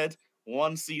 you said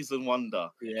 1 season wonder.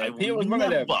 Yeah, I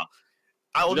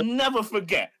will never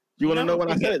forget. You want to know when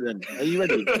I said it then? Are you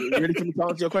ready? Are you ready for me to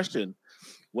answer your question?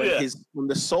 When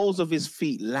the soles of his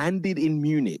feet landed in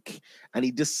Munich and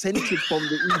he descended from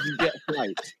the EasyJet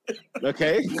flight,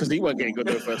 okay? Because he wasn't getting good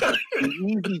at the first time. The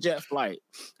EasyJet flight,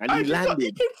 and he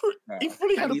landed. He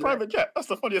fully had a private jet. That's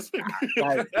the funniest thing. Do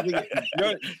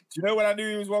you know when I knew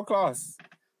he was world class?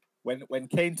 When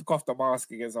Kane took off the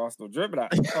mask against Arsenal. Do you remember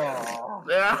that?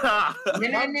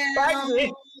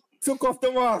 Oh. Took off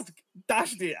the mask,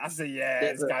 dashed it. I said, yeah,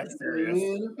 this guy's serious.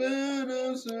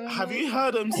 Have you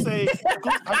heard him say?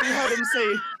 Have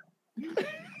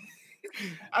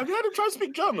you heard him try to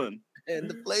speak German?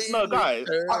 No, guys.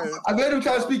 I've heard him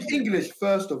try to speak English,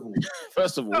 first of all.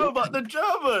 No, but the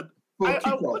German.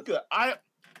 I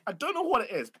don't know what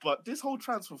it is, but this whole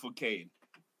transfer for Kane,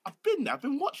 I've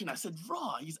been watching. I said,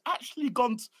 he's actually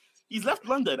gone. He's left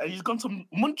London and he's gone to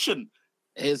Munchen.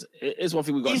 Here's one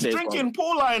thing we got to say. He's drinking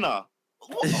Pauliner.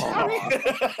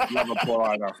 Love a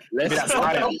Pauliner.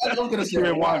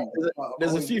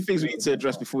 There's a few things we need to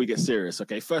address before we get serious.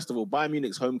 Okay, first of all, Bayern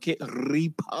Munich's home kit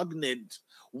repugnant.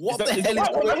 What the hell is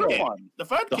going on? The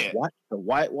third kit. The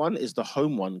white one is the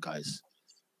home one, guys.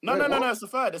 No. It's the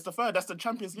third. That's the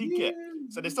Champions League kit.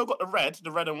 So they still got the red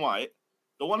and white.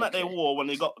 The one that they wore when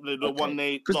they got the one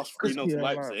they lost 3-0 to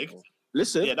Leipzig.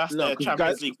 Listen, that's the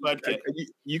Champions League third kit.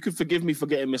 You can forgive me for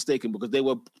getting mistaken because they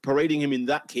were parading him in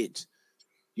that kit.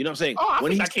 You know what I'm saying? Oh, I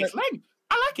think that kit's lame.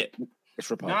 I like it.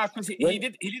 It's repugnant. Nah, because he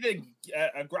did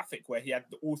a graphic where he had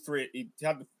all three. He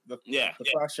had the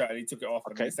first shirt and he took it off,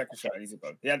 and the second shirt and he's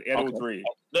gone. He had all three.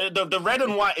 The red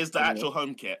and white is the actual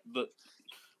home kit.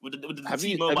 With the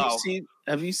T-Mobile.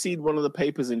 Have you seen one of the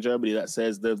papers in Germany that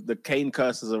says the Kane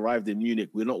curse has arrived in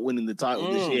Munich? We're not winning the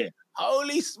title this year.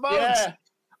 Holy smokes! Yeah.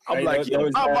 I'm like,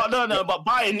 but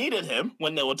Bayern needed him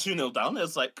when they were 2-0 down.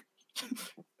 It's like,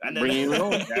 and then bringing him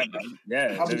on.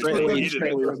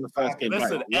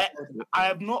 Listen,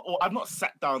 I've not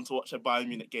sat down to watch a Bayern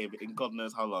Munich game in God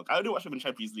knows how long. I only watched them in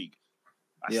Champions League.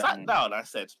 I sat down. I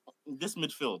said, this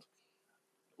midfield,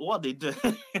 what they do?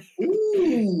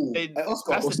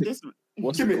 Oscar, what's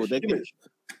it called? Kimmich.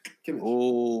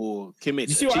 Oh, Kimmich.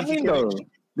 You see what I mean, though?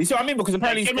 You see what I mean? Because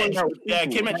apparently Kimmich.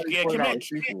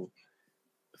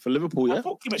 For Liverpool, yeah? I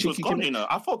thought Kimmich was gone, you know.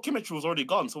 I thought Kimmich was already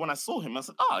gone. So when I saw him, I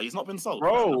said, he's not been sold.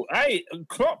 Bro, hey,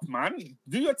 Klopp, man.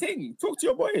 Do your thing. Talk to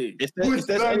your boy. The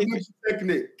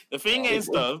thing is,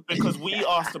 though, because we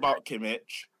asked about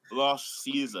Kimmich last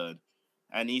season,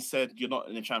 and he said, you're not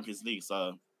in the Champions League,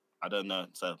 so I don't know.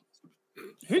 So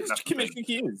who does Kimmich think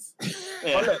he is?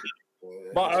 Yeah.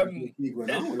 But 10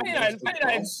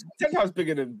 times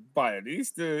bigger than Bayern. He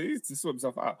used to sort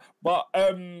himself out. But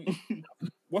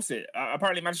what's it?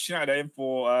 Apparently Manchester United are in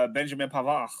for Benjamin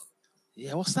Pavard.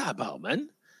 Yeah, what's that about,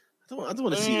 man? I don't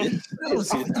want to see this. I don't want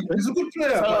to see this. He's a good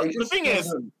player. So, but he the thing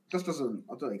is, just doesn't.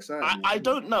 I don't excite me. I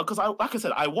don't know because like I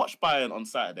said, I watched Bayern on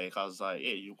Saturday because I was like,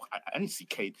 yeah, I need to see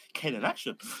Kane in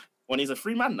action when he's a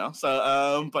free man now.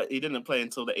 So, but he didn't play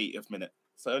until the 80th minute,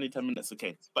 so only 10 minutes for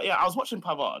Kane. But yeah, I was watching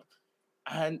Pavard,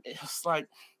 and it's like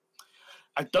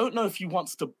I don't know if he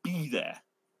wants to be there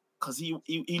because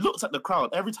he looks at the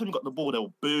crowd every time he got the ball, they were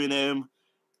booing him.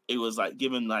 It was like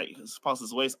giving like his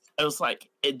passes away. It was like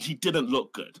he didn't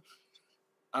look good,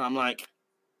 and I'm like,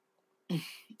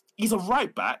 he's a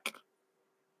right back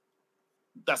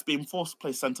that's being forced to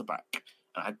play centre back.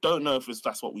 And I don't know if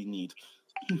that's what we need.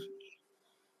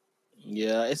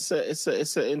 Yeah, it's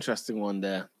an interesting one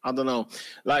there. I don't know.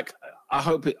 Like, I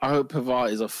hope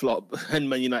Pavard is a flop and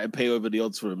Man United pay over the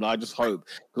odds for him. Like, I just hope,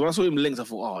 because when I saw him linked, I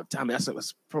thought, oh damn it,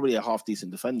 that's probably a half decent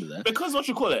defender there. Because what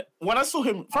you call it? When I saw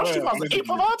him first 2008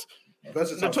 Pavard, the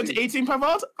 2018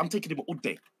 Pavard, I'm taking him all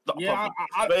day. Not a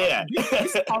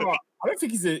problem. I don't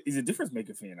think he's a difference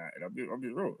maker for United. I'll be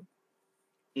real.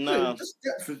 No, yeah, just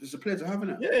depth is a player to have, isn't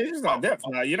it? Yeah, he's just like depth.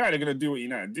 Like, United are gonna do what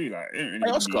United do. Like, hey,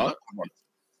 Oscar,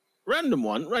 random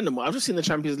one. I've just seen the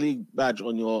Champions League badge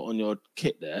on your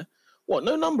kit there. What?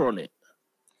 No number on it.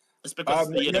 it's because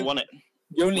you didn't want it.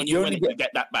 You only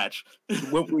get that badge.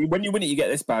 when you win it, you get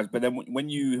this badge. But then when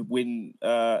you win,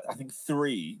 I think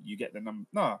 3, you get the number.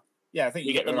 No, yeah, I think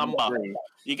you get the number. 3.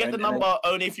 You get the number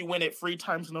only if you win it 3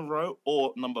 times in a row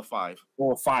or number 5.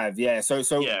 Or 5, yeah. So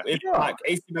yeah. if like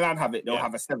AC Milan have it, they'll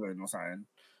have a 7 or something.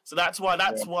 So that's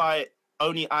why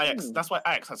only Ajax. That's why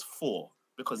Ajax has 4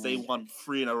 because they won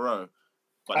 3 in a row,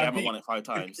 but they haven't won it 5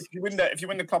 times. If you win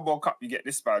the Club World Cup, you get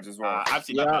this badge as well. I've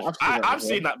seen that badge. I've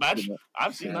seen that badge.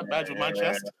 I've seen that badge with my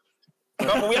chest.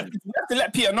 No, but we have to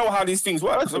let Peter know how these things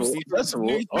work. First of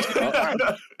all, Oscar,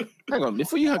 hang on.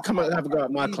 Before you come out and have a go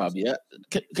at my club, yeah,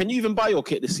 can you even buy your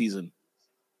kit this season?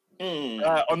 On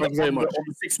the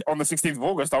 16th of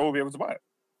August, I will be able to buy it.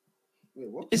 Wait,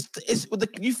 what?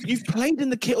 You've played in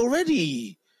the kit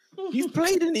already. You've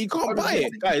played in it. You can't buy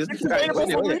it, guys.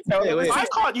 Wait. Why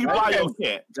can't you buy your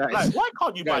kit? Guys, why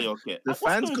can't you buy your kit? The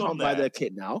fans can't buy their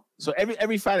kit now. So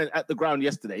every fan at the ground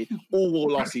yesterday all wore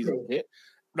last season kit.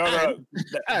 No.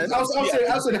 I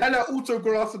was saying, hella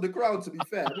autographs on the ground, to be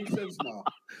fair. It makes sense now.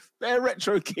 They're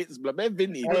retro kits, but they're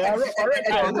vintage.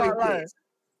 Right.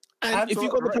 And if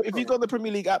you got the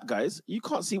Premier League app, guys, you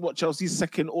can't see what Chelsea's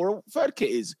second or third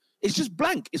kit is. It's just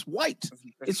blank. It's white.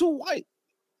 It's all white.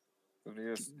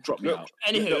 Drop me out.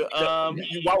 Anywho,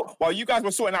 while you guys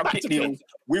were sorting out kit deals,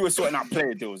 we were sorting out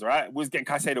player deals, right? We was getting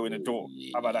Caicedo in the door.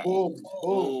 How about that?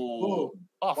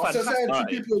 fantastic.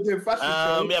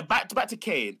 Back to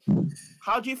Kane.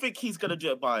 How do you think he's gonna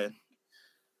do at Bayern?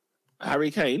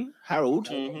 Harry Kane, Harold.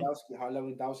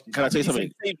 Lewandowski. Can I tell you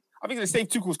something? I think it's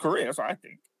saved Tuchel's career. That's what I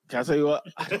think. Can I tell you what?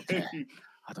 I don't care.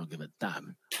 I don't give a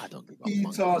damn. I don't give a monkey.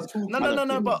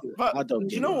 No. But do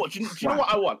you know what? Do you know what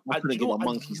I want? I couldn't give a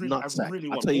monkey's nutsack.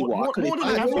 Really I tell you what.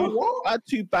 I had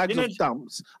 2 bags of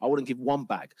dumps. I wouldn't give 1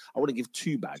 bag. I wouldn't give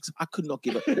 2 bags. I could not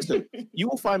give a. Listen, you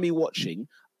will find me watching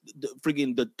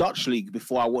the Dutch league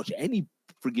before I watch any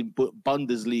frigging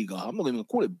Bundesliga. I'm not even gonna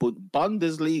call it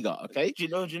Bundesliga. Okay. Do you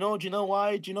know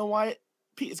why? Do you know why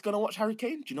Peter's gonna watch Harry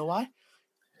Kane? Do you know why?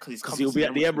 Because he'll be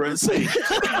at the Emirates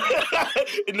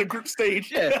in the group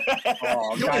stage. Yeah.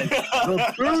 Oh, guys,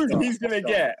 the food he's gonna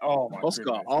get. Oh my Oscar,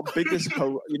 goodness. our biggest,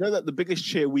 you know that the biggest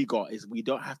cheer we got is we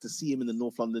don't have to see him in the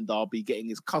North London derby getting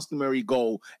his customary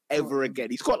goal ever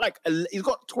again. He's got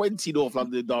 20 North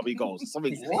London derby goals,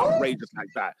 something outrageous like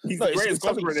that. He's the greatest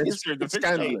goal scorer in the history of the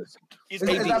scandalous. Is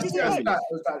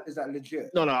that legit?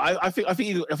 No. I think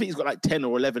he's got like 10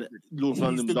 or 11 North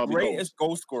London derby goals. He's the greatest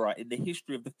goal scorer in the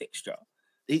history of the fixture.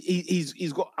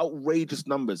 He's got outrageous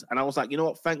numbers, and I was like, you know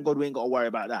what? Thank God we ain't got to worry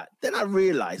about that. Then I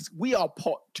realized we are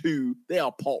pot 2, they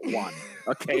are pot 1.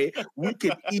 Okay, we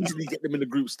could easily get them in the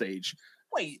group stage.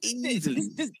 Wait, easily.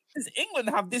 Does England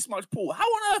have this much pull? How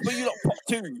on earth are you not pot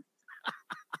 2?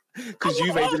 Because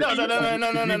you've no.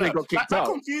 That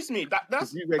confused me.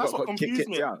 That's what confused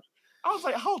me. I was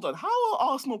like, hold on, how are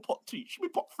Arsenal pot 2? Should be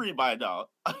pot 3 by now.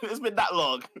 It's been that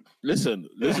long. Listen,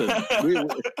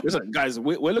 guys.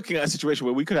 We're looking at a situation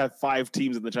where we could have 5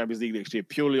 teams in the Champions League next year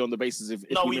purely on the basis of.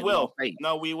 No, we will.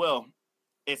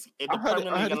 It's in the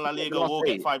Premier League and La Liga. We'll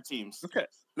get 5 teams. Look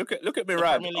at Mirad. The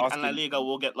Premier League and La Liga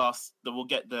will get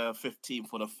the 5th team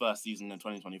for the first season in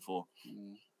 2024.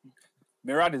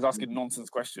 Mirad is asking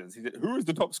nonsense questions. He said, "Who is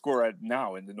the top scorer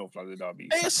now in the North London derby?"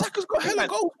 Hey, Saka's got hella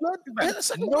goals, man.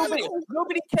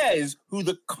 Nobody cares who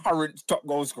the current top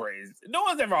goal scorer is. No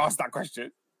one's ever asked that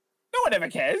question. No one ever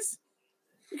cares.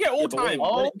 You care all time.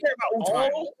 You care about all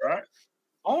time, right?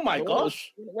 Oh my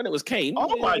gosh! When it was Kane.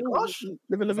 Oh my gosh!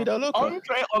 Living la vida loca.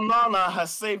 Andre Onana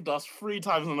has saved us 3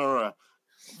 times in a row.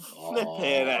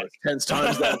 Flipping it. 10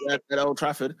 times at Old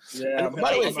Trafford. Yeah, And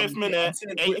by the way, 85th minute.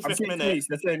 85th minute.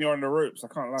 They're saying you're on the ropes. I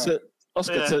can't lie.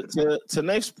 Oscar, to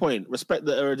Naif's point, respect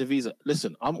the Eredivisie.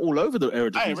 Listen, I'm all over the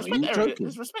Eredivisie. Hey,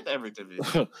 respect the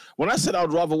Eredivisie. When I said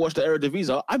I'd rather watch the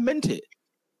Eredivisie, I meant it.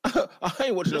 I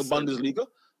ain't watching no Bundesliga.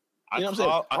 You know what I'm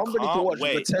saying? I'm ready to watch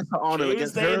Vitesse Arnhem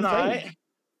against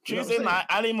Tuesday night,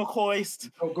 Ali McCoist.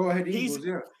 Oh, go ahead, Eagles,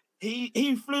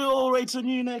 He flew all the way to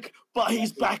Munich, but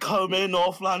he's back home in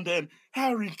North London.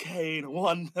 Harry Kane,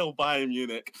 1-0 Bayern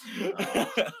Munich.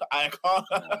 I can't.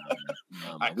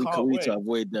 We need to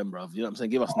avoid them, bruv. You know what I'm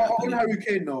saying? Give us that. On Harry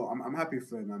Kane, though, I'm happy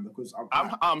for him, man, because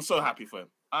I'm so happy for him.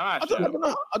 I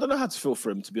don't know how to feel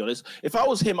for him, to be honest. If I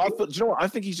was him, do you know what? I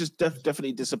think he's just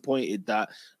definitely disappointed that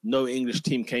no English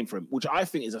team came for him, which I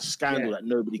think is a scandal that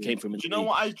nobody came for him. Do you know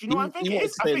what I think it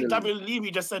is? I think David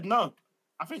Levy just said no.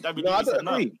 I think David Levy said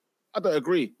no. I don't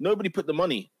agree. Nobody put the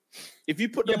money. If you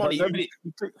put the money,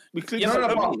 we clearly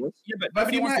but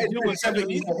if United did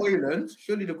 70 for Højlund,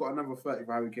 surely they've got another 30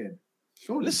 for Harry Kane.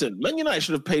 Surely. Listen, Man United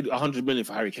should have paid 100 million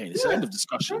for Harry Kane. It's the end of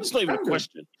discussion. It's not even a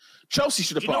question. Chelsea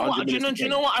should have put 100 million. Do you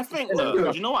know what I think?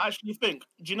 Do you know what I actually think?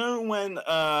 Do you know when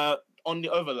on the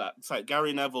overlap, it's like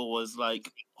Gary Neville was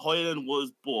like, Højlund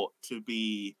was bought to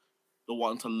be the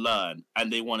one to learn,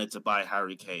 and they wanted to buy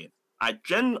Harry Kane. I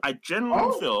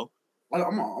genuinely feel.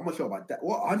 I'm not sure about that.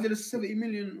 What, 170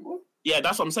 million? What? Yeah,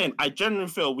 that's what I'm saying. I genuinely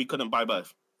feel we couldn't buy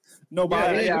both. No, but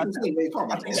I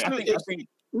think it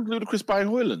was ludicrous buying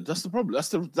Højlund. That's the problem.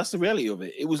 That's the reality of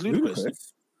it. It was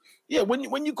ludicrous. Yeah,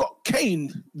 when you got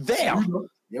Kane there.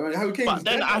 Yeah, Harry Kane. But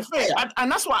then I think,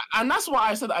 and that's why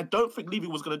I said I don't think Levy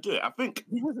was going to do it. I think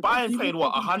Bayern paid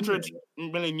 100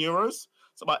 million euros.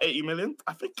 It's about 80 million.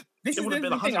 I think this it would have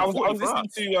been 140 for us.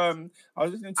 I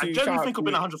genuinely think it would have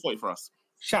been 140 for us.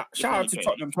 Shout out to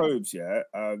Tottenham Probes, yeah.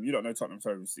 You don't know Tottenham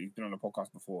Probes. He's been on the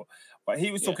podcast before. But he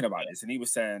was talking about this, and he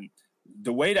was saying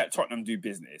the way that Tottenham do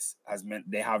business has meant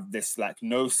they have this like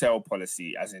no sell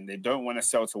policy, as in they don't want to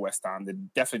sell to West Ham, they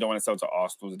definitely don't want to sell to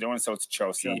Arsenal, they don't want to sell to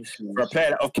Chelsea. For a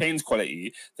player of Kane's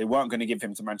quality, they weren't going to give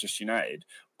him to Manchester United.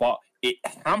 But it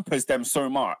hampers them so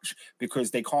much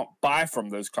because they can't buy from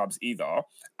those clubs either.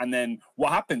 And then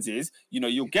what happens is,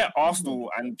 you'll get Arsenal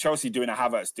and Chelsea doing a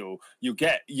Havertz deal. You'll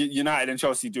get United and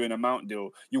Chelsea doing a Mount deal.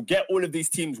 You'll get all of these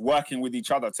teams working with each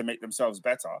other to make themselves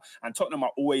better. And Tottenham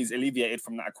are always alleviated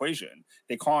from that equation.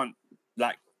 They can't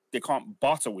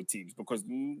barter with teams because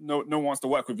no one wants to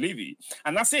work with Levy.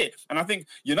 And that's it. And I think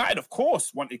United, of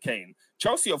course, wanted Kane.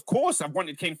 Chelsea, of course, have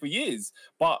wanted Kane for years.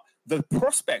 But the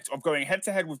prospect of going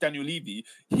head-to-head with Daniel Levy,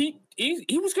 he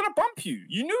was going to bump you.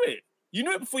 You knew it. You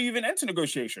knew it before you even entered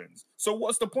negotiations. So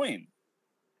what's the point?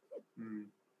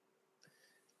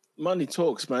 Money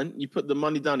talks, man. You put the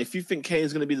money down. If you think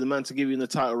Kane's going to be the man to give you in the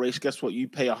title race, guess what? You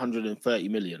pay 130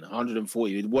 million,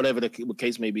 140, whatever the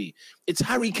case may be. It's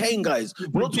Harry Kane, guys.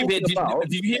 We're not talking about...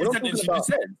 Did you hear the sentence you just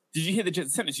said? Did you hear the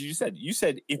sentence you just said? You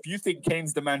said, if you think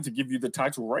Kane's the man to give you the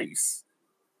title race.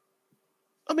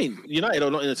 I mean, United are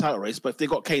not in the title race, but if they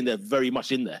got Kane, they're very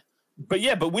much in there. But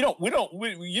you don't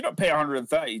pay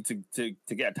 130 to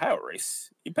get a title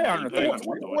race. You pay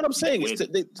 130. What I'm saying is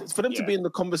for them to be in the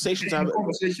conversation, to have a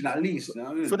conversation at least.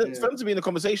 For them to be in the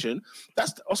conversation,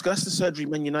 that's the surgery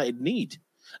Man United need.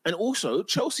 And also,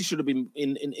 Chelsea should have been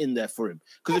in there for him.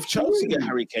 Because if Chelsea get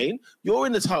Harry Kane, you're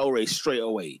in the title race straight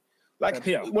away. Like,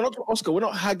 we're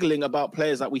not haggling about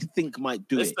players that we think might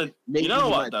do it. You know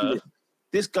what, though?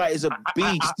 This guy is a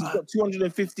beast. He's got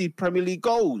 250 Premier League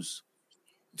goals.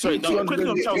 Sorry, quickly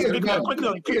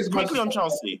on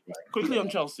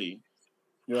Chelsea.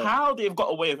 Yeah. How they've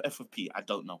got away with FFP, I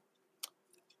don't know.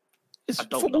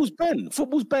 Football's Ben.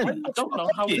 I don't know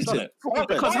how he's done it.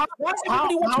 Because how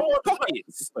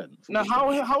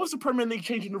is the Premier League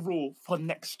changing the rule for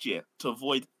next year to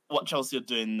avoid what Chelsea are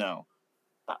doing now?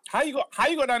 How you got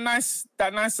that nice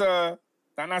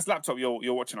laptop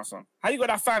you're watching us on? How you got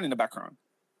that fan in the background?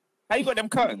 How you got them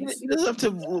curtains? He doesn't have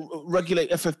to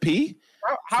regulate FFP.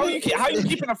 How are you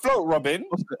keeping afloat, Robin?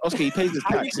 Oscar, he pays his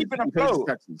taxes. How are you keeping afloat?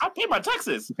 I pay my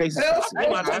taxes. He pays his taxes. I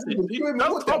pay my taxes. He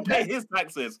don't pay his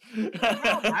taxes.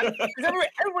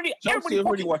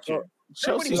 Everybody watching.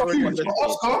 Chelsea already watching.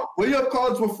 Oscar, when your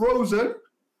cards were frozen,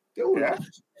 they all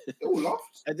laughed. They all laughed.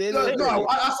 No,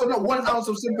 I asked for not 1 ounce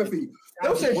of sympathy. They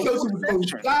were saying Chelsea was going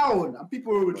down and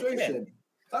people were rejoicing.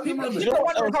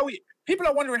 People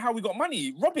are wondering how we got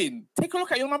money. Robin, take a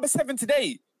look at your number 7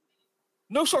 today.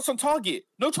 No shots on target.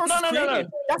 No chances created.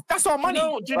 That's our money.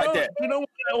 Do you know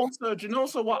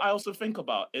what I also think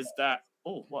about is that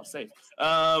what save?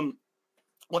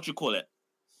 What you call it?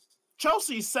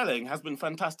 Chelsea's selling has been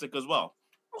fantastic as well.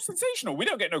 Oh, sensational. We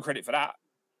don't get no credit for that.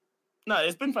 No,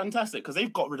 it's been fantastic because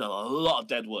they've got rid of a lot of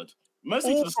dead wood.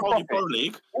 Mostly All to the for Saudi profit. Pro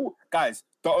League. Oh, guys,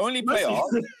 the only player,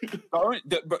 Mostly-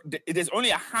 there's only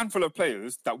a handful of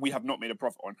players that we have not made a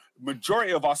profit on.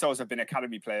 Majority of ourselves have been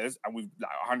academy players, and we've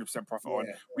like 100% profit on.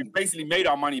 We've basically made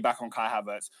our money back on Kai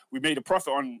Havertz. We made a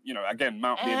profit on, again,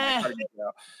 Mount being an academy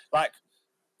player. Like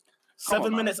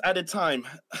 7 minutes added time.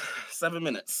 7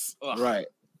 minutes. Ugh. Right.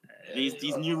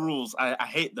 These new rules, I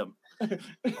hate them.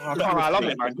 I love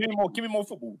it, man. Give me more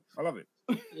football. I love it.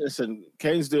 Listen,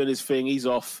 Kane's doing his thing. He's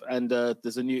off, and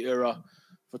there's a new era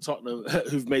for Tottenham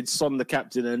who've made Son the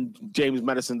captain and James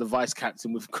Maddison the vice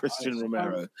captain with Christian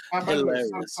Romero.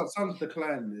 Son's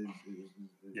decline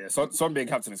is Son being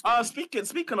captain is.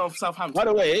 Speaking of Southampton. By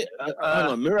the way, hang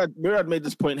on, Murad made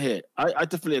this point here. I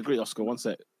definitely agree, Oscar. One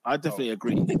sec. I definitely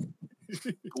agree.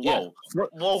 Whoa.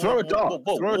 Throw a dart.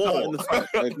 Throw a dart in the front.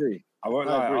 I agree. I won't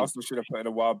lie. I also should have put in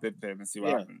a wild bid for him and see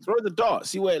what happens. Throw the dart.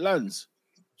 See where it lands.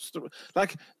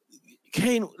 Like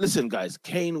Kane. Listen, guys.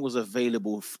 Kane was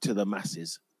available to the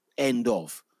masses. End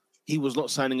of. He was not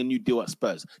signing a new deal at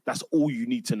Spurs. That's all you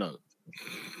need to know.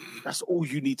 That's all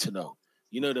you need to know.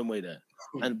 You know them way there.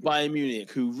 And Bayern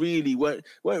Munich, who really weren't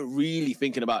really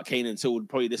thinking about Kane until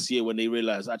probably this year when they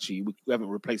realized actually we haven't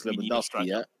replaced Lewandowski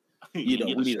yet. We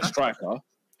need a striker.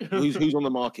 Who's on the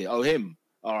market? Oh, him.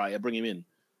 All right, bring him in.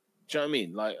 Do you know what I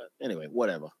mean? Like, anyway,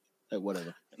 whatever.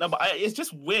 No, but it's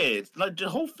just weird. Like the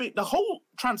whole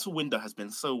transfer window has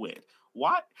been so weird.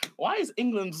 Why is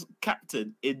England's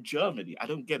captain in Germany? I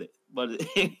don't get it. But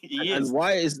he is. And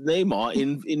why is Neymar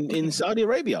in Saudi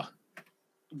Arabia?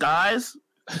 Guys,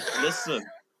 listen.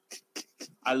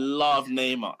 I love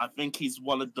Neymar. I think he's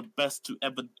one of the best to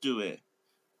ever do it.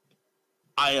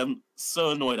 I am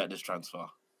so annoyed at this transfer.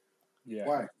 Yeah.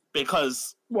 Why?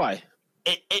 Because Why?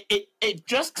 It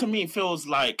just to me feels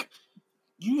like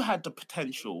you had the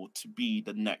potential to be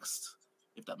the next,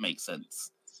 if that makes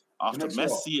sense. After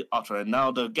Messi, after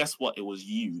Ronaldo, guess what? It was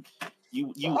you. You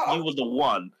were the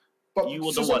one. You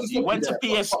were the one. You went to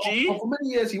PSG. For many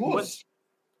years he was.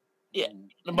 Yeah,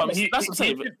 but that's what I'm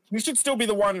saying. He should still be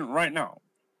the one right now.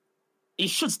 He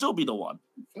should still be the one.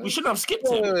 We shouldn't have skipped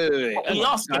him. Wait. We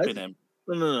are skipping him.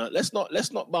 No. Let's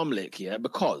not bum lick here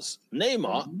because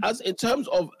Neymar, as in terms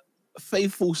of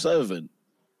faithful servant,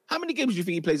 how many games do you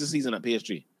think he plays a season at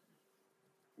PSG?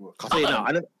 I'll tell you now.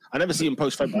 I never see him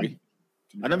post February.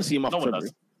 I never see him after February.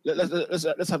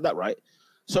 Let's have that right.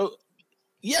 So,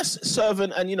 yes,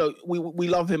 servant, and we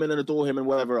love him and adore him and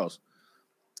whatever else.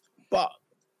 But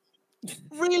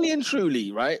really and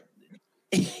truly, right?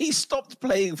 He stopped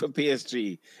playing for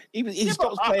PSG. He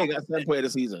stopped playing at some point of the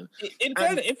season. In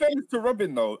fairness to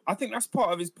Robin, though, I think that's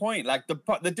part of his point. Like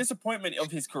the disappointment of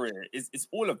his career is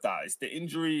all of that. It's the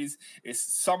injuries. It's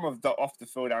some of the off the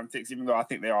field antics, even though I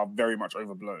think they are very much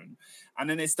overblown. And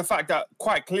then it's the fact that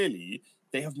quite clearly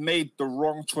they have made the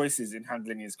wrong choices in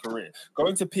handling his career.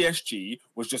 Going to PSG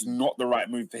was just not the right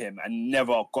move for him and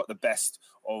never got the best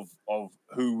of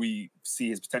who we see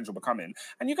his potential becoming.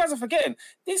 And you guys are forgetting,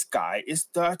 this guy is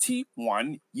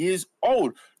 31 years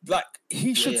old. Like,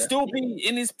 he should still be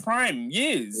in his prime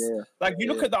years. Yeah. Like, you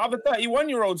look at the other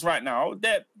 31-year-olds right now,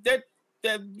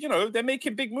 they're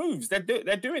making big moves. They're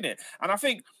doing it. And I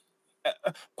think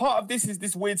part of this is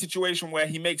this weird situation where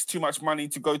he makes too much money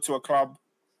to go to a club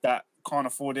that can't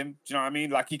afford him. Do you know what I mean?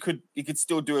 Like he could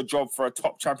still do a job for a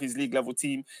top Champions League level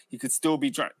team. He could still be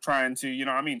trying to, you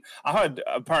know what I mean? I heard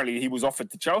apparently he was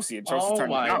offered to Chelsea and Chelsea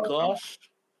turned him out. Oh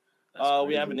my gosh.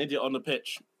 We have an idiot on the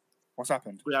pitch. What's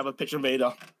happened? We have a pitch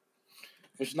invader.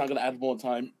 Which is not going to add more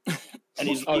time. And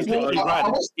he's literally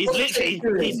ran.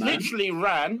 He's literally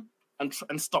ran and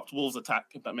stopped Wolves' attack,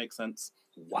 if that makes sense.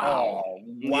 Wow.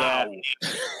 Yeah.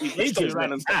 He's literally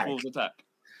ran and stopped Wolves' attack.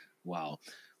 Wow.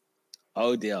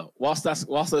 Oh dear. Whilst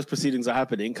those proceedings are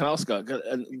happening, can I ask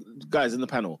guys in the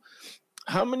panel,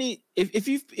 how many if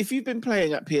you've been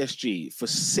playing at PSG for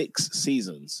 6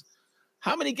 seasons,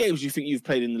 how many games do you think you've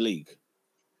played in the league?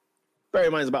 Bear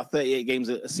in mind it's about 38 games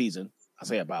a season. I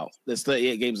say about. There's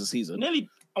 38 games a season. Nearly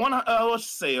I want to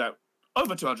say like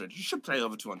over 200. You should play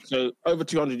over 200. So over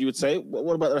 200 you would say.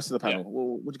 What about the rest of the panel? Yeah.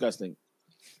 What do you guys think?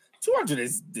 200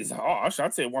 is harsh.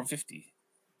 I'd say 150.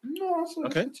 No,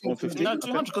 okay. 150. No,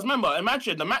 200. Because remember,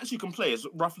 imagine the max you can play is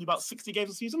roughly about 60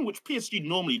 games a season, which PSG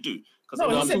normally do.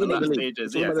 Because the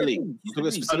stages. Yeah,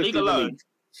 the league alone.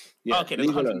 Yeah, okay, that's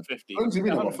 150. How long has he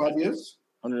been about 5 years?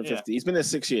 150. Yeah. He's been there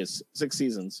 6 years, 6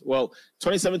 seasons. Well,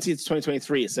 2017 to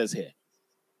 2023, it says here.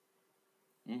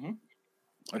 Mm-hmm.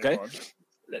 Okay.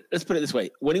 Let's put it this way.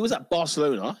 When he was at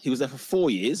Barcelona, he was there for 4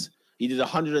 years. He did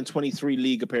 123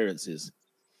 league appearances.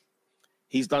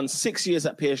 He's done 6 years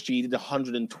at PSG. He did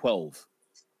 112.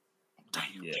 Damn.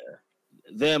 Yeah.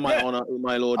 There, my honor,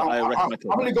 my lord. I reckon.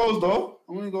 How many goals though?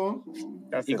 How many goals?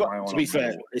 He got, to be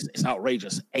fair, it's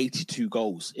outrageous. 82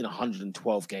 goals in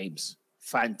 112 games.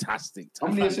 Fantastic. How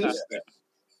many assists?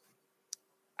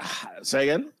 Say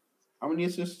again? How many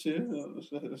assists too?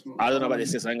 I don't know about the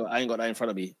assists. I ain't got that in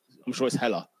front of me. I'm sure it's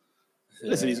hella. Yeah.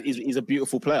 Listen, he's a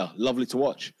beautiful player. Lovely to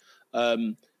watch.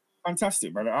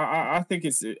 Fantastic, brother. I think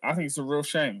it's a real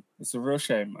shame. It's a real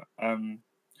shame.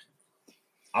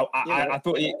 I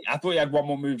thought he had one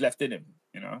more move left in him,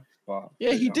 you know. But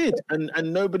yeah, he did, and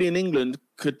nobody in England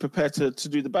could prepare to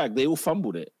do the bag. They all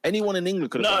fumbled it. Anyone in England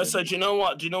could have. No, so do you know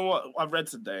what I read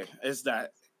today is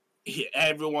that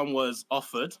everyone was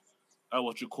offered,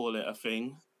 a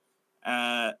thing,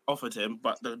 offered him,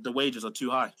 but the wages are too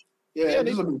high. Yeah, it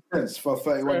doesn't make sense for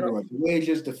 31-year-old. The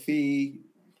wages, the fee.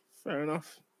 Fair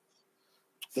enough.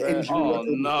 The injury.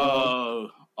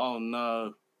 Oh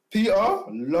no. Peter,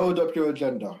 load up your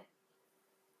agenda.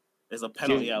 There's a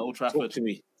penalty at Old Trafford.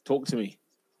 Talk to me.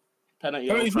 Penalty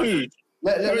at Old Trafford.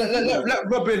 Let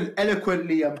Robin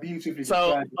eloquently and beautifully.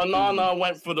 So Onana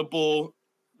went for the ball.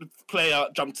 The player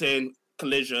jumped in,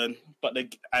 collision,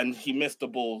 and he missed the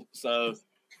ball. So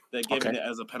they're giving it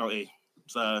as a penalty.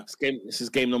 So this is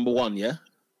game number 1, yeah.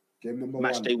 Game number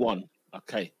Match 1. day 1.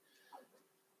 Okay.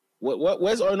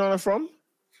 Where's Onana from?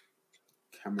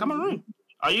 Cameroon.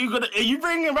 Are you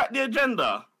bringing back the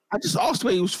agenda? I just asked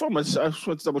where he was from. I just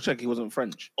wanted to double check he wasn't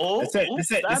French. They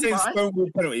say Stonewall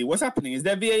penalty. What's happening? Is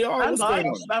there VAR? What's going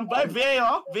on? Stand by.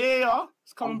 VAR.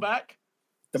 It's coming back.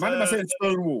 The man that said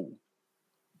Stonewall.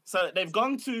 So he's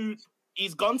gone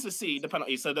to see the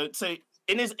penalty. So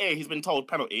in his ear, he's been told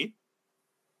penalty,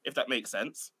 if that makes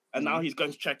sense. And now he's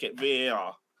going to check it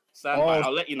VAR. Stand by.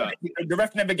 I'll let you know. The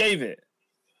ref never gave it.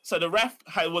 So the ref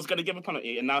was going to give a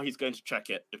penalty, and now he's going to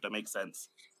check it, if that makes sense.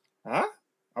 Huh?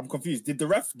 I'm confused. Did the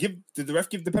ref give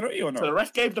the penalty or not? So the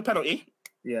ref gave the penalty.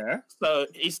 Yeah. So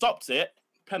he stopped it,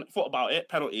 thought about it,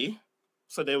 penalty.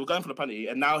 So they were going for the penalty,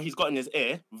 and now he's got in his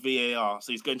ear VAR.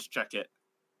 So he's going to check it.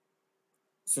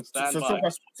 So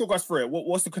talk us through it.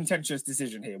 What's the contentious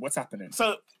decision here? What's happening?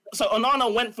 So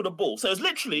Onana went for the ball. So it's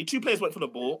literally 2 players went for the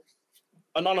ball.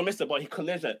 Onana missed it, but he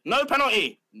collision. No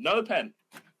penalty. No pen.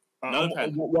 No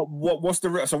pen. What's the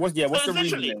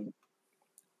reasoning?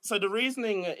 So the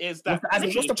reasoning is that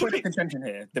what's the point of contention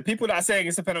here? The people that are saying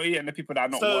it's a penalty and the people that are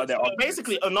not. So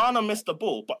basically, Onana missed the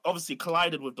ball, but obviously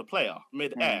collided with the player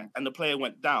mid-air, and the player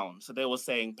went down. So they were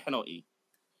saying penalty.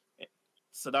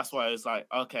 So that's why it's like,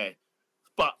 okay,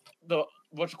 but the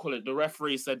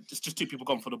referee said it's just 2 people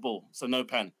gone for the ball, so no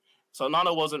pen. So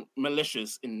Onana wasn't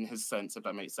malicious in his sense, if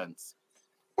that makes sense.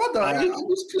 Brother, he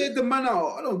just cleared the man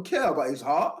out. I don't care about his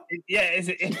heart. Is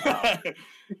it?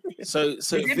 So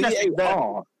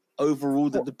VAR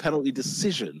overruled the penalty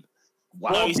decision.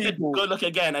 Wow. No, he said go look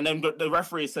again, and then the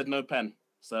referee said no pen.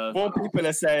 So 4 people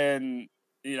are saying,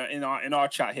 you know, in our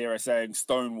chat here are saying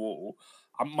Stonewall.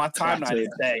 My timeline is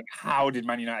saying, how did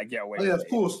Man United get away? Oh, yeah, of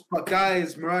course. But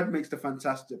guys, Murad makes the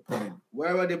fantastic point.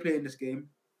 Where are they playing this game?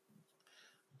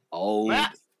 Old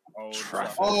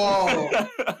Trafford. Oh,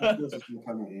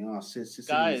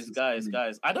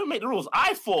 guys! I don't make the rules.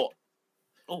 I thought.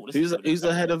 Who's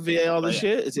the head of VAR this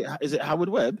year? Is it Howard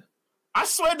Webb? I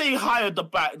swear they hired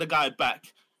the guy back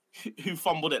who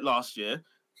fumbled it last year.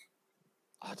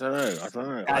 I don't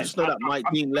know. I just know that Mike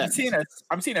Dean left.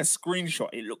 I'm seeing a screenshot.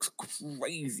 It looks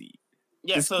crazy.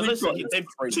 Yeah, so listen,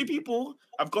 2 people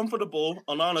have gone for the ball.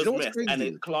 Onana's missed, and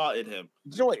it clattered him.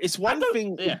 You know what? It's one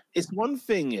thing. Yeah. It's one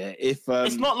thing. Yeah, if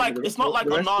it's not like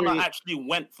Onana actually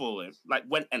went for it,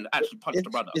 went and actually punched the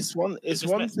brother. It's one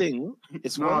thing.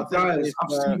 It's one guys, thing.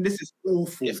 I've seen this is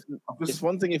awful. It's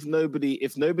one thing if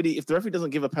the referee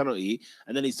doesn't give a penalty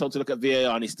and then he's told to look at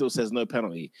VAR and he still says no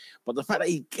penalty. But the fact that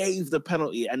he gave the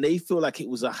penalty and they feel like it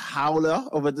was a howler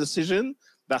of a decision.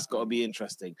 That's got to be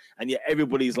interesting. And yet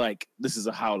everybody's like, this is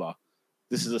a howler.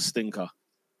 This is a stinker.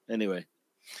 Anyway.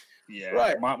 Yeah.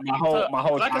 Right. My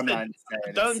whole like timeline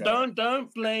I said,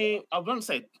 don't blame. I won't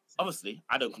say, obviously,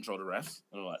 I don't control the refs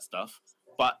and all that stuff.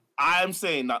 But I'm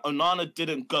saying that Onana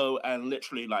didn't go and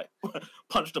literally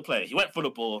punch the player. He went for the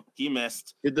ball. He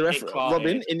missed. Did the referee,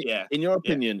 Robin, in your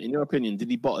opinion, did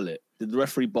he bottle it? Did the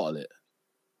referee bottle it?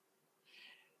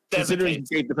 Considering he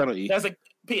gave the penalty. There's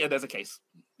a case.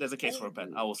 There's a case for a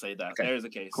pen. I will say that. Okay. There is a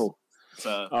case. Cool.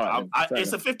 So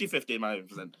it's a 50-50 in my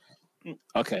opinion.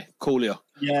 Okay, cool, yeah.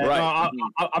 Yeah, right.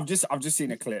 No, I've just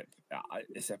seen a clip.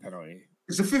 It's a penalty.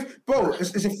 It's a 50, bro.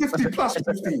 It's a 50 plus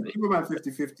 50. Keep in mind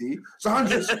 50-50. It's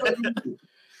 100.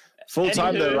 Full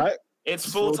time though, right?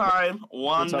 It's full time.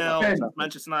 1-0.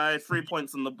 Manchester United. 3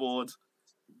 points on the board.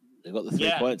 They got the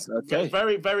 3 points. Okay.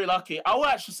 Very, very lucky. I will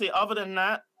actually say, other than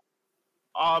that,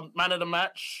 man of the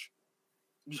match,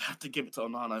 you have to give it to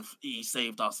Onana. He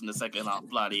saved us in the second half.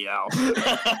 Bloody hell.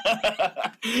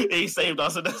 He saved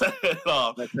us in the second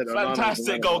half.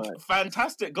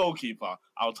 Fantastic goalkeeper.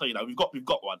 I'll tell you that. We've got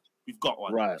one. We've got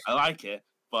one. Right. I like it.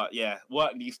 But yeah,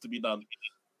 work needs to be done.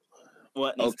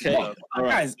 Okay.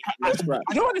 Guys, I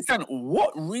don't understand.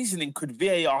 What reasoning could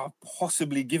VAR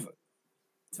possibly give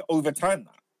to overturn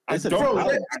that? Bro,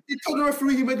 they told the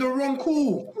referee he made the wrong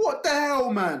call. What the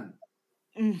hell, man?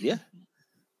 Yeah.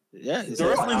 Yeah. The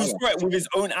referee saw it with his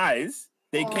own eyes.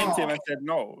 They came to him and said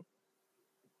no.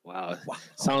 Wow.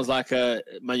 Sounds like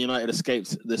Man United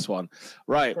escaped this one.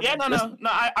 Right. Yeah, no,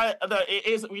 it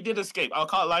is. We did escape. I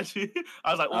can't lie to you.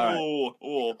 I was like, I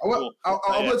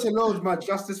want to load my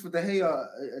justice for the Gea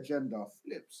agenda.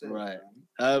 Flips. Right.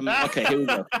 Okay, here we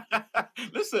go.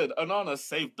 Listen, Onana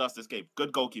saved us this game.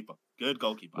 Good goalkeeper.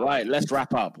 Right, let's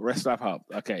wrap up.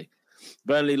 Okay.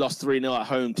 Burnley lost 3-0 at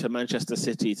home to Manchester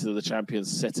City, to the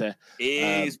champions City.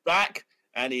 He's back.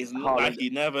 And he's like he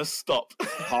never stopped.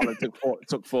 Haaland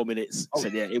took 4 minutes.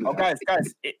 Said, yeah, guys,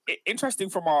 interesting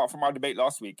from our debate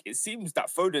last week. It seems that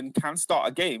Foden can start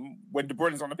a game when De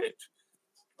Bruyne is on the pitch.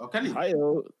 Okay.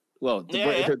 Well, De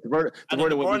Bruyne won't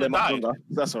be there much longer.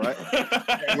 That's all right. De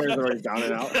Bruyne's already down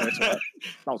and out. That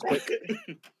was quick.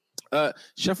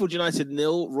 Sheffield United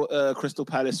 0, Crystal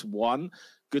Palace 1.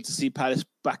 Good to see Palace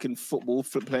back in football,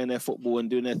 playing their football and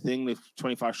doing their thing with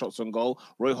 25 shots on goal.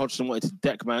 Roy Hodgson wanted to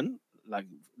deck man, like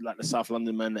the South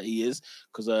London man that he is,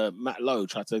 because Matt Lowe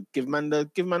tried to give man a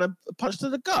punch to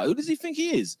the gut. Who does he think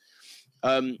he is?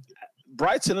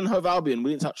 Brighton and Hove Albion,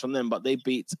 we didn't touch on them, but they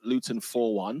beat Luton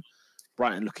 4-1.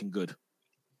 Brighton looking good.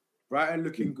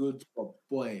 But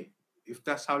boy, if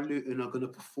that's how Luton are going to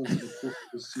perform in the course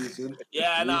of the season.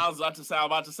 Yeah, no, I was about to say. I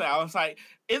was like,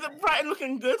 is it Brighton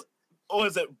looking good? Or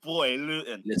is it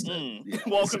Luton? Listen,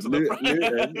 welcome to the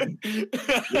Luton,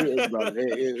 bro.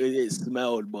 It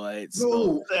smelled, boy. It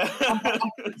smelled.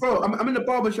 Bro, I'm in the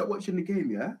barbershop watching the game,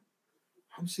 yeah?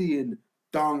 I'm seeing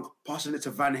Dunk passing it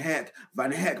to Van Heck.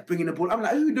 Van Heck bringing the ball. I'm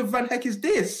like, who the Van Heck is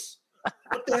this?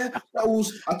 What the heck?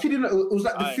 I kid you not, it was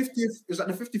like the 50th, it was like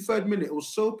the 53rd minute. It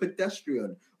was so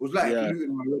pedestrian. It was like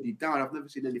Luton were already down. I've never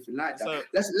seen anything like that. So,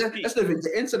 let's not even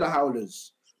get into the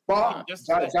Howlers. But you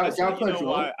know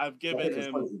why I've given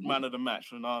him man of the match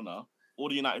for Nana. All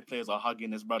the United players are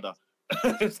hugging his brother,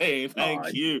 saying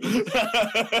thank you.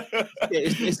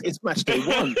 It's match day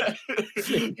 1.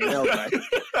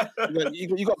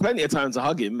 You got plenty of time to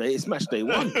hug him, mate. It's match day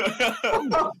 1.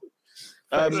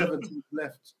 17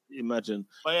 left. Imagine.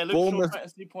 But yeah, Bournemouth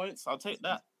fantasy points. I'll take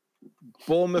that.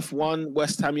 Bournemouth 1,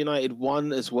 West Ham United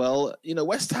 1 as well. You know,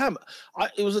 West Ham,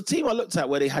 it was a team I looked at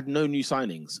where they had no new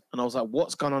signings. And I was like,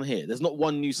 what's going on here? There's not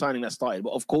one new signing that started.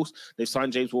 But of course, they've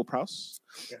signed James Ward-Prowse.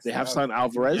 Yes, they have signed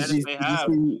Alvarez. Yes, they have.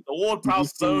 The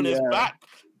Ward-Prowse zone is back.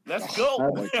 Let's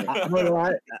go. I'm not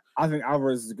right. I think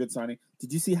Alvarez is a good signing.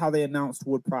 Did you see how they announced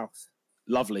Ward-Prowse?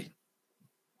 Lovely.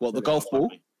 What, the golf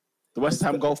ball? The West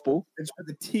Ham golf ball? It's put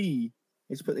the T.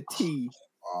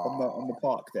 On the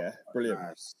park there. Brilliant.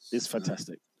 Nice. It's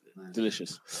fantastic. Nice.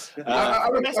 Delicious. I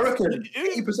reckon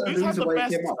 80% of the reason why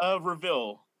he came up.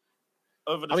 Reveal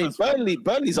over the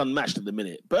Burnley's unmatched at the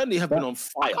minute. Burnley have been on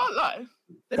fire. I can't lie.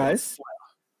 Guys,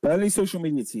 Burnley's social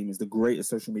media team is the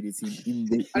greatest social media team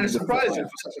and it's surprising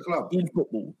for such a club. In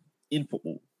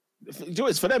football.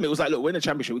 It's for them. It was like, look, we're in the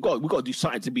championship. We got to do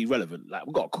something to be relevant. Like,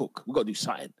 we got to cook. We got to do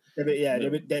something.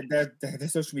 Their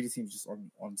social media team's just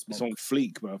on smoke. It's on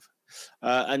fleek, bruv.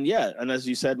 And as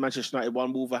you said, Manchester United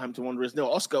 1, Wolverhampton Wanderers 0.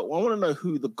 Oscar, I want to know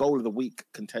who the goal of the week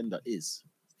contender is.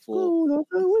 Goal of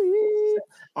the week.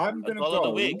 I'm gonna goal of the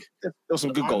week. There's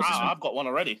some good goals. I've got one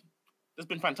already. There's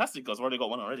been fantastic goals. I've already got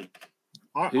one already.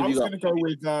 I was going to go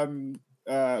with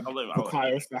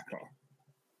Bukayo Saka.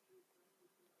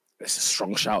 It's a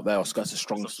strong shout there, Oscar. It's a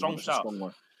strong shout.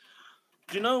 Do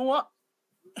you know what?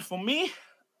 For me,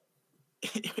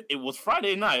 it was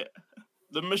Friday night.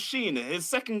 The machine, his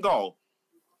second goal.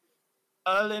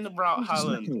 Erling Braut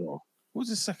Haaland. What was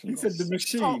his second goal? He said the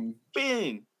machine.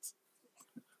 Bins.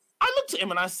 I looked at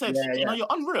him and I said, you're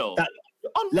unreal.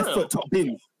 You're unreal. Left foot top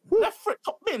bins. Left foot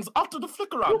top bins. After the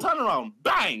flick around, turn around,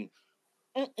 bang.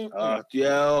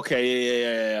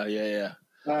 Yeah.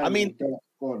 I mean,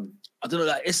 I don't know.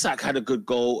 Like Isak had a good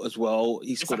goal as well.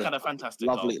 He's got a fantastic,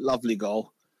 lovely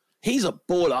goal. He's a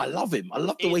baller. I love him. I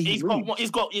love the way he's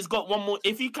got one more.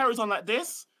 If he carries on like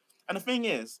this, and the thing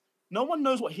is, no one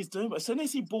knows what he's doing. But as soon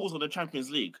as he balls on the Champions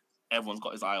League, everyone's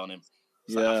got his eye on him.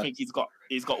 So I think he's got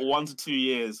 1 to 2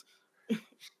 years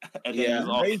And Yeah. then he's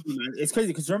off. Crazy, man. It's crazy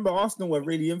because remember Arsenal were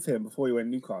really in for him before he went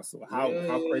Newcastle. How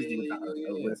crazy would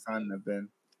that signing have been?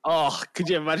 Oh, could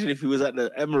you imagine if he was at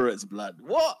the Emirates, blood?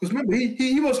 What? Because remember,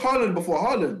 he was Haaland before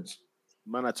Haaland.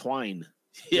 Man, a twine.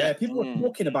 Yeah, people were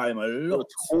talking about him a lot.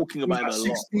 Talking He was about him at a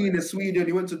lot. 16 in Sweden.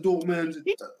 He went to Dortmund.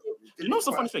 You know what's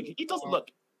the funny thing? He doesn't look.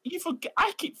 You forget.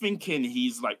 I keep thinking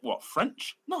he's like what,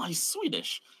 French? No, he's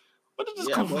Swedish. Where did this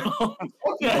come from?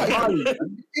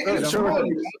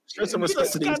 Show some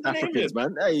respect to the East Africans,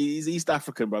 man. Hey, he's East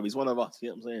African, bro. He's one of us. You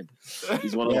know what I'm saying?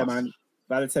 He's one of us. Yeah, man.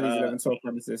 Balotelli's 11-12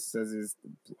 premises says is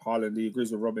Haaland. He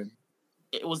agrees with Robin.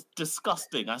 It was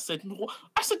disgusting. I said,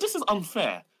 this is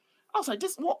unfair. I was like,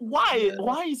 this. What? Why?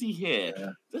 Why is he here?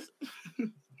 Yeah.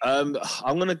 I'm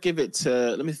gonna give it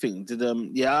to. Let me think.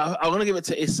 I'm gonna give it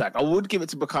to Isak. I would give it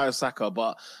to Bukayo Saka,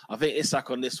 but I think Isak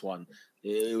on this one.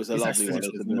 It was a lovely one.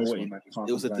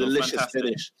 It was a delicious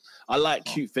finish. I like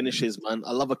cute finishes, man.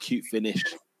 I love a cute finish.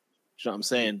 You know what I'm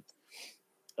saying?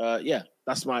 Yeah,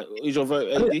 that's my. Who's your vote,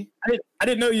 AD? I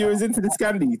didn't know you was into the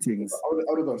Scandi things. I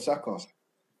would have gone Saka.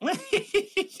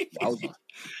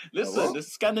 Listen, the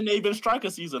Scandinavian striker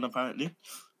season apparently.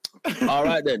 All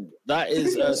right then, that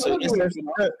is Pearson.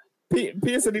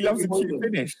 He loves a cute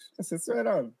finish. I said, swear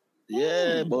on.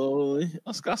 Yeah, boy.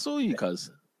 I saw you, cuz.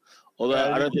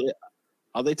 Although I don't think.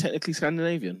 Are they technically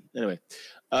Scandinavian? Anyway,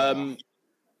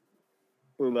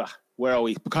 where are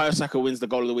we? Bukayo Saka wins the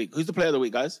goal of the week. Who's the player of the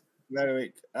week, guys? Player of the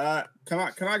week.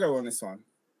 Can I go on this one?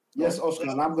 Yes, Oscar,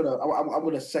 and I'm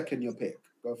gonna second your pick.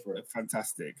 Go for it.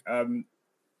 Fantastic.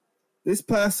 This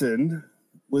person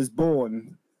was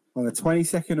born on the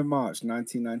 22nd of March,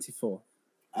 1994.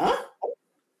 Huh?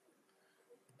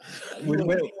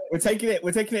 We're taking it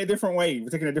a different way. We're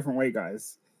taking it a different way,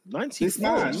 guys. 94. This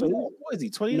man, so what is he?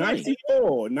 29. 94.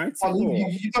 Oh,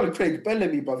 you got Craig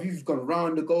Bellamy, but you've gone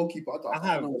round the goalkeeper.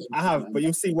 I have, but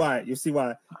you'll see why.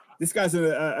 This guy's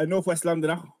a Northwest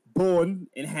Londoner, born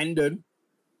in Hendon.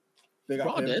 Big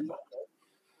up him.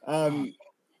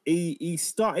 He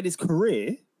started his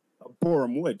career at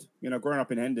Boreham Wood. You know, growing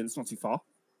up in Hendon, it's not too far.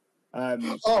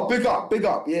 Big up.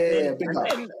 Yeah, big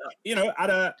up. And, you know,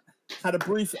 had a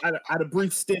brief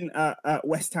stint at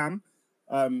West Ham.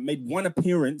 Made one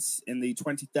appearance in the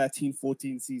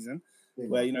 2013-14 season,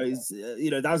 where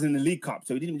that was in the League Cup,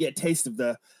 so he didn't get a taste of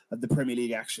the Premier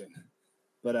League action.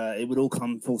 But it would all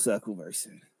come full circle very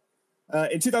soon.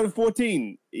 In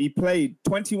 2014, he played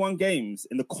 21 games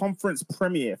in the Conference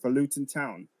Premier for Luton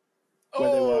Town,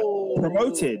 where they were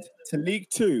promoted to League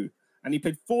Two, and he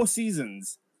played 4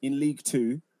 seasons in League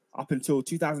Two up until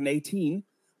 2018,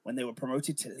 when they were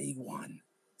promoted to League One,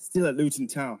 still at Luton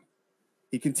Town.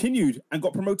 He continued and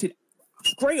got promoted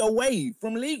straight away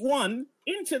from League One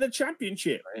into the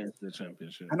Championship.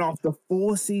 And after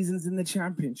 4 seasons in the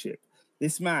Championship,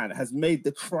 this man has made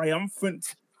the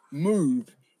triumphant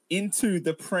move into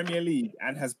the Premier League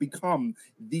and has become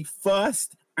the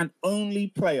first and only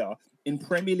player in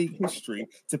Premier League history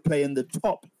to play in the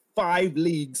top 5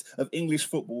 leagues of English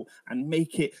football and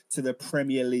make it to the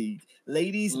Premier League.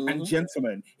 Ladies and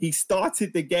gentlemen, he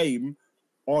started the game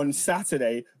on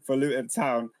Saturday for Luton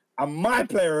Town, and my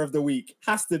player of the week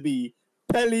has to be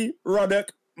Pelly Roddick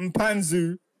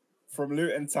Mpanzu from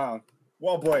Luton Town.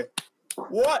 What a boy.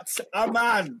 What a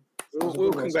man.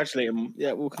 We'll congratulate him.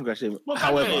 Yeah, we'll congratulate him.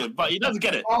 However, but he doesn't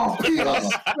get it. Oh, he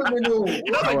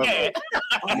doesn't get it.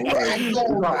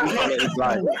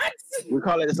 We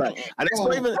can't let this slide. And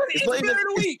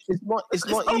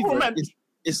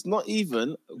it's not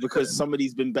even because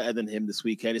somebody's been better than him this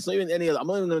weekend. It's not even any other. I'm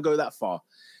not even going to go that far.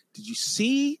 Did you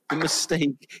see the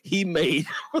mistake he made?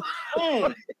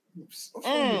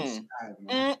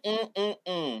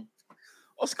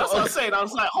 Oscar, that's what I'm saying. I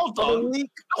was like, hold on.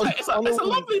 It's a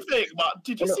lovely thing, but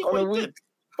did you see what he did?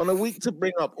 On a week to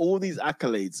bring up all these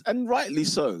accolades, and rightly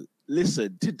so.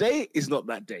 Listen, today is not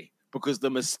that day because the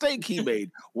mistake he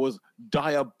made was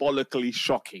diabolically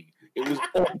shocking. It was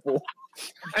awful.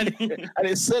 And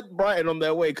it sent Brighton on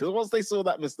their way because once they saw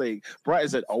that mistake, Brighton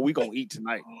said, "Oh, we gonna eat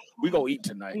tonight. We gonna eat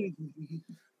tonight.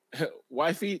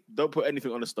 Wifey, don't put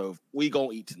anything on the stove. We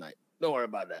gonna eat tonight. Don't worry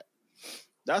about that."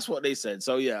 That's what they said.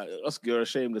 So yeah, Oscar, you're a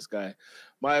shameless guy.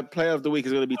 My player of the week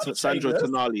is going to be Sandro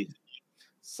Tonali.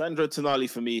 Sandro Tonali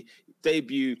for me,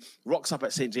 debut, rocks up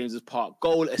at St. James's Park,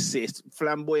 goal, assist,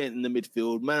 flamboyant in the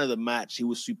midfield, man of the match. He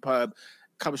was superb.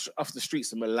 Comes off the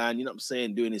streets of Milan, you know what I'm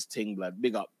saying, doing his thing, blood.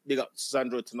 Big up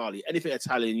Sandro Tonali. Anything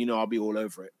Italian, you know, I'll be all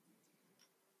over it.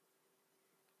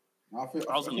 I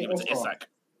was going to give it to Isak.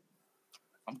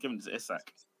 I'm giving it to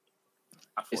Isak.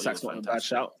 Isak's not a bad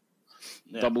shout.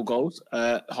 Yeah. Double goals.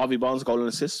 Harvey Barnes, goal and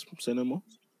assist. Say no more.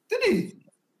 Did he?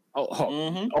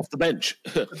 Off the bench.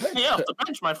 Yeah, off the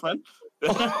bench, my friend.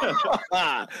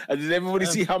 And did everybody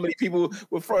see how many people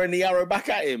were throwing the arrow back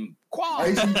at him?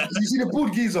 You see the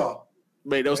bald geezer?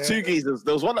 Mate, there was two geezers.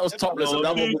 There was one that was topless and the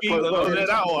other one was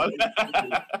that one.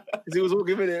 Because he was all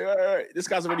giving it. This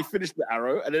guy's already finished the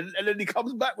arrow, and then he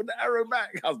comes back with the arrow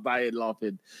back. I was dying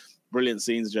laughing. Brilliant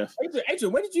scenes, Jeff.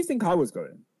 Adrian, where did you think I was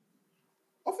going?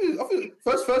 I think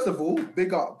first of all,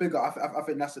 big up. I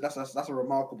think that's a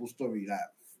remarkable story. Like,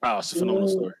 It's a phenomenal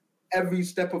story. Every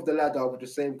step of the ladder with the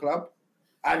same club,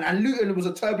 and Luton was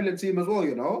a turbulent team as well.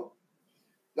 You know,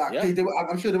 like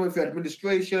I'm sure they went through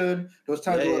administration. There was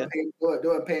times they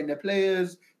weren't paying their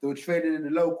players. They were training in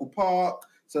the local park,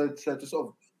 so to sort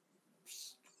of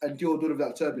endure all of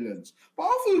that turbulence. But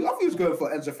I thought he was going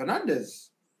for Enzo Fernandez.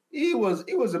 He was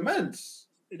immense.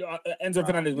 Enzo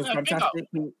Fernandez was fantastic.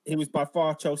 He was by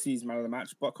far Chelsea's man of the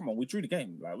match. But come on, we drew the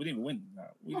game. Like, we didn't even win.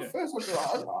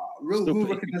 Real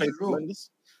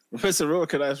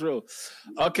recognized rule.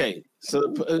 Okay,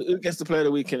 so who gets to play of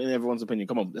the weekend in everyone's opinion?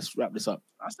 Come on, let's wrap this up.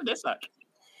 I said Isak.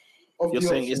 You're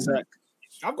saying Isak?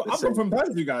 I've gone from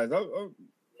Panzu, guys.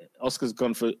 Oscar's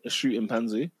gone for a shooting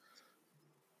Panzu.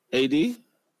 AD?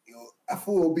 I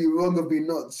thought it would be wrong of me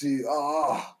not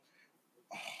to.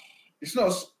 It's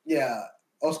not. Yeah,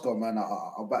 Oscar, man.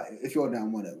 I'll bet if you're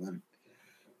down with it, man.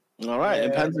 All right,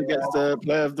 and Panzu gets the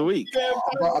player of the week. I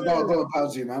gotta go with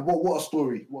Panzu, man. What a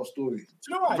story! What a story! Do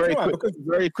you know what?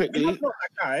 Very quickly. Not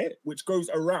that guy which goes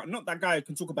around. Not that guy who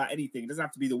can talk about anything. It doesn't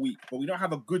have to be the week, but we don't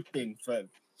have a good thing for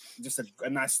just a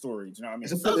nice story. Do you know what I mean?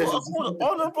 It's an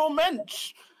honourable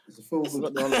mention. It's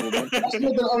not the honourable mention. That's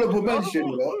not the honourable mention,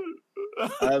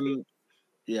 bro.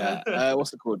 Yeah.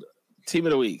 What's it called? Team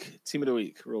of the week,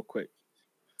 real quick.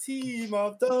 Team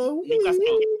of the week.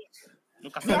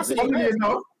 Newcastle.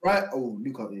 Right? Oh,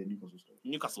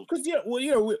 Newcastle. Because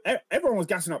everyone was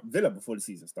gassing up Villa before the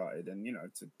season started, and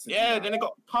then it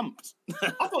got pumped.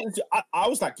 I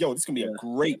was like, "Yo, this is gonna be a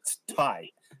great tie,"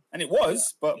 and it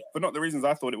was, but for not the reasons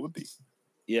I thought it would be.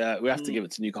 Yeah, we have to give it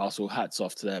to Newcastle. Hats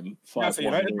off to them.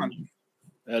 5-1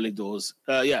 early doors.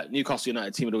 Newcastle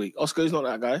United team of the week. Oscar's not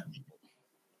that guy.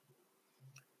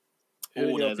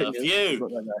 Oh, there's a few.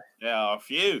 There are a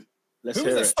few. Let's Who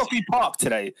hear was it. at Stockley Park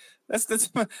today? Let's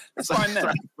find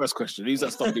that. First question. Who's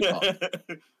at Stockley Park?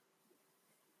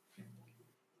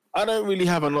 I don't really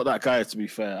have a not that guy, to be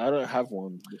fair. I don't have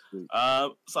one this week.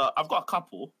 So I've got a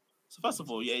couple. So first of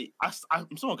all,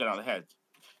 I'm still getting out of the head.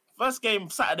 First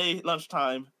game, Saturday,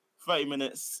 lunchtime, 30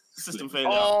 minutes, system failure.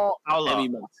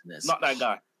 Emi Martinez. Not that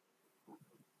guy.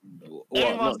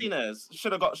 Emi Martinez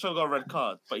should have got a red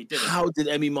card, but he didn't. How did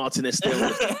Emi Martinez stay on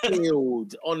the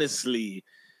field? Honestly.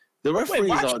 The referees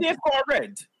why should they have got a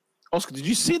red? Oscar, did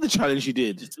you see the challenge he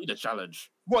did? Did you see the challenge?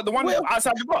 What, the one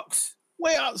outside the box?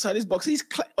 Way outside his box.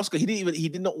 Oscar, he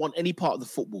did not want any part of the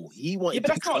football. He wanted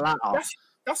to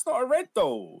that's not a red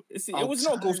though. It was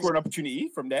not a goal scoring opportunity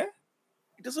from there.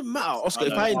 It doesn't matter, Oscar.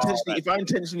 If I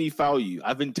intentionally foul you,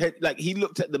 he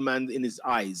looked at the man in his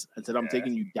eyes and said, "I'm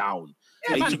taking you down."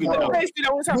 Yeah, man, without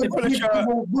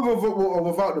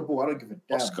the ball, I don't give a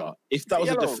damn. Oscar, if that was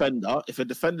a defender, if a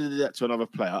defender did that to another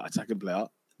player, attacking player,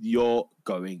 you're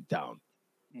going down.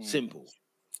 Simple.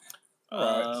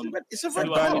 It's a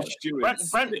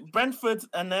red Brentford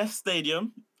and their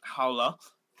stadium, howler,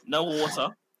 no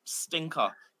water,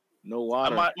 stinker. No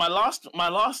water. And my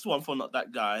last one for not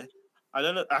that guy. I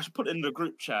don't know. I should put it in the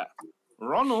group chat.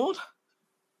 Ronald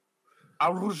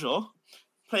Araujo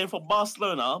playing for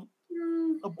Barcelona.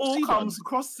 The ball comes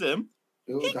across him.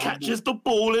 He catches the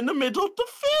ball in the middle of the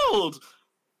field.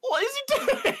 What is he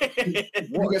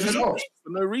doing? For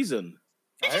no reason.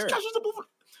 He just catches the ball.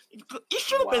 He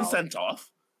should have been sent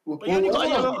off. But he only got a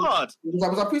yellow card.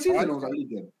 Was that pre-season or was that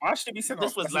league? I should be sent off.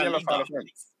 This was La Liga.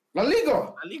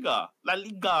 La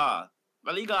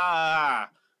Liga.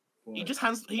 He just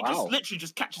literally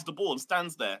just catches the ball and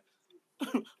stands there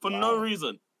for no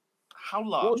reason. How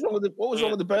large? What was wrong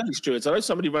with the Burnley stewards? I know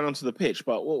somebody ran onto the pitch,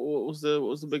 but what was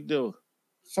the big deal?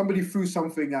 Somebody threw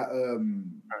something at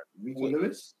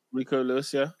Rico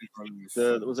Lewis, yeah.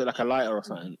 Was it like a lighter or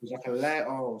something? It was like a lighter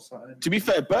or something. To be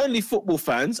fair, Burnley football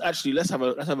fans, actually, let's have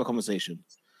a conversation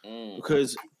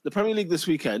because the Premier League this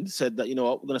weekend said that, you know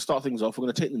what, we're going to start things off. We're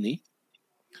going to take the knee.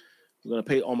 We're going to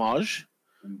pay homage.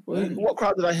 What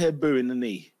crowd did I hear booing the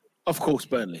knee? Of course,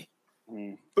 Burnley.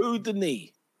 Booed the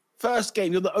knee. First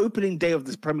game, you're the opening day of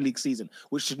this Premier League season,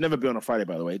 which should never be on a Friday,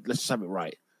 by the way. Let's just have it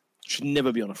right. Should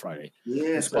never be on a Friday.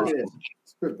 Yes, and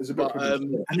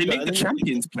they make the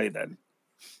champions play then.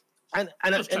 And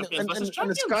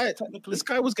the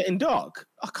sky was getting dark.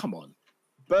 Oh, come on.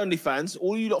 Burnley fans,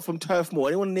 all you lot from Turf Moor,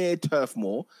 anyone near Turf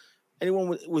Moor,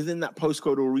 anyone within that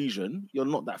postcode or region, you're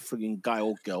not that frigging guy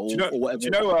or girl or whatever.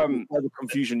 Whatever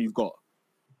confusion you've got.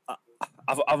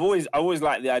 I've always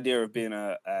liked the idea of being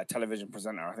a television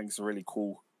presenter. I think it's a really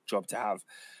cool job to have.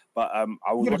 But I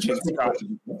was watching Sky.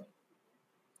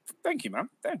 Thank you, man.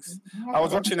 Thanks. I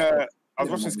was watching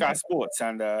Sky Sports,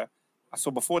 and I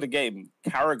saw before the game,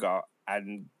 Carragher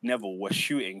and Neville were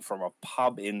shooting from a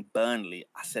pub in Burnley.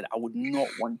 I said I would not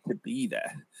want to be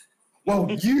there. Well,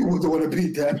 you wouldn't want to be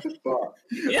there, but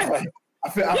yeah, I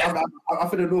think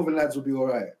the Northern lads will be all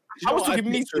right. I was talking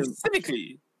me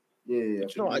specifically. Yeah. Do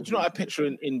you know what I picture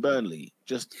in Burnley?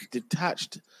 Just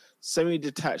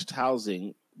semi-detached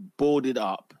housing, boarded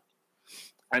up,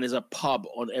 and there's a pub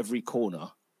on every corner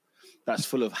that's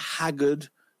full of haggard,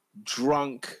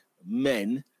 drunk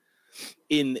men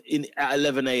at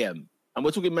 11 a.m. And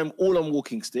we're talking men all on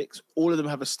walking sticks. All of them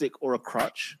have a stick or a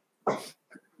crutch.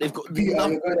 They've got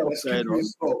nothing else going on.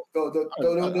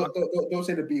 Don't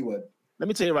say the B word. Let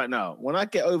me tell you right now, when I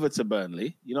get over to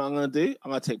Burnley, you know what I'm going to do?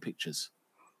 I'm going to take pictures.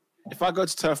 If I go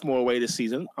to Turf Moor away this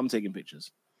season, I'm taking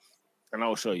pictures. And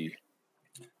I'll show you.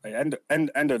 Hey, Endo,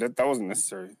 that wasn't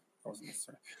necessary.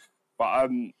 But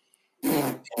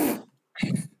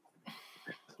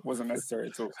wasn't necessary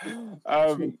at all.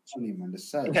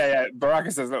 Yeah.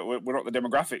 Baraka says that we're not the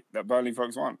demographic that Burnley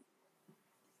folks want.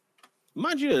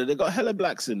 Mind you, they've got hella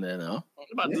blacks in there now.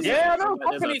 Yeah, I know.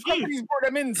 Companies brought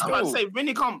them in. Still. I'm about to say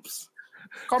mini comps.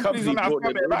 Companies on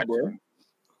that back.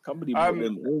 Company brought them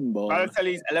in, boy.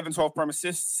 Balotelli's 11-12 Prem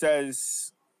assist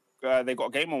says they got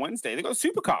a game on Wednesday. They got a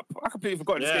Super Cup. I completely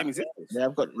forgot this game exists. They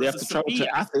have to travel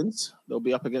to Athens. They'll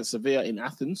be up against Sevilla in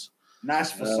Athens.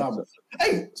 Nice for some.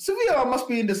 Hey, Sevilla must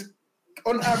be in this,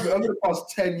 on average, over the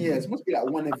past 10 years, must be like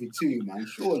 1 every 2, man,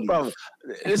 surely. Bro,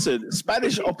 listen,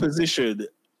 Spanish opposition,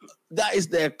 that is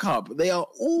their cup. They are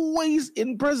always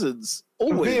in prisons.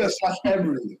 Always.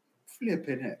 Sevilla/Emery.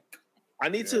 Flipping heck. I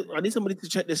need somebody to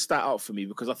check this stat out for me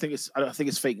because I think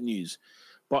it's fake news.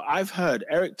 But I've heard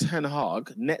Eric Ten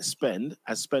Hag net spend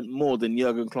has spent more than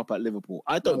Jurgen Klopp at Liverpool.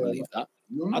 I don't believe that.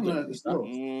 I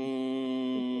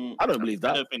don't believe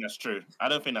that. I don't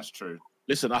think that's true.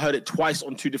 Listen, I heard it twice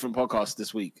on 2 different podcasts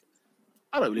this week.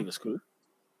 I don't believe it's true.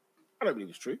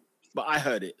 But I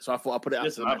heard it, so I thought I'd put it out.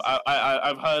 Listen,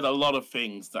 I've heard a lot of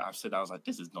things that I've said. I was like,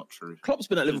 this is not true. Klopp's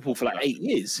been at Liverpool for like 8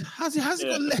 years. Has he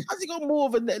got more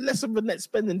of less of a net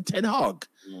spend than Ten Hag?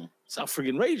 Yeah. It's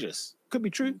friggin' outrageous. Could be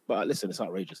true, but listen, it's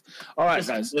outrageous. All right,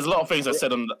 guys. There's a lot of things I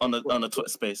said on the Twitter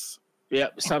space. Yeah,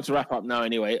 it's time to wrap up now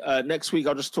anyway. Next week,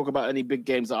 I'll just talk about any big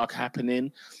games that are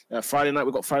happening. Friday night,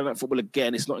 we've got Friday Night Football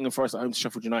again. It's Nottingham Forest at home to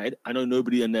Sheffield United. I know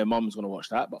nobody and their mum's going to watch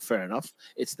that, but fair enough.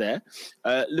 It's there.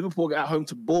 Liverpool get at home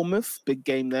to Bournemouth. Big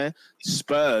game there.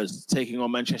 Spurs taking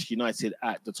on Manchester United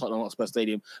at the Tottenham Hotspur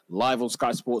Stadium. Live on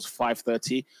Sky Sports,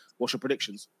 5:30. What's your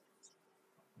predictions?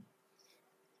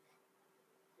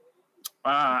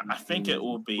 I think it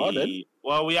will be...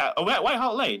 Well, we're at White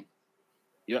Hart Lane.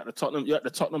 You're at the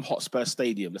Tottenham Hotspur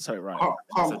Stadium. Let's have it right.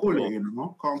 Can't call it, you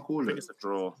know. Can't call I it. think it's a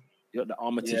draw. You're at the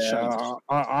Armitage. Yeah,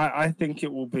 I think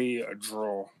it will be a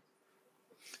draw.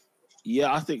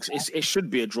 Yeah, I think it should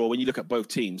be a draw when you look at both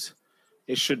teams.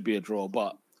 It should be a draw,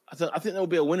 but I think there will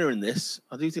be a winner in this.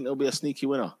 I do think there will be a sneaky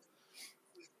winner.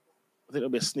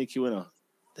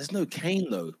 There's no Kane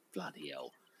though. Bloody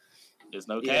hell. There's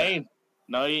no Kane.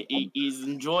 No, he's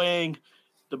enjoying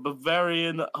the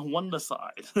Bavarian wonder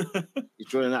side. He's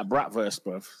joining that Bratverse,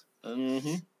 bruv.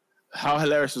 Mm-hmm. How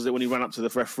hilarious was it when he ran up to the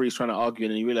referees trying to argue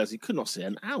and he realised he could not say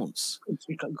an ounce.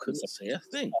 He could not say a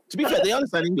thing. To be fair, they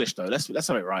understand English though. Let's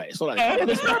have it right. It's not like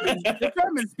the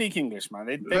Germans speak English, man.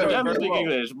 They don't speak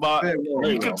English, but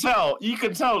you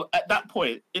can tell at that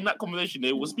point in that conversation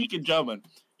they were speaking German.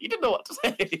 You didn't know what to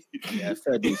say. Yeah,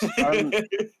 fair dues.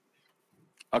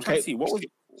 Okay, see what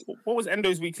was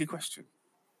Endo's weekly question?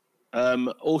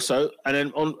 Also, and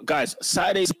then on guys,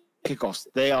 Saturday's kickoffs,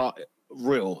 they are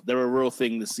real. They're a real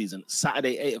thing this season.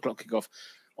 Saturday, 8:00 kickoff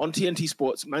on TNT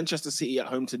Sports. Manchester City at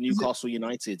home to Newcastle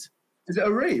United. Is it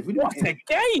a rave? What a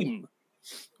game!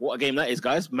 What a game that is,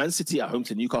 guys. Man City at home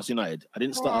to Newcastle United. I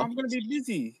didn't start. I'm going to be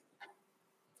busy.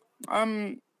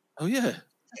 Oh yeah.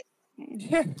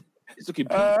 Yeah. It's looking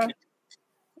peak.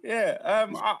 Yeah.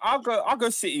 I'll go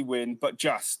City win, but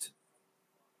just.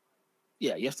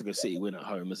 Yeah, you have to go City win at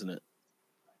home, isn't it?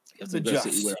 You have to go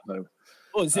City win at home.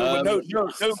 Oh, so no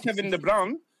Kevin De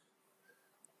Bruyne.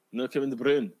 No Kevin De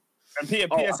Bruyne. And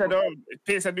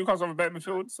Peter said Newcastle have a better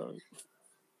midfield. So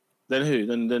then who?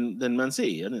 Then Man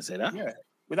City. I didn't say that. Yeah,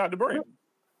 without De Bruyne.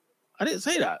 I didn't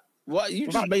say that. What? You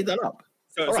just made that up.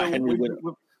 So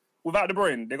without De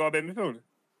Bruyne, they got a better midfield.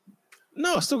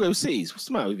 No, I still go City. What's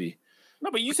the matter with you?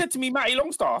 No, but you said to me Matty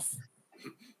Longstaff.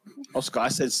 Oscar, I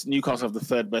said Newcastle have the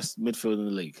third best midfield in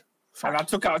the league. And I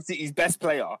took out City's best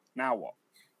player. Now what?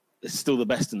 It's still the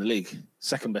best in the league.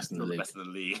 Second best in the league. Best in the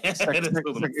league.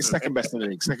 Second best in the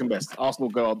league. Second best. Arsenal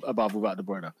go above without De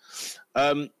Bruyne.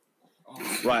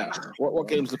 Right. What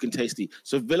game's looking tasty?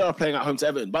 So Villa are playing at home to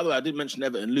Everton. By the way, I did mention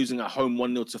Everton losing at home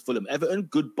 1-0 to Fulham. Everton,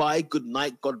 goodbye, good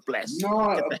night, God bless.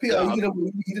 No, Peter,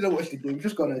 you didn't watch the game.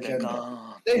 Just got an agenda.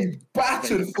 They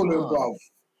battered Fulham, bro.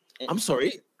 I'm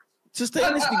sorry. To stay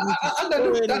in this league, I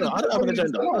don't have an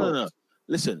agenda. No.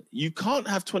 Listen, you can't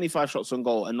have 25 shots on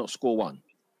goal and not score one.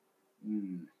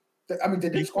 I mean, they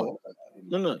did score.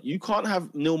 No. You can't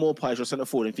have Neil Maupay as your centre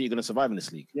forward and think you're going to survive in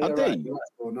this league. How dare you?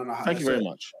 Thank you very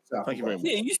much. Thank you very much.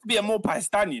 Yeah, he used to be a Maupay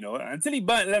stan, you know. Until he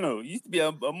burnt Leno, he used to be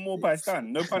a Maupay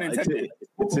stan. No pun intended.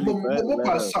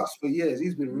 Maupay sucks for years.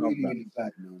 He's been really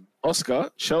bad, man. Oscar,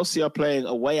 Chelsea are playing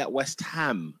away at West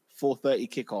Ham. 4:30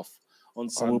 kickoff on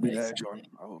Sunday. I will be there, John.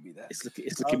 I will be there.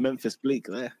 It's looking Memphis bleak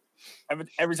there.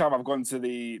 Every time I've gone to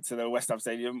the West Ham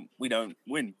Stadium, we don't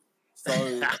win. So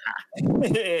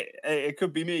it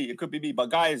could be me. It could be me. But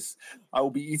guys, I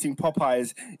will be eating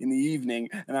Popeyes in the evening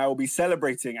and I will be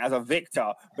celebrating as a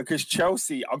victor because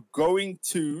Chelsea are going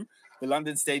to the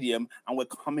London Stadium and we're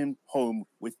coming home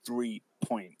with 3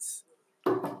 points.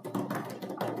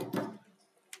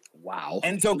 Wow.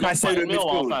 Enzo Caicedo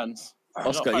midfield. Fans.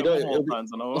 Oscar,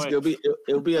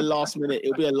 it'll be a last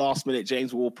minute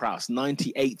James Ward-Prowse,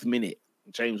 98th minute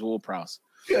James Ward-Prowse.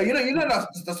 Yeah, you know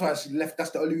that's why she left.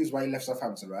 That's the only reason why he left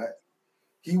Southampton, right?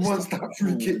 He wants that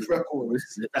free kick record.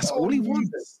 That's all he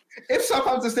wants. If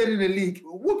Southampton stayed in the league,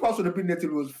 Ward-Prowse would have been there till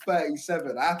he was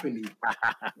 37, happily.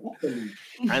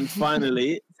 And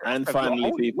finally,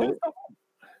 people.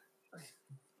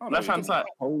 Left hand side.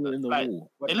 Hole in the wall.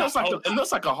 It looks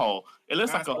like a hole. It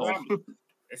looks like a hole.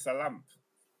 It's a lamp.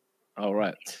 All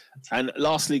right. And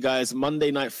lastly, guys,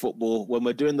 Monday Night Football, when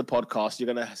we're doing the podcast,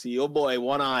 you're going to see your boy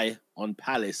One Eye on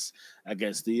Palace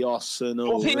against the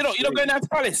Arsenal. Oh, you're not going down to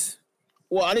Palace?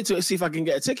 Well, I need to see if I can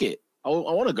get a ticket. I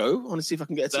want to go. I want to see if I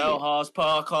can get a ticket. Selhurst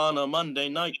Park on a Monday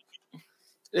night.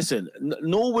 Listen,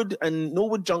 Norwood and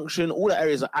Norwood Junction, all the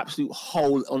areas are absolute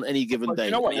hole on any given day.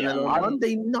 You know what? And on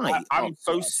Monday night. I'm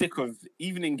so sick of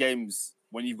evening games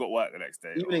when you've got work the next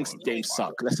day. Evening games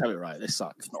suck. Let's have it right. They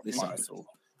suck. They suck.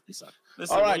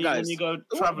 Listen, all right, guys. When you go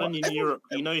traveling in Europe,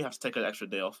 you know you have to take an extra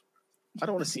day off. I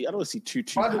don't want to see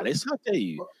 2-2 Palace. How dare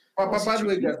you? By the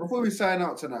way, guys, before we sign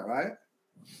out tonight, right?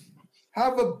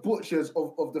 Have a butchers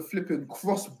of the flipping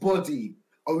crossbody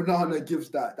Onana gives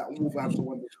that Wolverhampton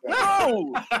one.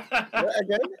 No!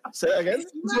 Say it again.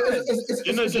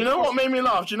 Do you know what made me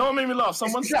laugh?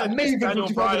 Someone said it's Daniel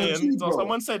Bryan.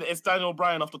 Someone said it's Daniel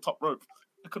Bryan off the top rope.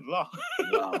 I couldn't laugh.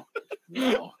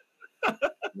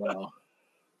 Wow.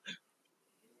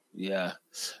 Yeah.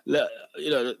 The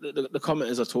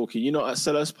commenters are talking. You know, at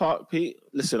Selhurst Park, Pete,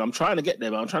 listen, I'm trying to get there,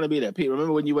 but I'm trying to be there. Pete,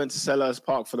 remember when you went to Selhurst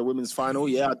Park for the women's final?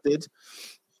 Yeah, I did.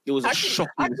 It was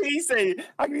shocking. How can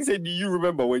he say, do you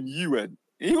remember when you went?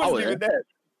 He wasn't even there.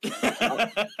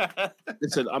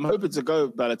 Listen, I'm hoping to go,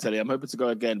 Balotelli. I'm hoping to go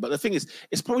again. But the thing is,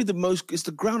 it's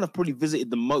the ground I've probably visited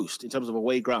the most in terms of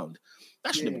away ground.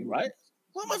 That shouldn't be right.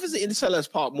 Why am I visiting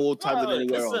Selhurst Park more times than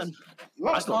anywhere else?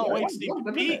 I can't wait to see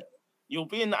Pete. You'll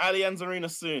be in the Allianz Arena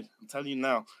soon. I'm telling you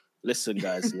now. Listen,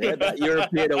 guys, that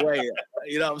European away,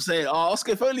 you know what I'm saying? Oh,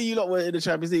 Oscar, if only you lot were in the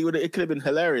Champions League, it could have been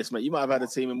hilarious, mate. You might have had a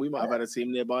team and we might have had a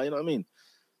team nearby, you know what I mean?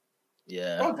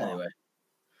 Yeah, anyway.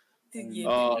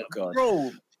 Oh, God.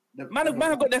 Bro, man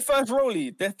have got their first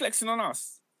rollie. They're flexing on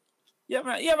us. You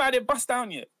haven't had it bust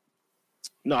down yet.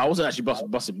 No, I wasn't actually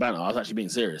busting banter. I was actually being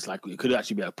serious. Like, it could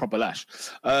actually be a proper lash.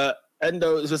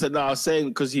 Endo, as I said, I was saying,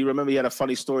 because he had a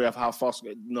funny story of how fast...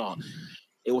 No,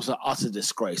 it was an utter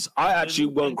disgrace. I actually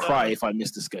won't cry if I miss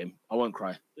this game. I won't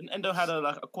cry. And Endo had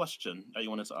a question that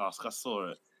you wanted to ask. I saw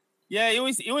it. Yeah, he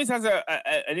always has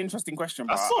an interesting question.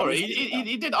 I saw it.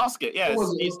 He did ask it. Yeah, it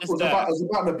was about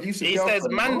an abusive He says,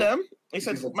 Mandem. He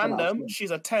says, Mandem.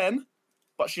 She's a 10,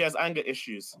 but she has anger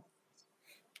issues.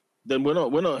 Then we're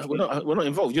not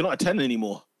involved. You're not a 10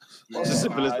 anymore. Yeah. It's as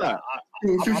simple as that.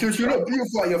 She look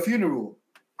beautiful at your funeral.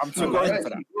 I'm too grown for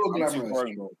that.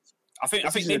 I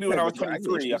think maybe when I was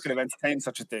 23, I could have entertained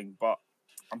such a thing, but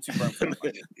I'm too grown for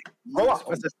it. Grow up.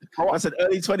 I said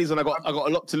early 20s when I got a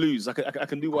lot to lose. I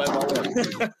can do whatever I want.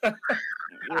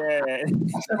 Yeah.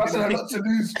 I said a lot to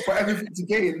lose for everything to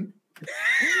gain.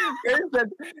 He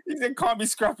said can't be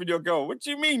scrapping your girl. What do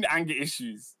you mean anger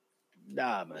issues?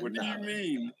 Nah, man. What do you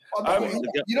mean?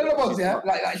 You know about that?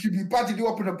 Like she'd be batting you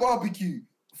up in a barbecue.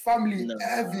 Family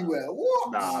everywhere.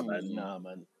 What? Nah,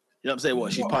 man. You know what I'm saying?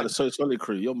 What? She's part of the Solid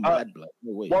crew. You're mad, blood.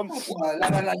 No way.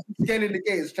 Scaling the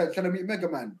gates, trying to meet Mega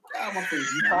Man.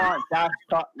 You can't dash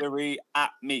cutlery at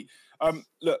me.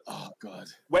 Look. Oh God.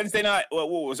 Wednesday night.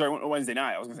 Well, sorry, Wednesday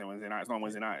night. I was gonna say Wednesday night. It's not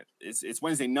Wednesday night. It's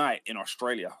Wednesday night in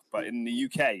Australia, but in the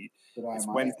UK, it's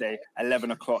Wednesday, 11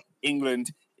 o'clock.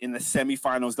 England in the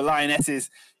semi-finals. The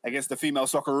Lionesses against the female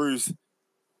Socceroos.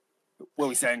 What are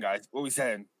we saying, guys? What are we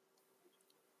saying?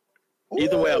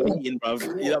 Either way, I'm eating, bruv. You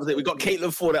know what I'm saying? We got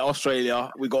Caitlin Ford at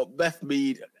Australia. We got Beth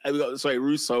Mead. And we got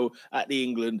Russo at the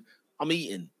England. I'm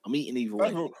eating either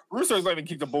way. Russo's not even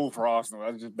kicked the ball for Arsenal.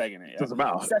 I was just begging it. Yeah? Doesn't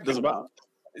matter.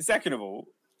 Second of all,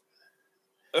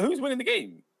 who's winning the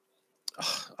game?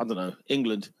 I don't know.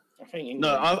 England. I think England.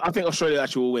 No, I think Australia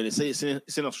actually will win. It's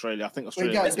in Australia. I think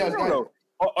Australia. Wait, guys.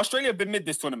 Australia have been mid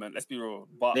this tournament. Let's be real.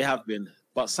 But they have been.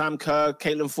 But Sam Kerr,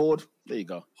 Caitlin Ford. There you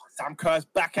go. Sam Kerr's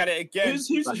back at it again.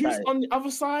 Who's on the other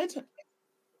side?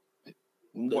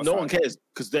 No one cares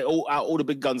because they're all the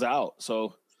big guns are out.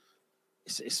 So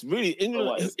it's really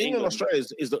England. England Australia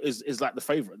is like the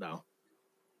favorite now.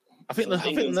 I think the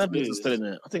Netherlands are still in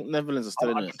it. I think Netherlands are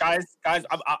still in it. Guys,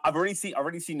 I've already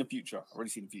seen the future.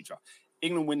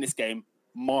 England win this game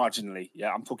marginally.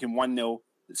 Yeah, I'm talking 1-0,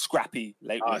 scrappy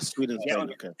late. Sweden's game.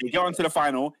 Okay. They get onto the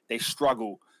final, they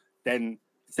struggle. Then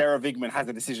Sarah Wigman has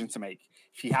a decision to make.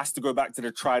 She has to go back to the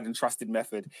tried and trusted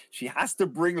method. She has to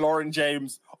bring Lauren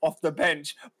James off the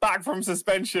bench, back from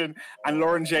suspension, and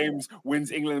Lauren James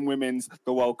wins England Women's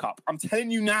the World Cup. I'm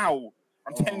telling you now.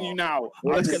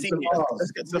 Well, let's get to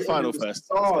the final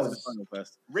first.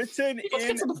 Written Let's in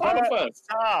get to the final first.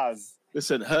 stars.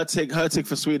 Listen, Hertig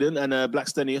for Sweden and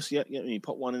Blackstenius. Yeah, you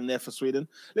put one in there for Sweden.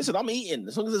 Listen, I'm eating.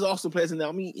 As long as there's Arsenal players in there,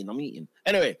 I'm eating.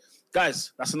 Anyway,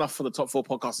 guys, that's enough for the Top 4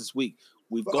 podcast this week.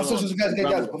 We've got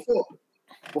guys,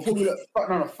 before we start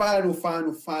on a final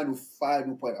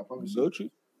point, I promise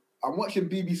you. I'm watching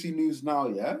BBC News now,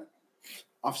 yeah?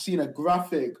 I've seen a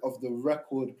graphic of the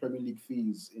record Premier League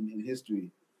fees in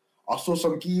history. I saw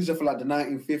some geezer for like the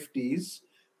 1950s.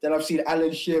 Then I've seen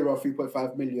Alan Shearer,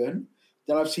 3.5 million.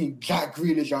 Then I've seen Jack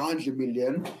Grealish, 100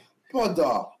 million.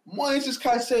 Brother, why is this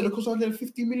guy saying it costs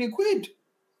 150 million quid?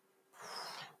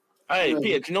 Hey,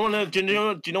 Peter, do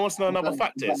you know what's another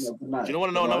fact is? Do you want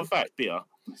to know another fact, Peter?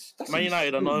 Man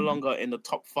United are no longer in the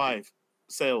top 5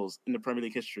 sales in the Premier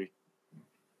League history.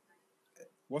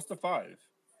 What's the 5?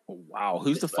 Oh, wow,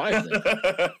 who's the 5 then?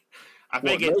 I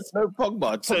think it's no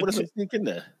Pogba. Pogba doesn't sneak in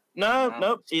there.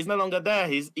 No, he's no longer there.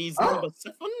 He's number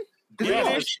 7.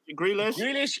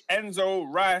 Grealish, Enzo,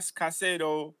 Rice,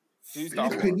 Caicedo. Who's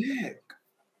that?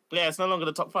 Yeah, it's no longer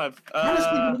the top 5.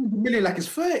 million like it's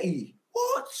 30.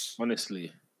 What?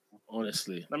 Honestly.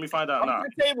 Let me find out now.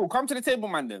 Come to the table,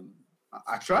 man. Then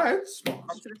I tried. Come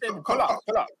to the table. Pull up.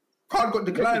 Can't got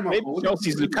declined. Maybe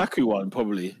Chelsea's Lukaku one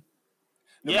probably.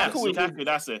 Yeah, Lukaku.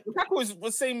 That's it. Lukaku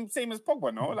was same as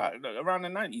Pogba, no? Like around the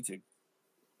 90 thing.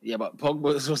 Yeah, but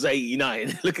Pogba was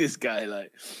 89. Look at this guy.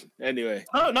 Like, anyway.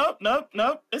 No.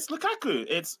 It's Lukaku.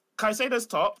 It's Caicedo's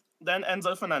top, then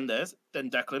Enzo Fernandez, then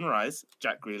Declan Rice,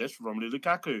 Jack Grealish, Romelu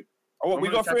Lukaku. Oh, what, we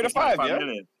got 3 to 5, yeah?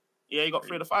 Million. Yeah, you got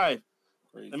 3 to 5.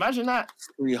 Crazy. Imagine that.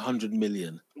 300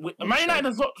 million.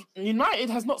 United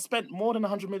has not spent more than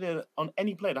 100 million on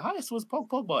any player. The highest was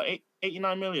Pogba,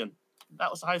 89 million. That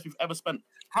was the highest we've ever spent.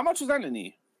 How much was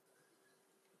Anthony?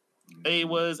 It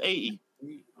was 80.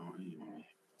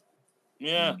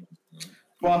 Yeah.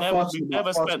 We've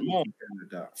never spent more.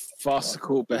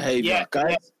 Farcical behaviour. Yeah,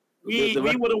 guys. We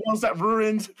were the ones that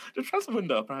ruined the transfer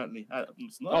window, apparently.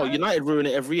 United ruin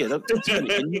it every year. You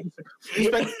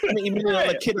spent 20 million on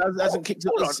a kid that hasn't kicked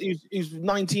it. He's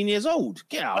 19 years old.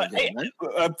 Get out of there, man.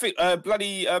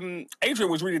 Bloody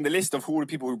Adrian was reading the list of all the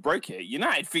people who broke it.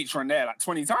 United feature on there like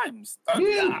 20 times.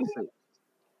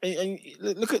 And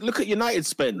look at United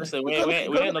spend. Listen, we're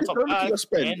in the top 5.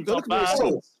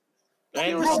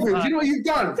 Robin, you know what you've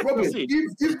done? Robin,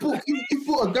 you've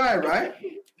bought a guy, right?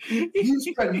 You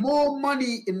spent more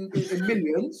money in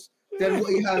millions than what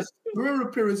he has career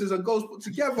appearances and goals put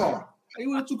together. And you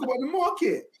want to talk about the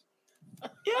market?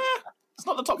 Yeah, it's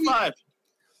not the top 5.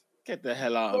 Get the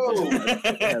hell out of it.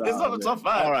 It's not the top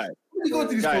 5. All right. How many goals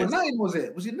did he score? 9, was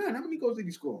it? Was it 9? How many goals did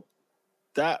he score?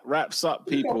 That wraps up,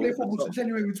 people. He play football to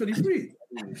January 23.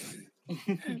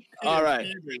 All right.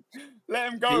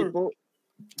 Let him go. People,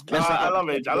 I love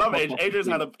it. Adrian's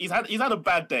had a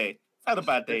bad day. Had a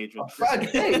bad day, Adrian.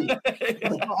 Bad day.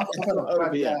 It's not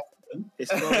over yet.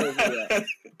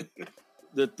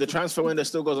 The transfer window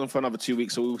still goes on for another 2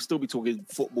 weeks, so we'll still be talking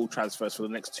football transfers for the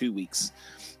next 2 weeks.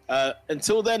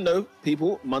 Until then, though,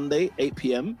 people, Monday, 8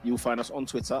 p.m., you'll find us on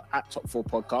Twitter at Top 4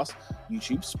 Podcast,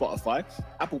 YouTube, Spotify,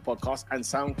 Apple Podcasts, and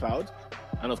SoundCloud.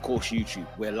 and of course YouTube.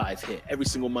 We're live here every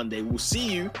single Monday. We'll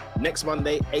see you next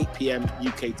Monday, 8 p.m.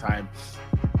 UK time.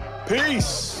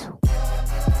 Peace.